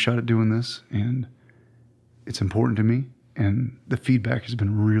only have one shot at doing this, and it's important to me. And the feedback has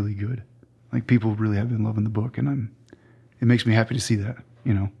been really good. Like, people really have been loving the book, and it makes me happy to see that,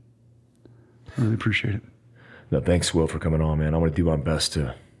 I really appreciate it. No, thanks, Will, for coming on, man. I'm going to do my best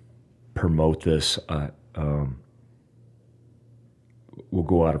to promote this. We'll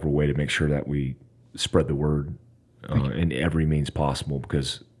go out of our way to make sure that we spread the word in every means possible,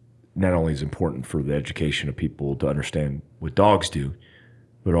 because not only is it important for the education of people to understand what dogs do,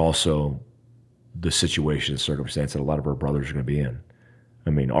 but also the situation and circumstance that a lot of our brothers are going to be in. I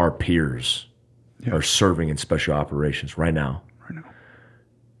mean, our peers are serving in special operations right now.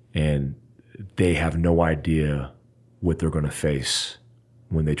 And they have no idea what they're going to face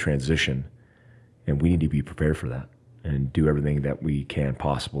when they transition. And we need to be prepared for that and do everything that we can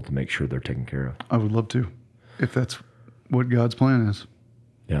possible to make sure they're taken care of. I would love to, if that's what God's plan is.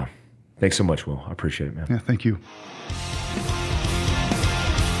 Yeah. Thanks so much, Will. I appreciate it, man. Yeah, thank you.